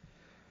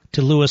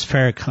to Louis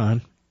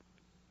Farrakhan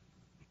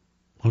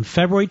on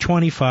February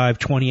 25,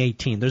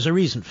 2018. There's a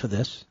reason for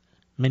this.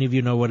 Many of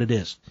you know what it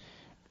is.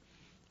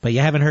 But you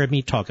haven't heard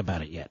me talk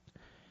about it yet.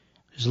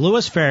 There's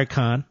Louis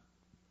Farrakhan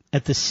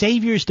at the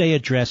Savior's Day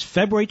address,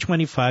 February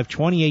 25,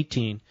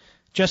 2018,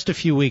 just a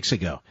few weeks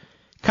ago.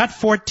 Cut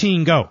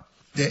 14, go.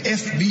 The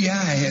FBI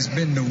has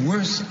been the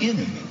worst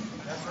enemy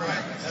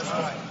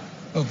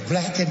of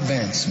black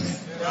advancement.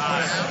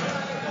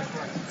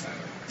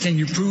 Can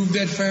you prove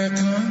that,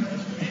 Farrakhan?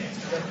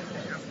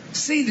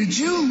 See, the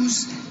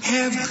Jews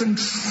have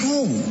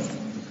control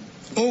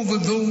over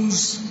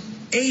those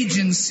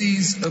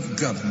agencies of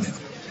government.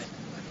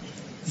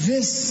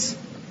 This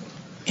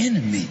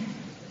enemy,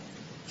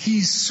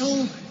 he's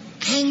so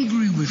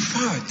angry with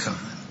Farrakhan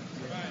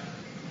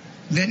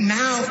that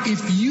now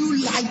if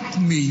you like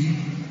me,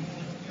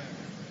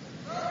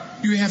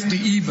 you have to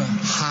either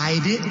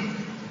hide it,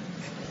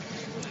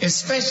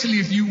 especially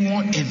if you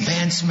want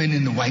advancement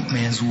in the white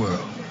man's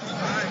world.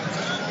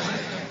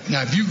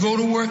 Now, if you go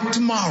to work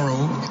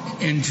tomorrow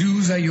and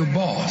Jews are your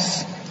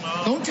boss,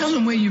 don't tell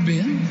them where you've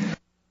been.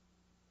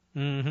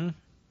 Mm-hmm.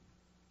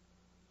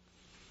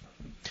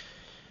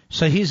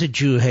 So he's a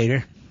Jew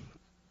hater,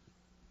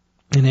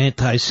 an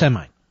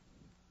anti-Semite.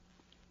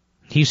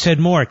 He said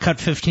more. Cut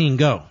 15,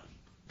 go.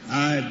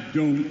 I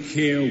don't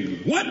care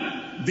what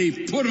they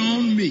put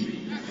on me.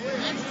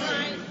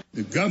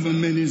 The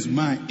government is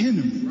my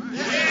enemy.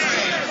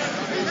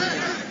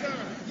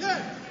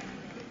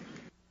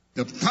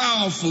 The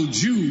powerful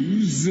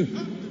Jews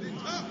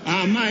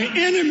are my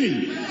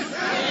enemy.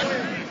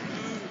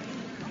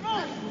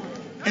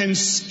 And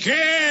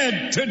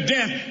scared to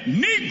death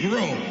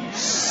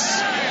Negroes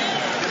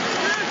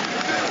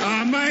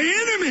are my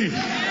enemy.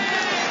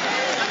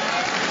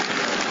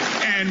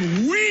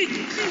 And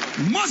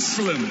weak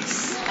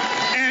Muslims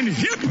and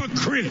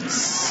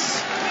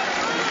hypocrites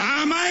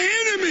are my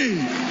enemy.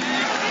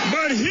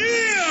 But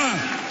here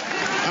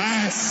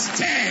I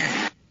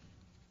stand.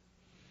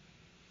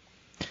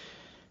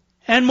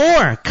 And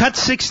more. Cut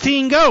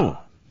 16, go.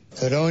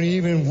 So don't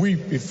even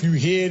weep if you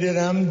hear that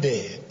I'm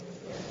dead.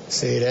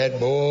 Say that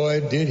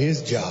boy did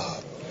his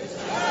job.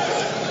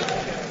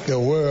 The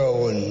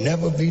world will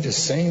never be the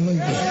same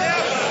again.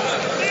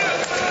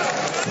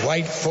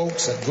 White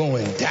folks are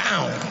going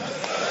down.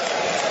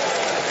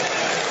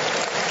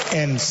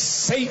 And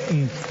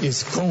Satan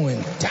is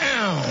going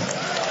down.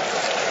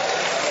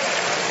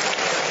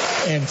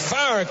 And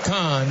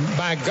Farrakhan,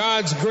 by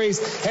God's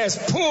grace, has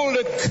pulled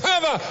the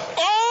cover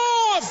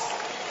off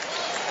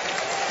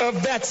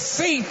of that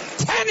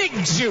satanic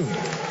Jew.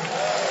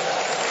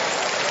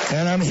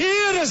 And I'm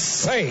here to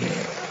say,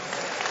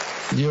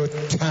 your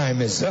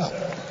time is up.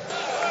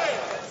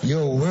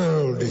 Your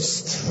world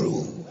is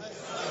through.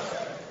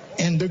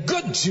 And the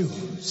good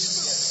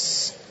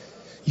Jews,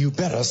 you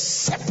better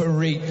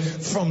separate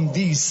from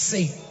these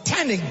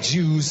satanic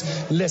Jews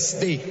lest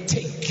they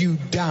take you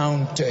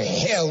down to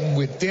hell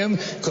with them,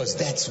 because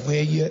that's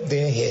where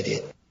they're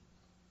headed.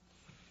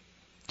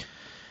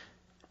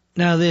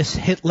 Now this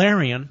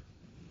Hitlerian,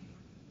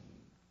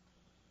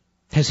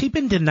 has he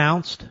been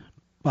denounced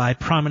by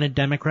prominent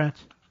Democrats?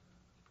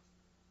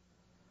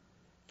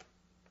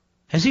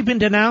 Has he been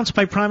denounced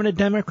by prominent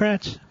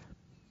Democrats?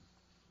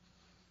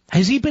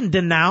 Has he been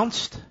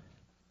denounced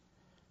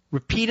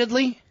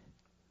repeatedly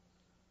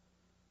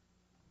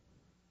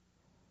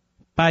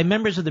by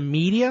members of the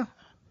media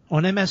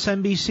on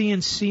MSNBC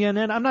and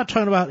CNN? I'm not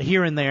talking about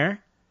here and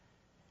there.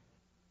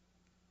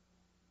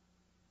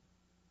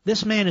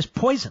 This man is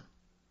poison.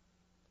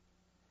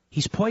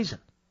 He's poison.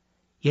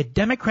 Yet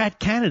Democrat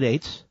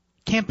candidates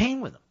campaign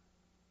with him.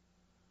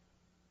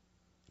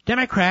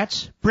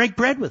 Democrats break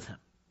bread with him.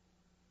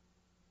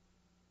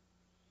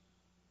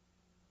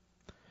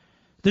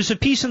 There's a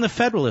piece in The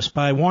Federalist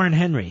by Warren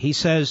Henry. He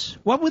says,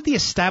 what would the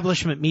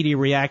establishment media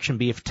reaction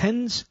be if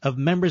tens of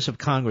members of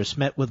Congress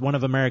met with one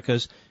of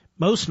America's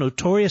most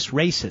notorious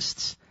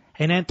racists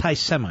and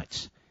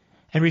anti-Semites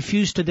and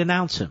refused to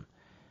denounce him?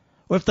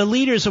 Or if the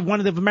leaders of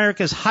one of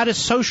America's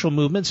hottest social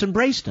movements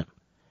embraced him?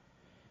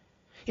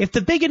 If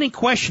the bigot in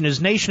question is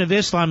Nation of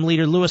Islam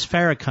leader Louis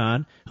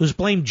Farrakhan, who's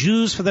blamed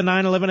Jews for the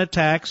 9/11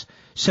 attacks,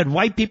 said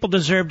white people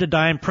deserve to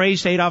die, and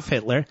praised Adolf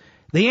Hitler,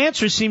 the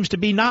answer seems to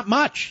be not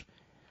much.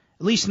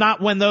 At least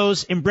not when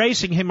those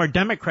embracing him are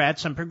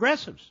Democrats and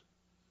progressives.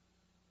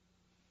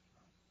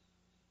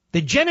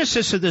 The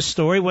genesis of this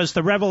story was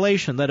the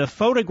revelation that a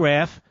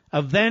photograph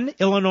of then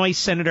Illinois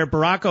Senator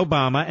Barack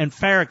Obama and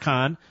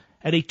Farrakhan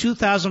at a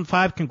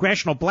 2005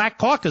 Congressional Black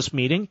Caucus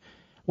meeting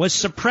was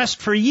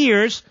suppressed for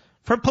years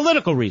for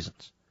political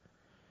reasons.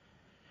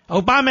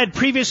 Obama had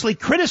previously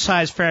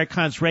criticized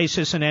Farrakhan's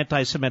racist and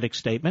anti-Semitic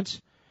statements.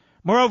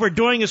 Moreover,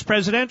 during his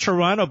presidential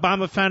run,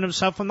 Obama found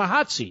himself on the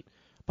hot seat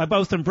by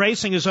both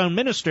embracing his own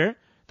minister,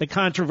 the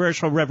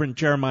controversial Reverend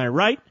Jeremiah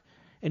Wright,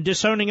 and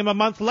disowning him a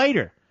month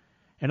later.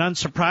 And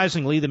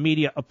unsurprisingly, the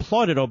media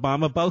applauded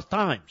Obama both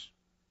times.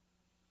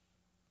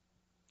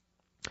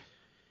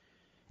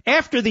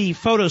 After the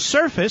photo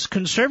surfaced,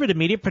 conservative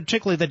media,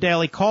 particularly the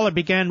Daily Caller,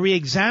 began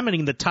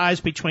re-examining the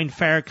ties between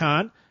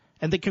Farrakhan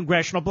and the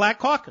Congressional Black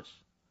Caucus.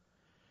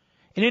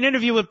 In an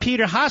interview with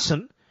Peter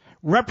Hassan,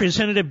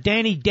 Representative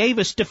Danny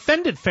Davis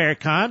defended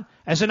Farrakhan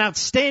as an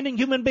outstanding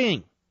human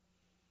being.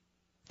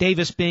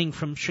 Davis being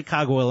from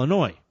Chicago,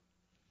 Illinois.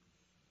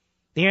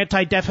 The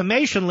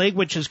Anti-Defamation League,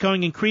 which is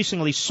going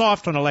increasingly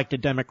soft on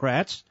elected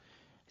Democrats,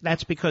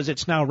 that's because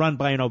it's now run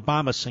by an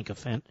Obama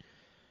sycophant,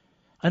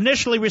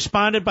 initially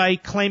responded by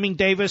claiming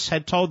Davis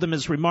had told them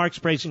his remarks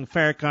praising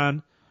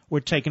Farrakhan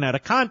were taken out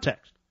of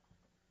context.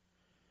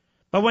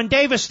 But when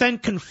Davis then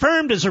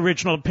confirmed his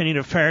original opinion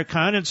of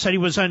Farrakhan and said he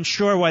was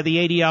unsure why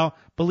the ADL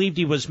believed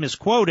he was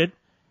misquoted,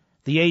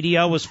 the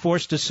ADL was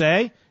forced to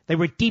say they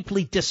were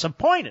deeply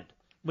disappointed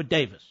with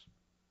Davis.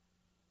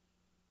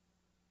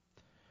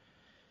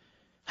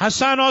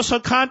 Hassan also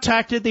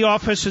contacted the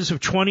offices of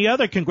 20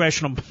 other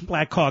Congressional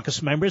Black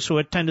Caucus members who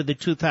attended the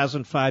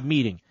 2005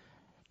 meeting.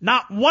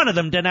 Not one of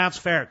them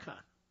denounced Farrakhan.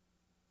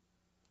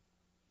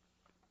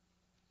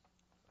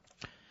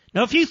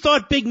 Now, if you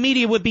thought big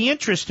media would be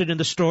interested in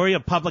the story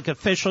of public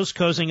officials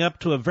cozying up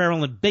to a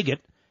virulent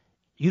bigot,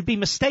 you'd be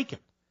mistaken.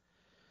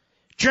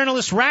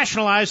 Journalists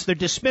rationalized their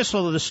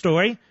dismissal of the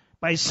story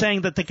by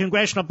saying that the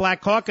Congressional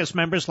Black Caucus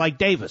members, like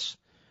Davis,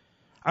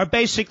 are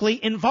basically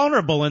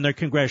invulnerable in their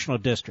congressional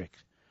district.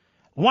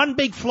 One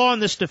big flaw in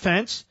this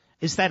defense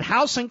is that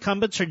House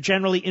incumbents are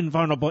generally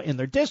invulnerable in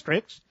their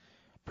districts.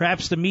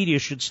 Perhaps the media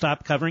should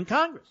stop covering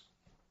Congress.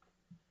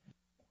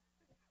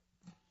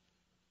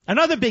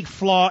 Another big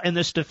flaw in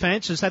this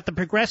defense is that the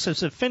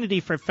progressives'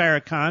 affinity for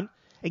Farrakhan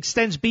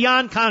extends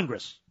beyond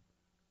Congress.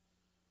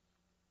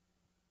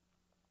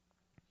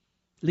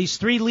 At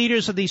least 3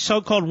 leaders of the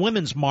so-called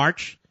Women's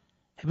March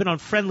have been on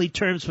friendly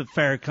terms with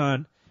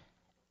Farrakhan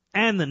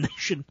and the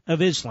Nation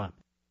of Islam.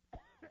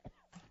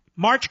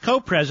 March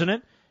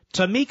co-president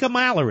Tamika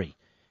Mallory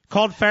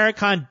called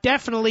Farrakhan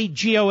definitely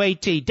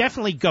GOAT,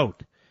 definitely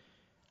GOAT,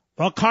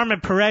 while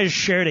Carmen Perez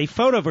shared a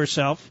photo of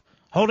herself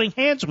holding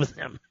hands with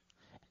him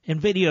in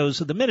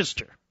videos of the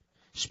minister,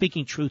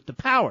 speaking truth to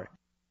power.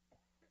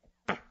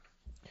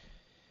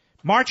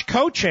 March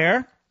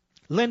co-chair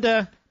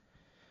Linda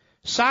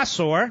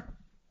Sarsour,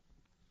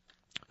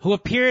 who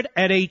appeared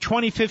at a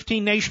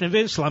 2015 Nation of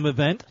Islam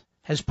event,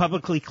 has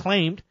publicly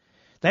claimed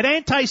that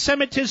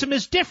anti-Semitism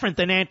is different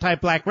than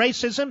anti-black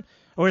racism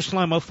or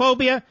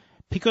Islamophobia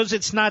because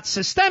it's not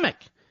systemic,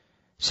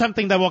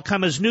 something that will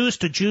come as news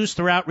to Jews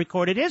throughout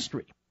recorded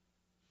history.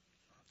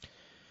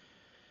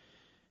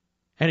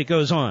 And it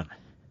goes on.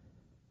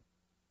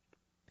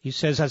 He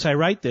says, as I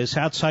write this,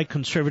 outside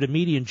conservative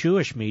media and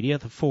Jewish media,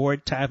 the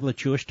Ford, Tablet,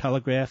 Jewish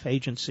Telegraph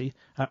Agency,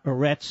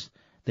 Eretz,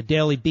 the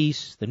Daily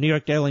Beast, the New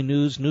York Daily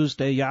News,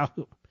 Newsday,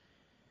 Yahoo,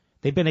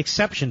 they've been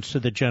exceptions to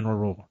the general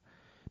rule.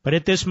 But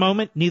at this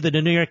moment, neither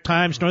the New York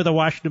Times nor the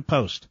Washington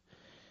Post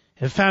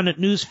have found it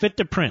news fit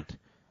to print.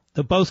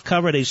 They both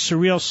covered a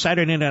surreal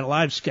Saturday Night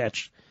Live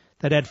sketch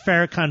that had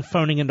Farrakhan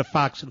phoning into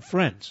Fox and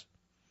Friends.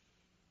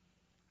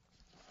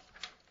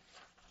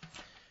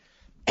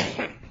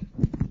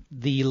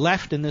 The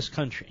left in this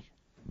country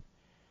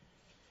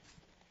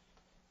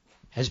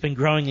has been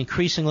growing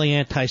increasingly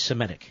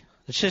anti-Semitic.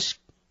 Let's just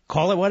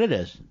call it what it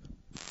is.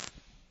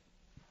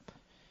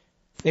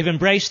 They've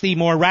embraced the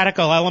more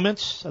radical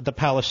elements of the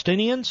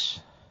Palestinians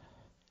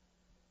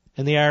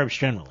and the Arabs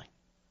generally.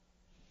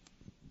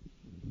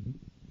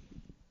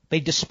 They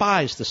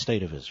despise the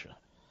state of Israel.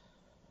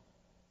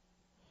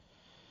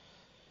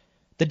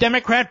 The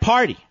Democrat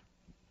Party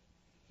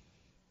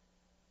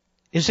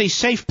is a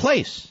safe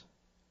place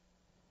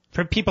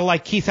for people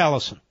like Keith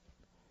Ellison,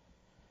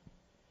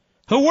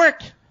 who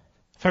worked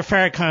for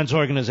Farrakhan's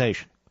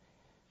organization,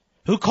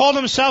 who called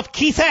himself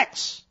Keith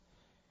X.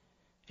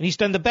 And he's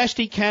done the best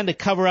he can to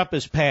cover up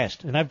his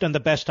past, and I've done the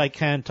best I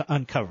can to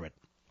uncover it.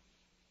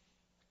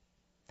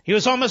 He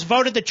was almost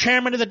voted the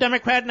chairman of the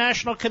Democrat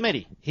National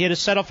Committee. He had to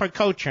settle for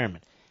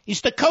co-chairman.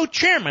 He's the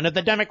co-chairman of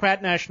the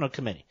Democrat National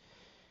Committee.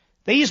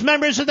 These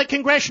members of the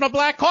Congressional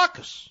Black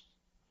Caucus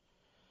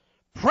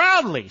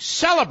proudly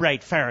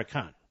celebrate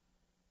Farrakhan.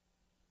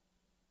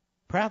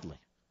 Proudly.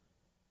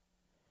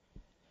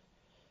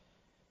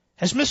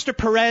 Has Mr.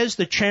 Perez,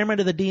 the chairman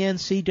of the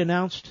DNC,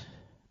 denounced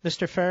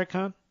Mr.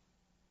 Farrakhan?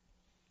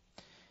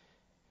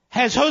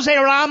 Has Jose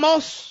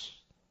Ramos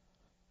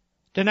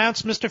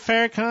denounced Mr.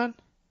 Farrakhan?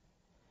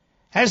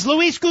 Has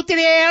Luis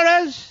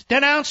Gutierrez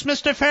denounced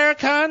Mr.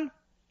 Farrakhan?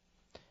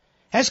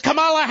 Has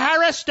Kamala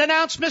Harris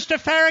denounced Mr.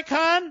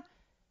 Farrakhan?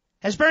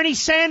 Has Bernie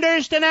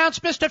Sanders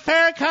denounced Mr.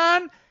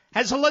 Farrakhan?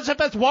 Has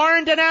Elizabeth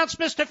Warren denounced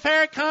Mr.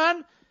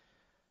 Farrakhan?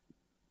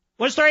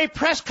 Was there a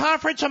press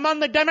conference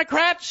among the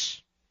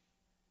Democrats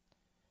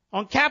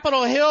on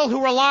Capitol Hill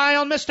who rely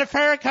on Mr.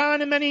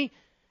 Farrakhan in many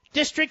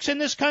districts in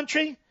this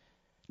country,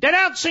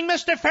 denouncing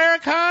Mr.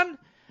 Farrakhan?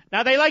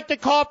 Now, they like to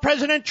call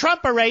President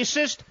Trump a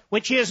racist,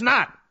 which he is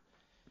not.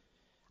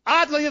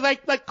 Oddly,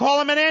 they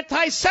call him an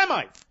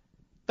anti-Semite.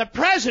 The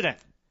president,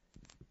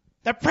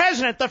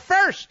 the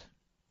first,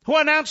 who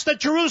announced that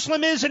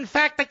Jerusalem is, in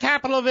fact, the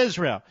capital of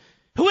Israel,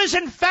 who is,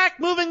 in fact,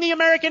 moving the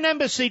American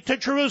embassy to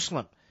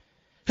Jerusalem,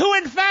 who,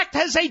 in fact,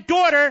 has a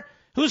daughter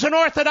who's an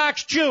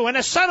Orthodox Jew and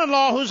a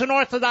son-in-law who's an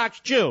Orthodox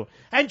Jew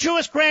and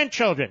Jewish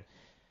grandchildren.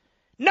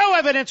 No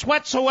evidence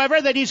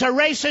whatsoever that he's a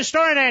racist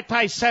or an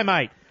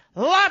anti-Semite.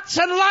 Lots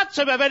and lots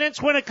of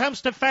evidence when it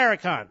comes to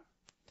Farrakhan.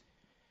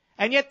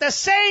 And yet the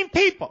same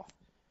people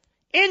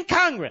in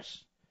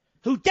Congress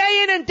who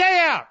day in and day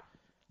out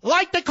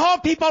like to call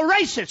people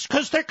racist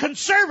because they're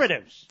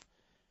conservatives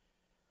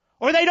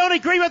or they don't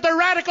agree with the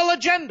radical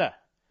agenda,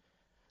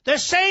 the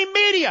same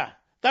media,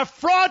 the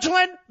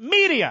fraudulent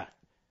media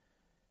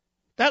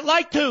that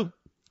like to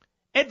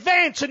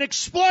advance and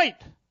exploit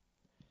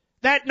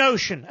that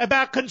notion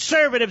about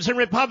conservatives and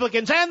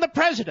Republicans and the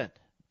president,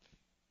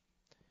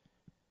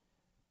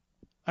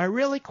 are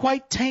really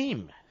quite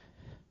tame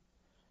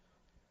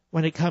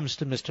when it comes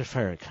to Mr.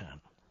 Farrakhan.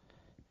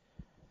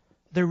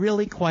 They're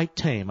really quite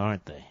tame,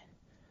 aren't they?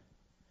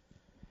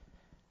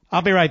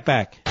 I'll be right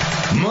back.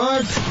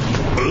 Mark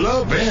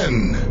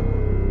Levin.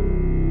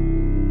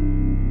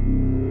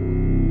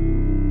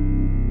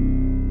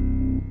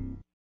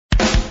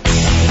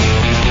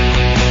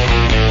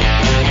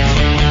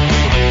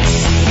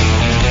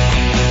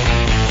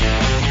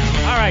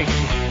 All right.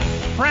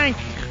 Frank,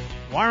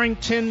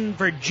 Warrington,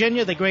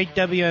 Virginia, the great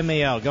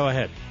WMAL. Go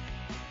ahead.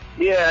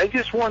 Yeah, I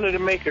just wanted to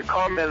make a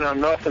comment on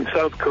North and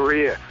South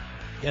Korea.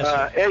 Yes,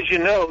 as you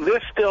know,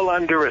 they're still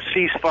under a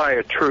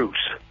ceasefire truce.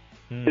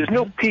 Mm-hmm. There's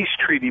no peace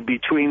treaty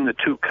between the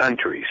two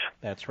countries.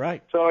 That's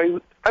right.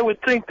 So I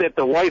would think that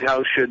the White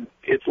House should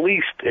at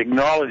least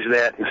acknowledge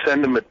that and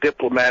send them a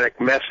diplomatic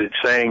message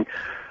saying,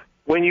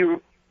 when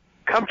you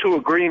come to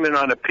agreement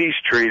on a peace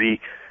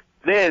treaty,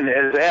 then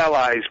as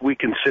allies we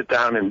can sit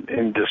down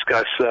and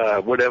discuss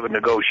whatever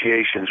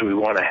negotiations we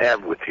want to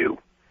have with you.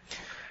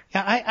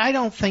 Yeah, I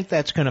don't think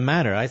that's going to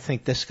matter. I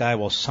think this guy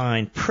will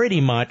sign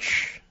pretty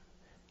much,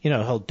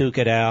 he'll duke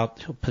it out,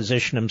 he'll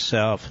position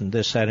himself and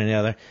this, that, and the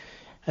other.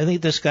 I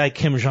think this guy,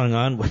 Kim Jong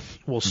Un,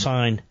 will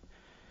sign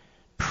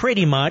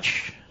pretty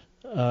much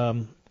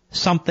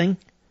something,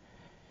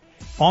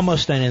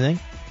 almost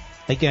anything,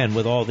 again,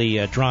 with all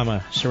the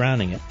drama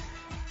surrounding it.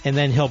 And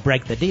then he'll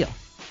break the deal,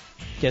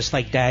 just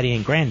like Daddy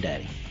and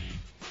Granddaddy.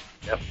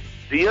 Yep.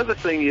 The other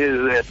thing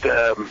is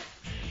that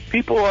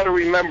people ought to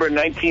remember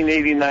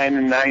 1989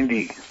 and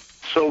 90,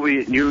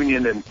 Soviet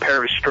Union and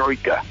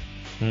perestroika.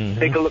 Mm-hmm.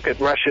 Take a look at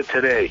Russia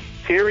today.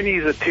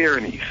 Tyrannies are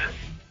tyrannies.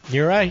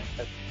 You're right.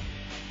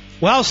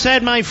 Well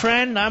said, my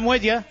friend. I'm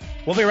with you.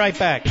 We'll be right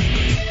back.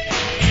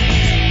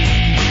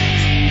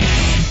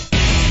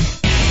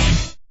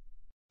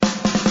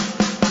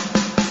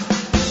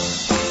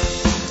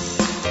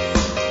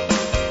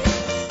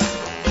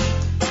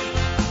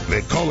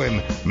 They call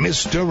him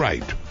Mr.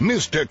 Right,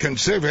 Mr.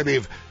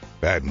 Conservative,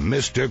 and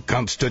Mr.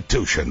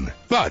 Constitution.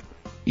 But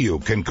you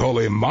can call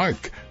him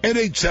Mark at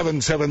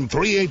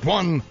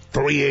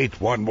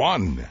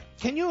 877-381-3811.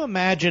 Can you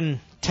imagine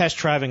test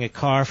driving a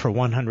car for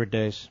 100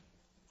 days?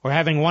 Or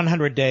having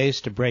 100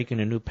 days to break in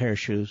a new pair of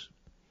shoes?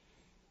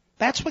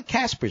 That's what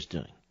Casper's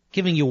doing.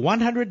 Giving you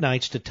 100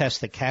 nights to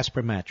test the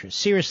Casper mattress.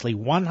 Seriously,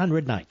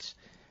 100 nights.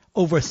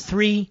 Over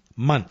 3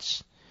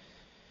 months.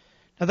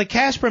 Now, the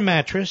Casper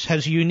mattress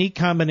has a unique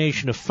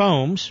combination of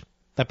foams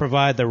that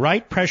provide the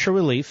right pressure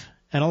relief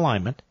and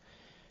alignment,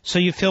 so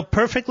you feel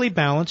perfectly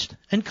balanced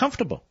and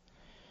comfortable.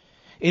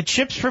 It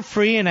ships for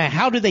free in a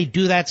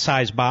how-do-they-do-that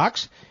size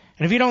box,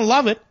 and if you don't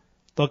love it,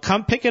 they'll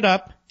come pick it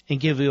up and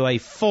give you a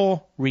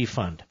full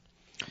refund.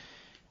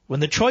 When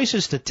the choice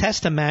is to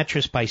test a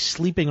mattress by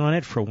sleeping on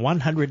it for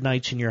 100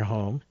 nights in your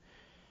home,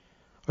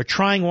 or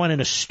trying one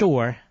in a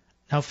store,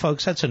 now,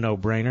 folks, that's a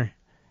no-brainer.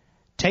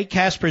 Take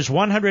Casper's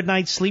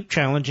 100-night sleep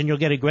challenge and you'll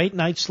get a great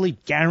night's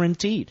sleep,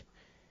 guaranteed.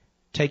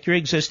 Take your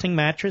existing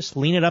mattress,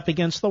 lean it up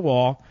against the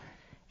wall,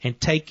 and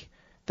take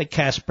the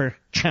Casper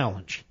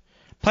challenge.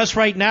 Plus,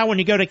 right now, when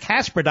you go to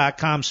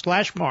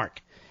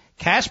Casper.com/Mark,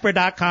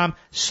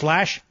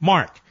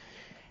 Casper.com/Mark,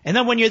 and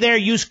then when you're there,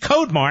 use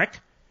code MARK,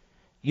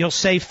 you'll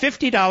save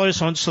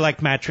 $50 on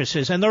select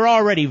mattresses, and they're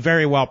already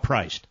very well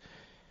priced.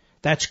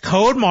 That's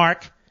code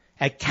MARK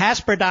at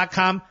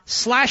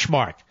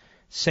Casper.com/Mark.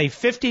 Save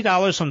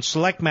 $50 on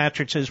select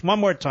mattresses. One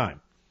more time.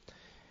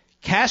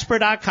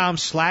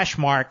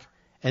 Casper.com/Mark,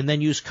 and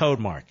then use code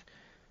MARK.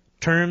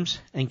 Terms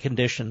and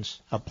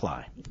conditions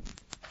apply.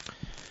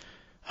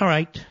 All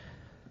right.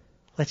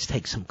 Let's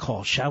take some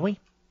calls, shall we?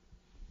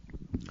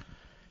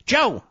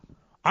 Joe,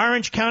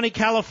 Orange County,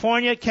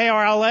 California,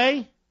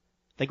 KRLA,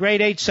 The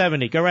great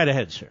 870. Go right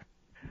ahead, sir.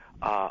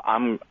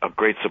 I'm a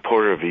great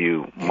supporter of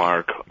you,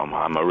 Mark.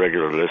 I'm a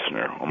regular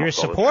listener. You're a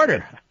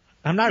supporter.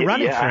 I'm not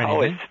running for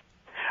anything.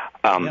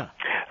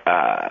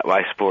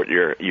 I support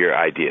your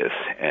ideas.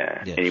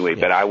 Anyway,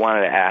 but I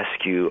wanted to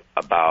ask you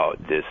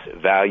about this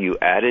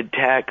value-added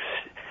tax.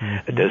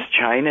 Mm-hmm. Does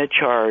China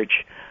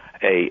charge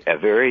a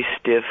very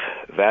stiff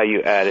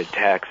value-added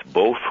tax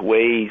both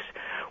ways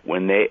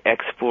when they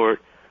export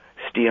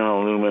steel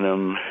and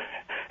aluminum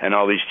and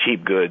all these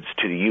cheap goods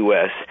to the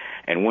U.S.,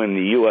 and when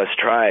the U.S.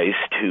 tries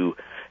to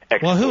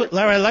export...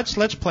 Larry,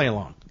 let's play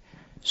along.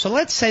 So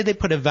let's say they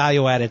put a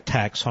value-added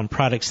tax on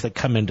products that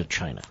come into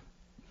China.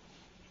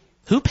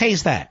 Who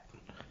pays that?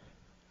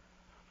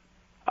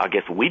 I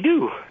guess we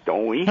do,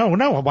 don't we? No.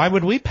 Why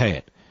would we pay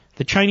it?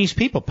 The Chinese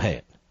people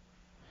pay it.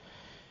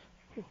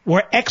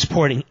 We're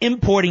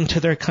importing to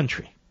their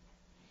country.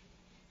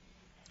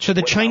 So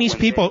the Chinese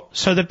people,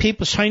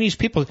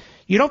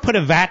 you don't put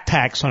a VAT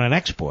tax on an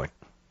export.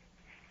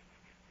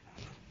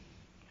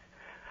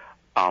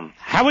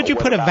 How would you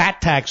put a VAT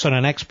tax on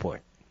an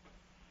export?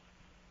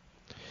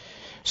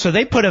 So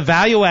they put a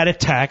value-added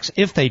tax,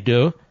 if they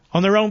do,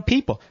 on their own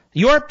people.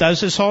 Europe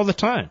does this all the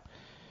time.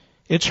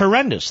 It's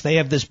horrendous. They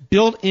have this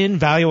built-in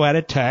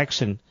value-added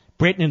tax in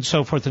Britain and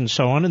so forth and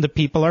so on, and the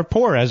people are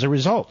poor as a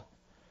result.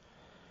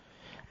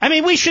 I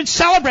mean, we should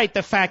celebrate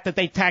the fact that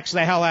they tax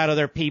the hell out of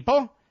their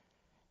people.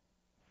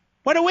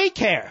 What do we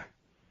care?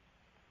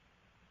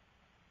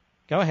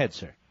 Go ahead,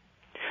 sir.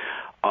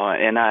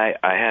 And I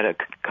had a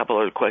couple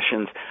other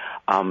questions.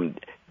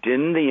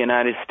 Didn't the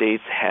United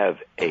States have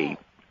a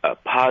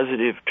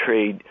positive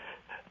trade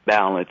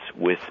balance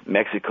with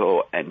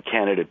Mexico and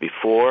Canada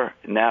before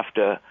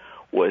NAFTA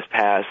was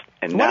passed?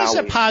 And what is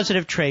a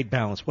positive trade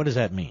balance? What does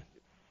that mean?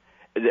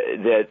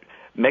 That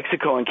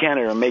Mexico and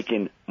Canada are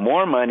making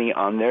more money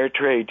on their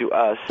trade to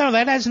us. No,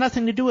 that has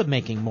nothing to do with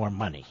making more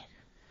money.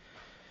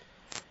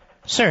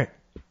 Sir,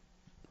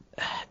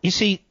 you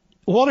see,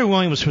 Walter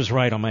Williams was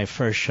right on my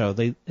first show.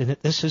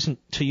 This isn't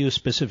to you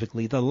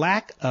specifically. The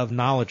lack of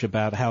knowledge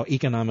about how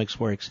economics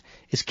works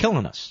is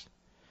killing us.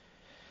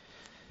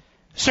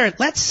 Sir,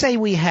 let's say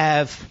we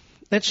have,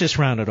 let's just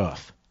round it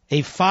off,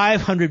 a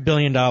 $500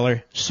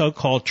 billion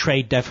so-called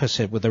trade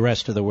deficit with the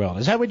rest of the world.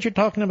 Is that what you're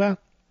talking about?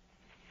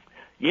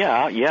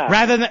 Yeah.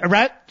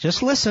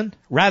 Just listen,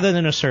 rather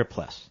than a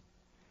surplus.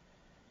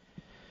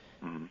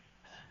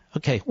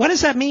 Okay, what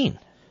does that mean?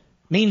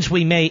 Means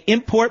we may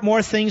import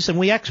more things than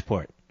we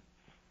export.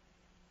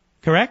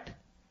 Correct?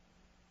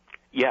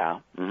 Yeah.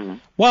 Mm-hmm.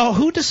 Well,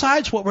 who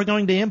decides what we're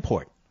going to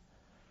import?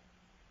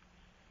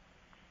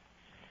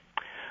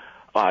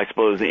 I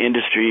suppose the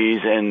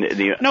industries and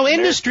the... No,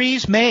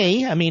 industries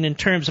may, in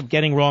terms of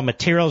getting raw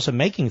materials and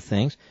making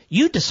things.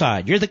 You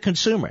decide. You're the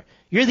consumer.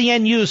 You're the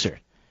end user.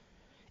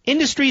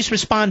 Industries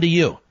respond to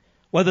you,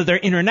 whether they're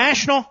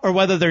international or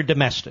whether they're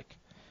domestic.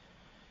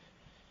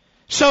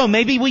 So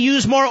maybe we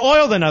use more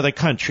oil than other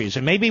countries,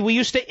 and maybe we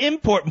used to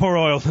import more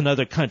oil than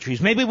other countries.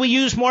 Maybe we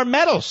use more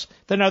metals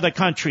than other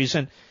countries.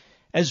 And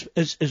as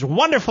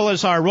wonderful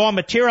as our raw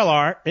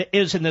material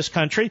is in this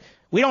country,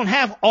 we don't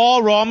have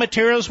all raw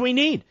materials we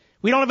need.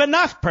 We don't have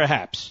enough,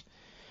 perhaps.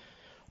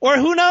 Or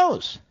who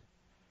knows?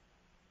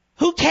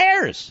 Who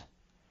cares?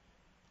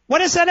 What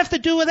does that have to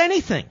do with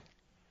anything?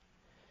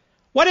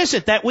 What is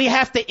it, that we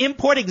have to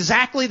import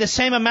exactly the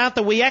same amount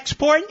that we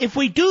export? If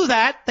we do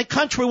that, the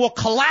country will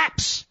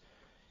collapse.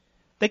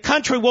 The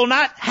country will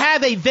not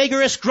have a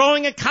vigorous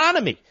growing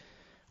economy.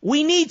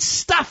 We need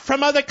stuff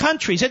from other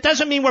countries. It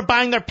doesn't mean we're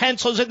buying their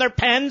pencils and their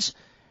pens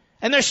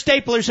and their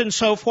staplers and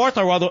so forth,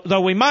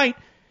 although we might.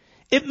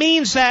 It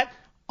means that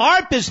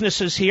our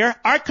businesses here,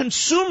 our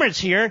consumers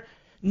here,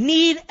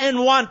 need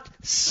and want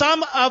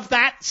some of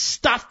that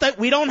stuff that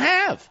we don't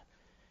have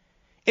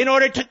in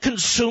order to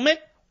consume it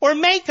or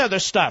make other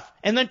stuff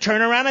and then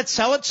turn around and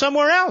sell it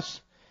somewhere else.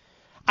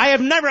 I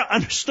have never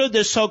understood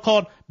this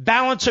so-called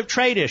balance of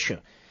trade issue.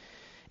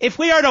 If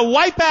we are to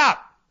wipe out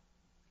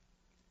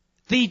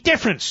the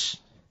difference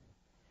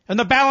in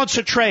the balance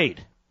of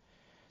trade,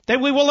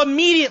 then we will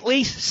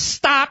immediately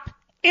stop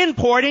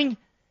importing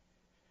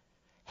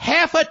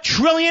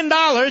 $500 billion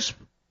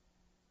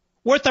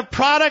worth of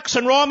products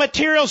and raw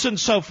materials and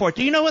so forth.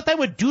 Do you know what that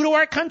would do to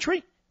our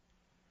country?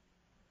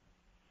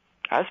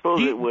 I suppose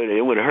it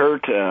would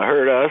hurt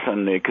us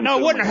and the consumer. No,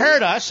 it wouldn't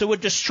hurt us. It would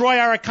destroy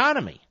our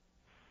economy.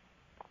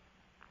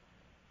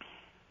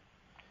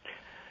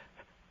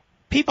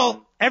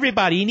 People,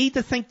 everybody, you need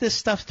to think this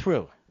stuff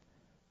through.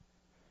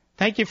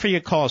 Thank you for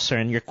your call, sir,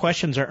 and your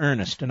questions are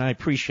earnest, and I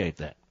appreciate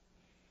that.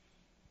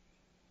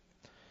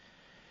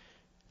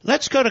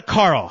 Let's go to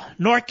Carl,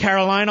 North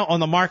Carolina, on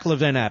the Mark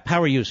Levin app.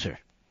 How are you, sir?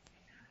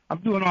 I'm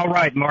doing all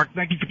right, Mark.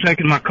 Thank you for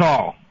taking my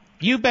call.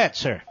 You bet,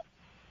 sir.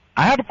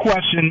 I have a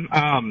question.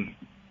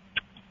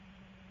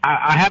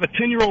 I have a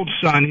 10-year-old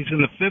son. He's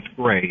in the 5th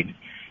grade.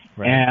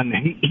 Right. And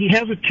he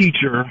has a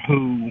teacher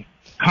who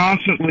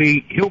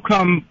constantly, he'll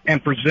come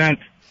and present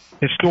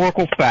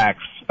historical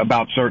facts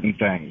about certain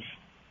things.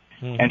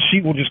 And she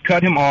will just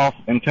cut him off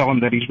and tell him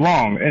that he's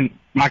wrong. And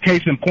my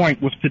case in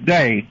point was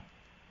today,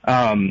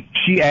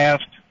 she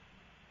asked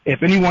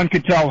if anyone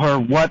could tell her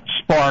what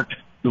sparked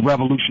the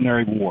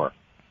Revolutionary War.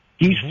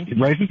 He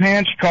raised his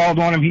hand. She called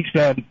on him. He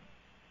said,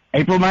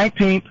 April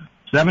 19th,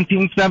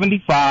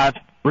 1775,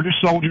 British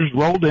soldiers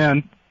rolled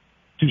in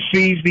to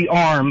seize the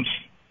arms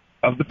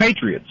of the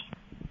Patriots.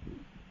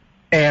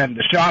 And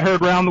the shot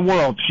heard around the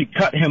world. She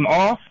cut him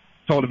off,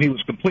 told him he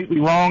was completely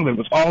wrong, that it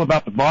was all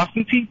about the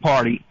Boston Tea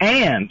Party,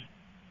 and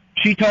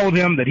she told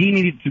him that he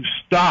needed to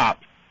stop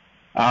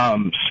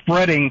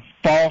spreading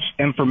false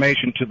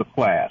information to the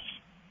class.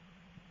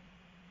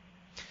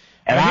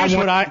 And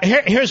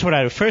here's what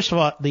I do. First of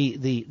all,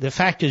 the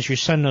fact is your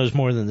son knows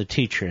more than the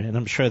teacher, and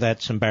I'm sure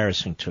that's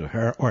embarrassing to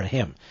her or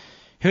him.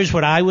 Here's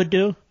what I would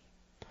do.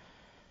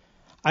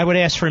 I would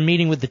ask for a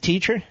meeting with the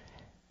teacher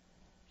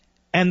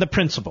and the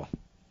principal.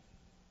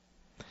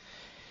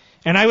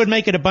 And I would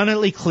make it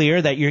abundantly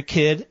clear that your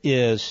kid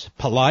is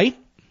polite,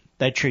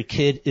 that your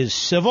kid is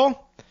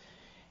civil,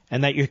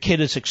 and that your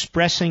kid is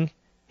expressing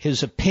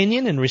his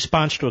opinion in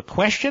response to a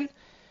question,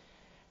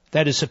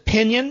 that his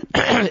opinion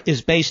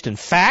is based in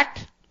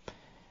fact,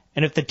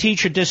 and if the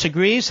teacher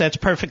disagrees, that's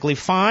perfectly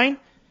fine,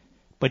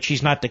 but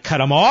she's not to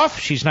cut him off,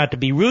 she's not to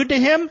be rude to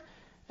him,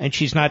 and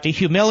she's not to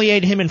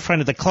humiliate him in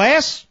front of the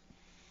class,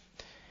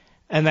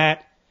 and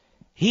that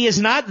he is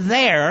not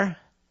there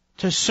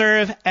to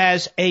serve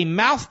as a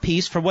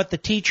mouthpiece for what the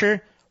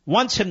teacher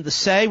wants him to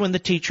say when the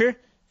teacher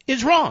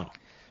is wrong.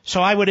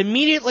 So I would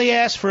immediately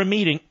ask for a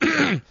meeting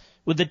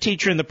with the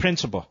teacher and the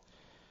principal.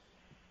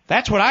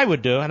 That's what I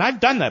would do, and I've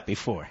done that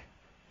before.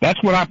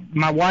 That's what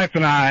my wife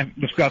and I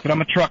discussed.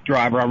 I'm a truck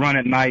driver. I run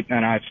at night,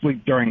 and I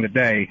sleep during the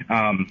day.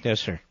 Yes,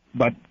 sir.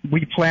 But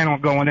we plan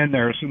on going in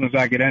there as soon as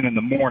I get in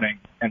the morning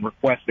and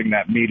requesting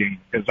that meeting.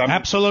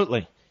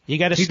 Absolutely. You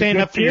got to stand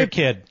up for your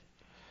kid.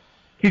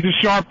 He's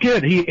a sharp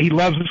kid. He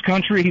loves his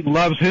country. He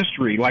loves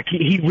history. Like,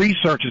 he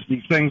researches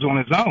these things on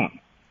his own.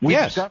 We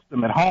discuss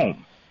them at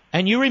home.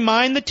 And you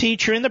remind the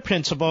teacher and the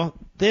principal,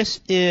 this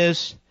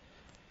is,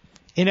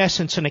 in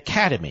essence, an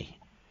academy.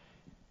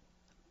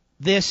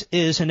 This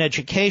is an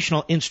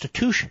educational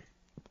institution.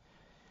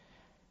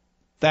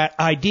 That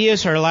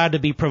ideas are allowed to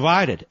be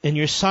provided. And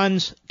your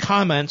son's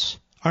comments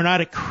are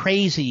not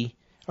crazy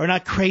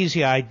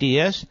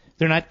ideas.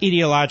 They're not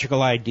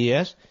ideological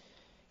ideas.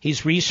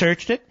 He's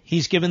researched it.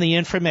 He's given the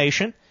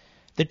information.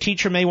 The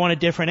teacher may want a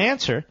different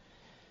answer,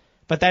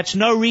 but that's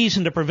no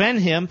reason to prevent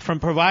him from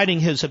providing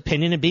his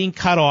opinion and being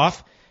cut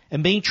off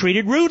and being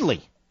treated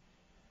rudely.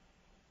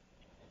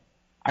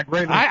 I'd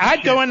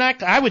go in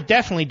that. I would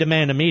definitely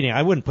demand a meeting.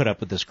 I wouldn't put up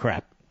with this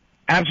crap.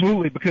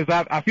 Absolutely, because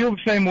I feel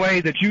the same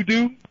way that you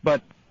do,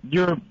 but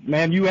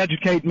you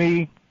educate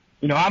me.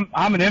 You know,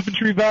 I'm an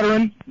infantry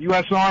veteran,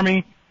 U.S.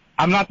 Army.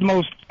 I'm not the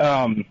most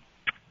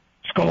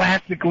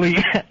scholastically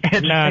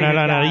educated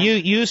No.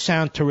 You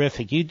sound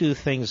terrific. You do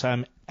things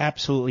I'm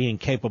absolutely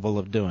incapable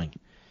of doing,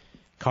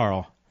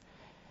 Carl.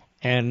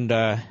 And,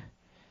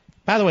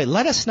 by the way,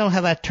 let us know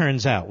how that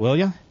turns out, will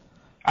you?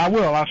 I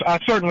will. I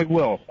certainly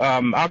will.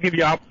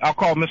 I'll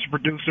call Mr.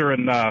 Producer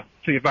and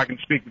see if I can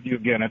speak with you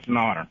again. It's an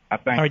honor. I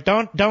thank you. All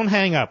right, don't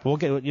hang up. We'll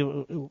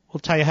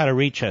tell you how to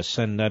reach us,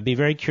 and be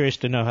very curious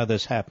to know how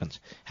this happens,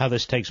 how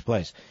this takes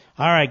place.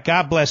 All right,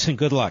 God bless and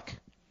good luck.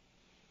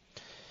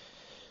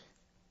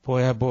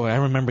 Boy, oh boy, I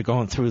remember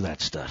going through that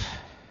stuff.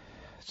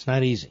 It's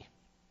not easy.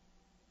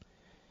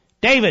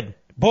 David,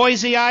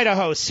 Boise,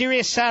 Idaho,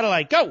 Sirius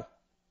Satellite, go!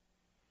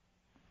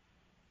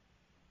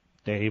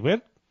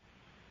 David?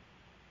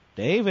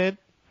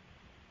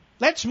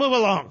 Let's move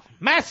along.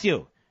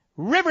 Matthew,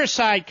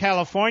 Riverside,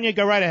 California,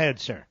 go right ahead,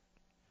 sir.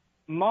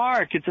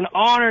 Mark, it's an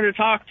honor to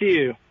talk to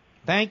you.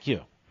 Thank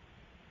you.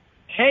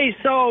 Hey,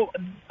 so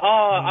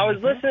I was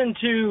listening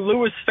to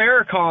Louis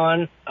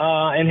Farrakhan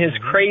and his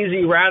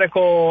crazy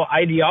radical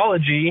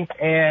ideology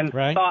and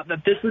thought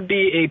that this would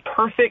be a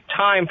perfect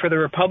time for the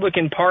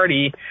Republican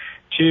Party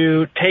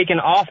to take an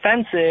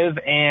offensive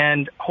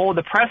and hold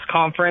a press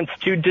conference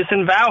to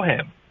disavow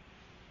him.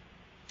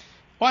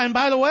 Well, and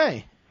by the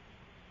way,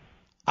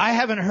 I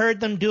haven't heard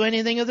them do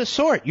anything of the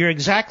sort. You're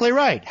exactly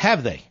right.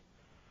 Have they?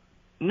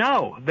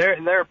 No,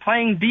 they're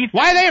playing defense.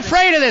 Why are they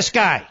afraid of this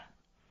guy?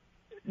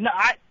 No,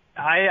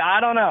 I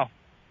don't know.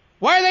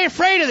 Why are they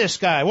afraid of this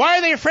guy? Why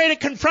are they afraid of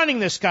confronting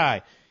this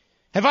guy?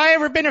 Have I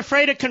ever been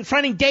afraid of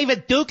confronting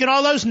David Duke and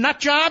all those nut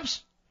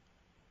jobs?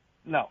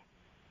 No.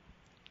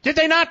 Did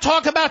they not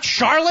talk about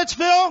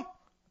Charlottesville?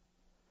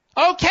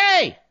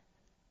 Okay.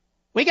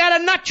 We got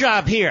a nut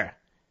job here.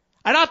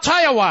 And I'll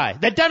tell you why.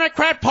 The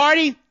Democrat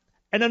Party,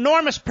 an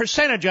enormous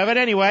percentage of it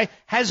anyway,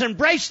 has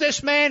embraced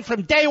this man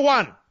from day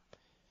one.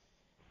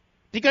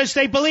 Because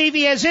they believe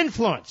he has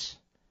influence.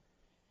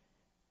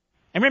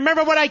 And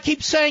remember what I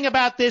keep saying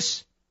about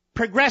this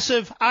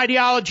progressive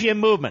ideology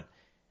and movement.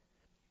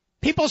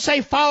 People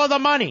say follow the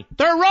money.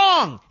 They're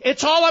wrong.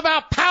 It's all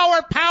about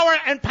power, power,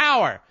 and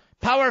power.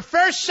 Power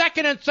first,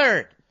 second, and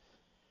third.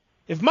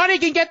 If money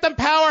can get them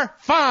power,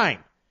 fine.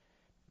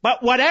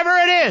 But whatever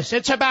it is,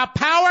 it's about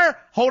power,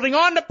 holding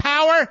on to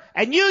power,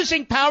 and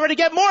using power to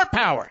get more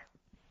power.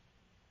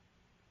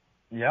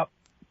 Yep.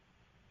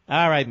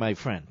 All right, my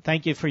friend.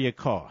 Thank you for your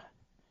call.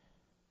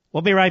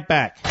 We'll be right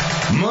back.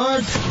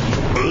 Mark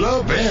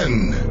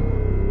Levin.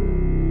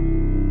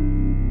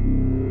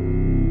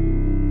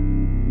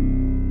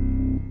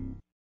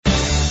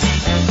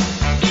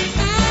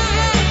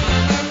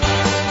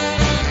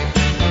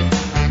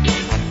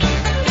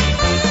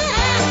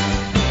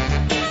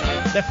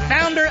 The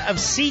founder of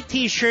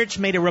CT Shirts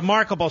made a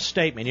remarkable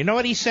statement. You know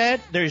what he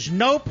said? There's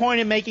no point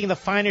in making the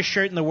finest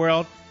shirt in the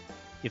world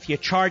if you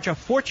charge a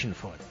fortune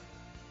for it.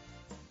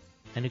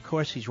 And of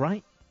course, he's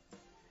right.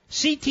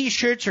 CT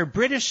Shirts are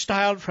British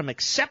styled from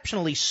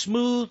exceptionally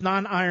smooth,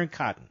 non-iron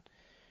cotton.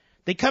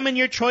 They come in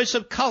your choice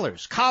of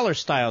colors, collar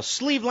styles,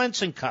 sleeve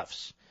lengths, and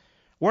cuffs.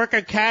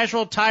 Worker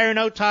casual, tie or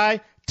no tie,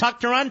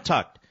 tucked or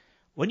untucked.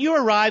 When you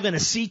arrive in a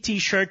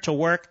CT shirt to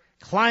work,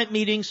 client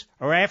meetings,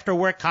 or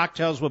after-work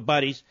cocktails with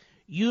buddies,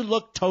 you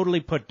look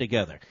totally put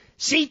together.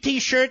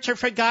 CT shirts are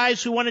for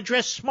guys who want to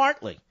dress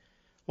smartly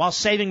while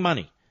saving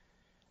money.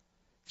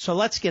 So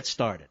let's get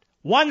started.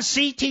 One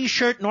CT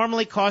shirt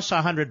normally costs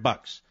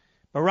 $100,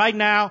 but right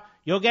now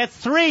you'll get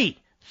three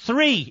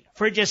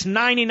for just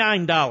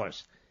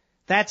 $99.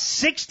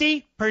 That's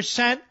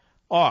 60%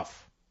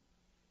 off.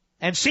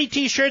 And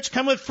CT shirts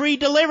come with free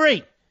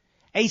delivery,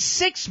 a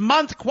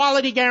 6-month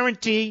quality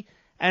guarantee,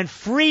 and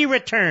free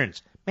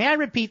returns. May I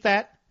repeat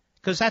that?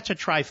 Because that's a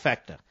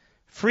trifecta.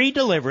 Free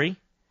delivery,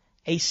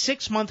 a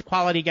 6-month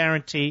quality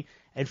guarantee,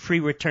 and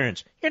free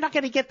returns. You're not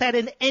going to get that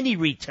in any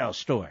retail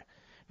store.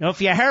 Now, if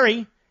you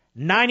hurry,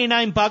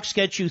 $99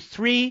 gets you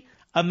 3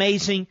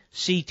 amazing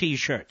CT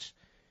shirts.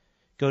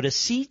 Go to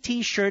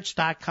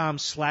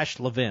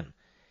ctshirts.com/Levin.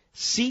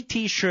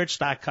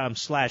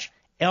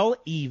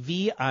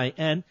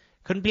 ctshirts.com/Levin.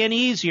 Couldn't be any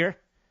easier.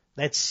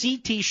 That's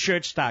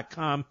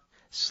ctshirts.com/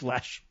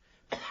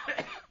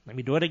 Let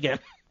me do it again.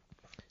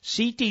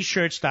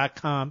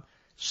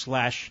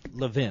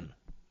 ctshirts.com/Levin.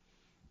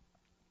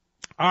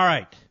 All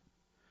right.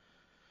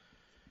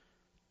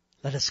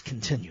 Let us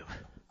continue.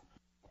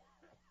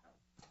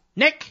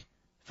 Nick,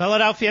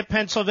 Philadelphia,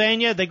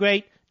 Pennsylvania, the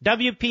great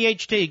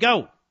WPHT.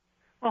 Go.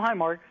 Well, hi,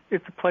 Mark.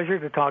 It's a pleasure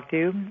to talk to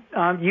you.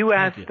 You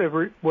asked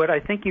what I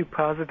think you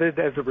posited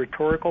as a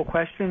rhetorical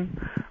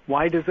question.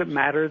 Why does it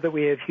matter that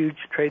we have huge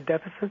trade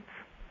deficits?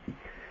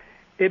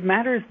 It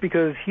matters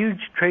because huge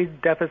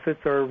trade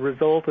deficits are a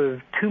result of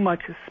too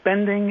much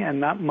spending and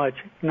not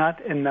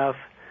enough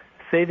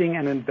saving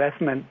and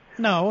investment.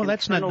 No,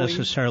 that's not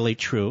necessarily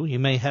true. You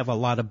may have a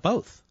lot of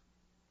both.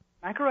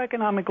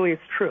 Macroeconomically,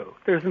 it's true.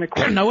 There's an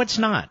equation. No, it's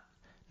not.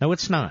 No,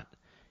 it's not.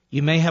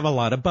 You may have a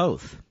lot of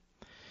both.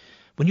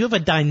 When you have a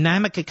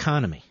dynamic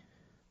economy,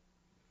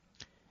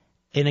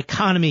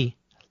 let me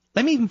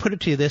even put it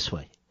to you this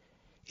way.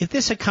 If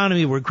this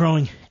economy were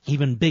growing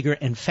even bigger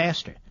and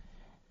faster,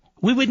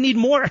 we would need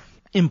more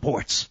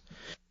imports.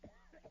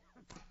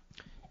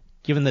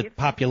 Given the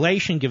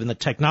population, given the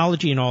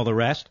technology and all the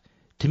rest,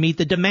 to meet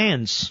the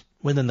demands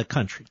within the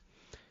country.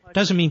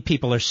 Doesn't mean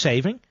people are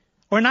saving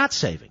or not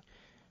saving.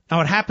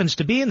 Now, it happens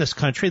to be in this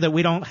country that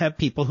we don't have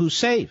people who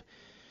save.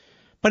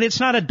 But it's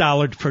not a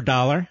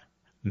dollar-for-dollar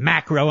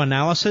macro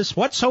analysis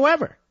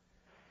whatsoever.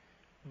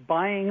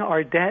 Buying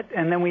our debt,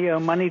 and then we owe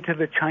money to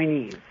the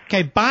Chinese.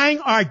 Okay,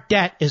 buying our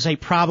debt is a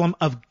problem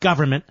of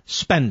government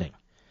spending.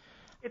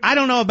 I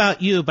don't know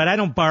about you, but I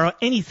don't borrow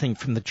anything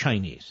from the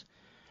Chinese.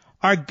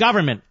 Our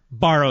government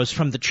borrows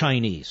from the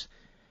Chinese.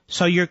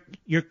 So you're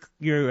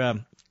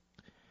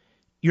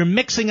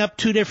mixing up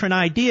two different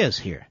ideas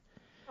here.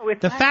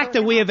 The fact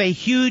that we have a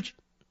huge...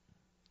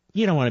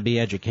 You don't want to be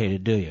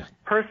educated, do you?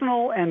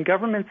 Personal and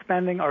government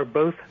spending are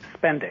both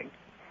spending.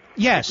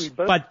 Yes,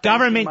 but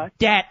government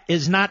debt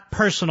is not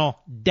personal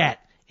debt.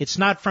 It's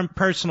not from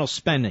personal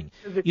spending.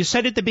 You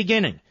said at the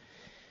beginning,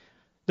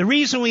 the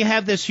reason we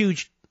have this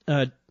huge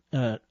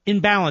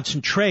imbalance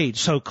in trade,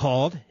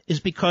 so-called, is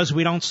because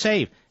we don't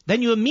save.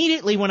 Then you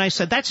immediately, when I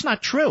said that's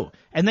not true,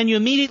 and then you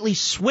immediately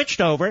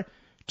switched over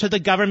to the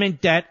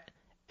government debt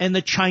and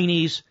the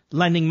Chinese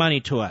lending money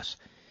to us.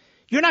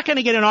 You're not going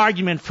to get an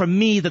argument from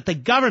me that the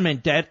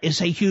government debt is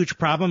a huge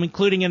problem,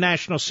 including a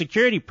national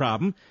security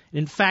problem.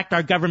 In fact,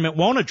 our government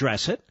won't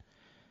address it.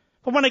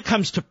 But when it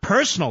comes to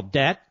personal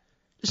debt,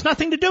 there's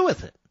nothing to do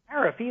with it.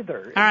 Tariff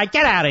either. All right,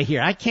 get out of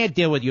here. I can't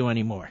deal with you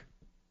anymore.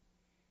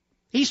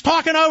 He's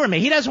talking over me.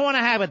 He doesn't want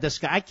to have it, this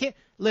guy. I can't.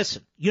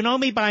 Listen, you know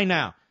me by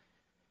now.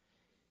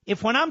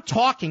 If when I'm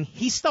talking,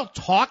 he's still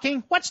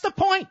talking, what's the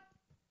point?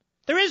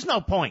 There is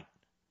no point.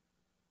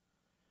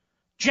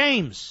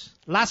 James,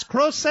 Las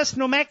Cruces,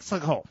 New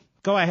Mexico.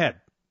 Go ahead.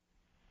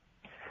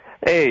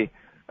 Hey,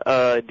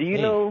 do you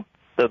know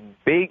the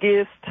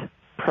biggest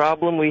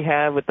problem we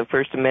have with the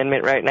First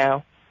Amendment right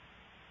now?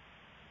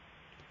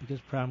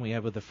 Biggest problem we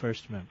have with the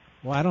First Amendment?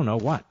 Well, I don't know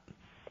what.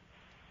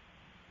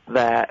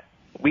 That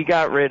we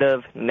got rid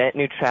of net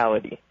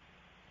neutrality.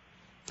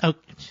 Oh.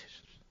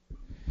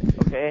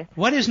 Okay.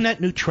 What is net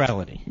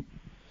neutrality?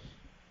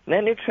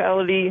 Net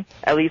neutrality,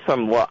 at least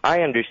from what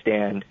I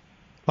understand.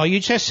 Well,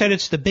 you just said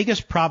it's the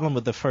biggest problem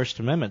with the First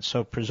Amendment,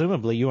 so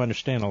presumably you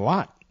understand a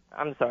lot.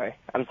 I'm sorry.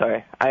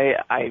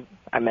 I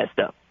messed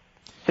up.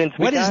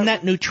 What is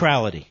net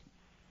neutrality?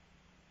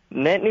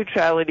 Net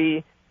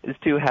neutrality is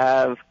to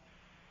have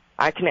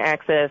I can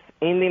access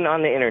anything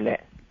on the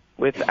internet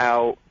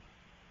without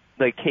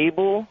the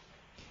cable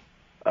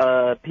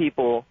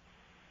people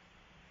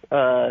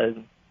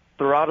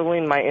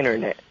throttling my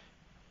internet.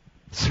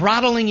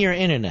 Throttling your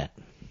internet.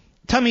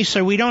 Tell me,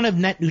 sir, we don't have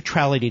net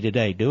neutrality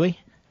today, do we?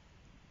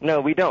 No,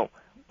 we don't.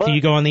 But do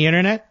you go on the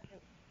internet?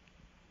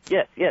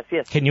 Yes.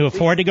 Can you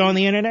afford to go on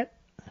the internet?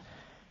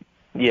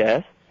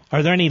 Yes.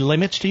 Are there any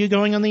limits to you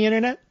going on the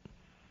internet?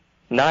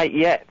 Not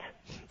yet.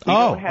 We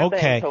don't have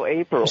that until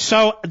April.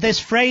 So this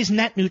phrase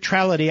net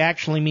neutrality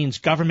actually means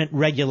government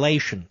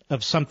regulation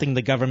of something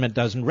the government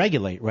doesn't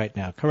regulate right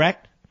now,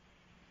 correct?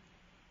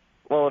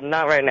 Well,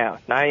 not right now.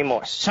 Not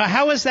anymore. So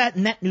how is that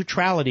net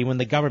neutrality when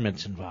the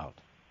government's involved?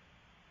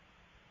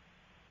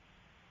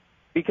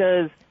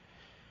 Because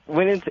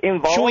when it's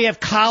involved... Should we have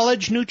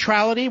college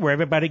neutrality where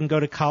everybody can go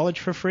to college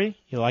for free?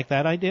 You like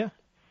that idea?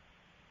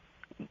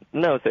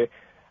 No, sir.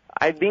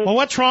 I think... Well,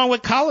 what's wrong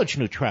with college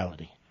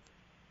neutrality?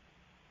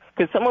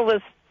 Because some of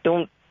us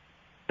don't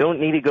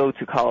need to go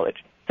to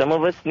college. Some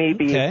of us need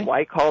to be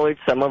white college.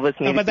 Some of us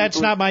need to be... But that's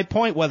not my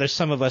point, whether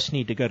some of us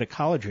need to go to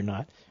college or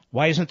not.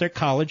 Why isn't there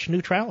college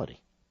neutrality?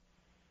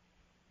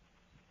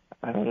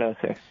 I don't know,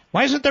 sir.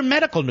 Why isn't there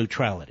medical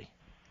neutrality?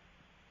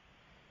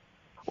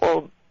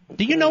 Well...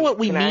 Do you know what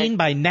we mean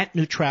by net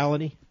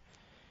neutrality?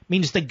 It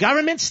means the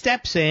government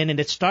steps in and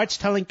it starts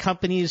telling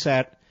companies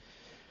that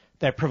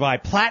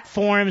provide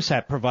platforms,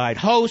 that provide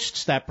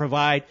hosts, that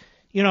provide,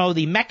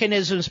 the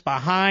mechanisms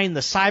behind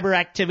the cyber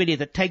activity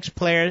that takes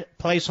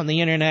place on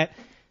the internet,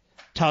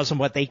 tells them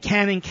what they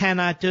can and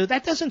cannot do.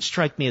 That doesn't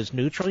strike me as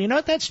neutral. You know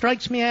what that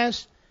strikes me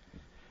as?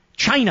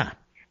 China.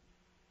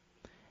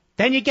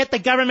 Then you get the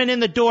government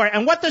in the door.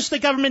 And what does the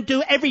government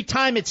do every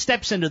time it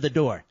steps into the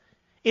door?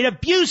 It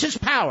abuses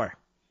power.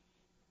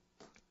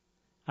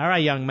 All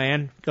right, young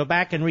man, go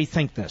back and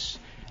rethink this.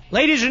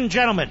 Ladies and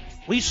gentlemen,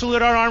 we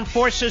salute our armed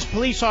forces,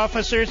 police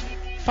officers,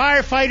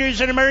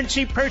 firefighters, and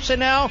emergency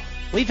personnel.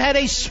 We've had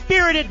a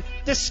spirited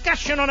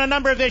discussion on a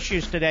number of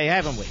issues today,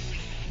 haven't we?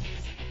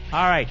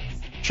 All right,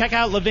 check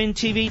out Levin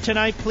TV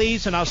tonight,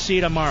 please, and I'll see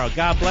you tomorrow.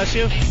 God bless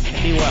you,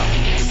 and be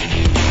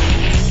well.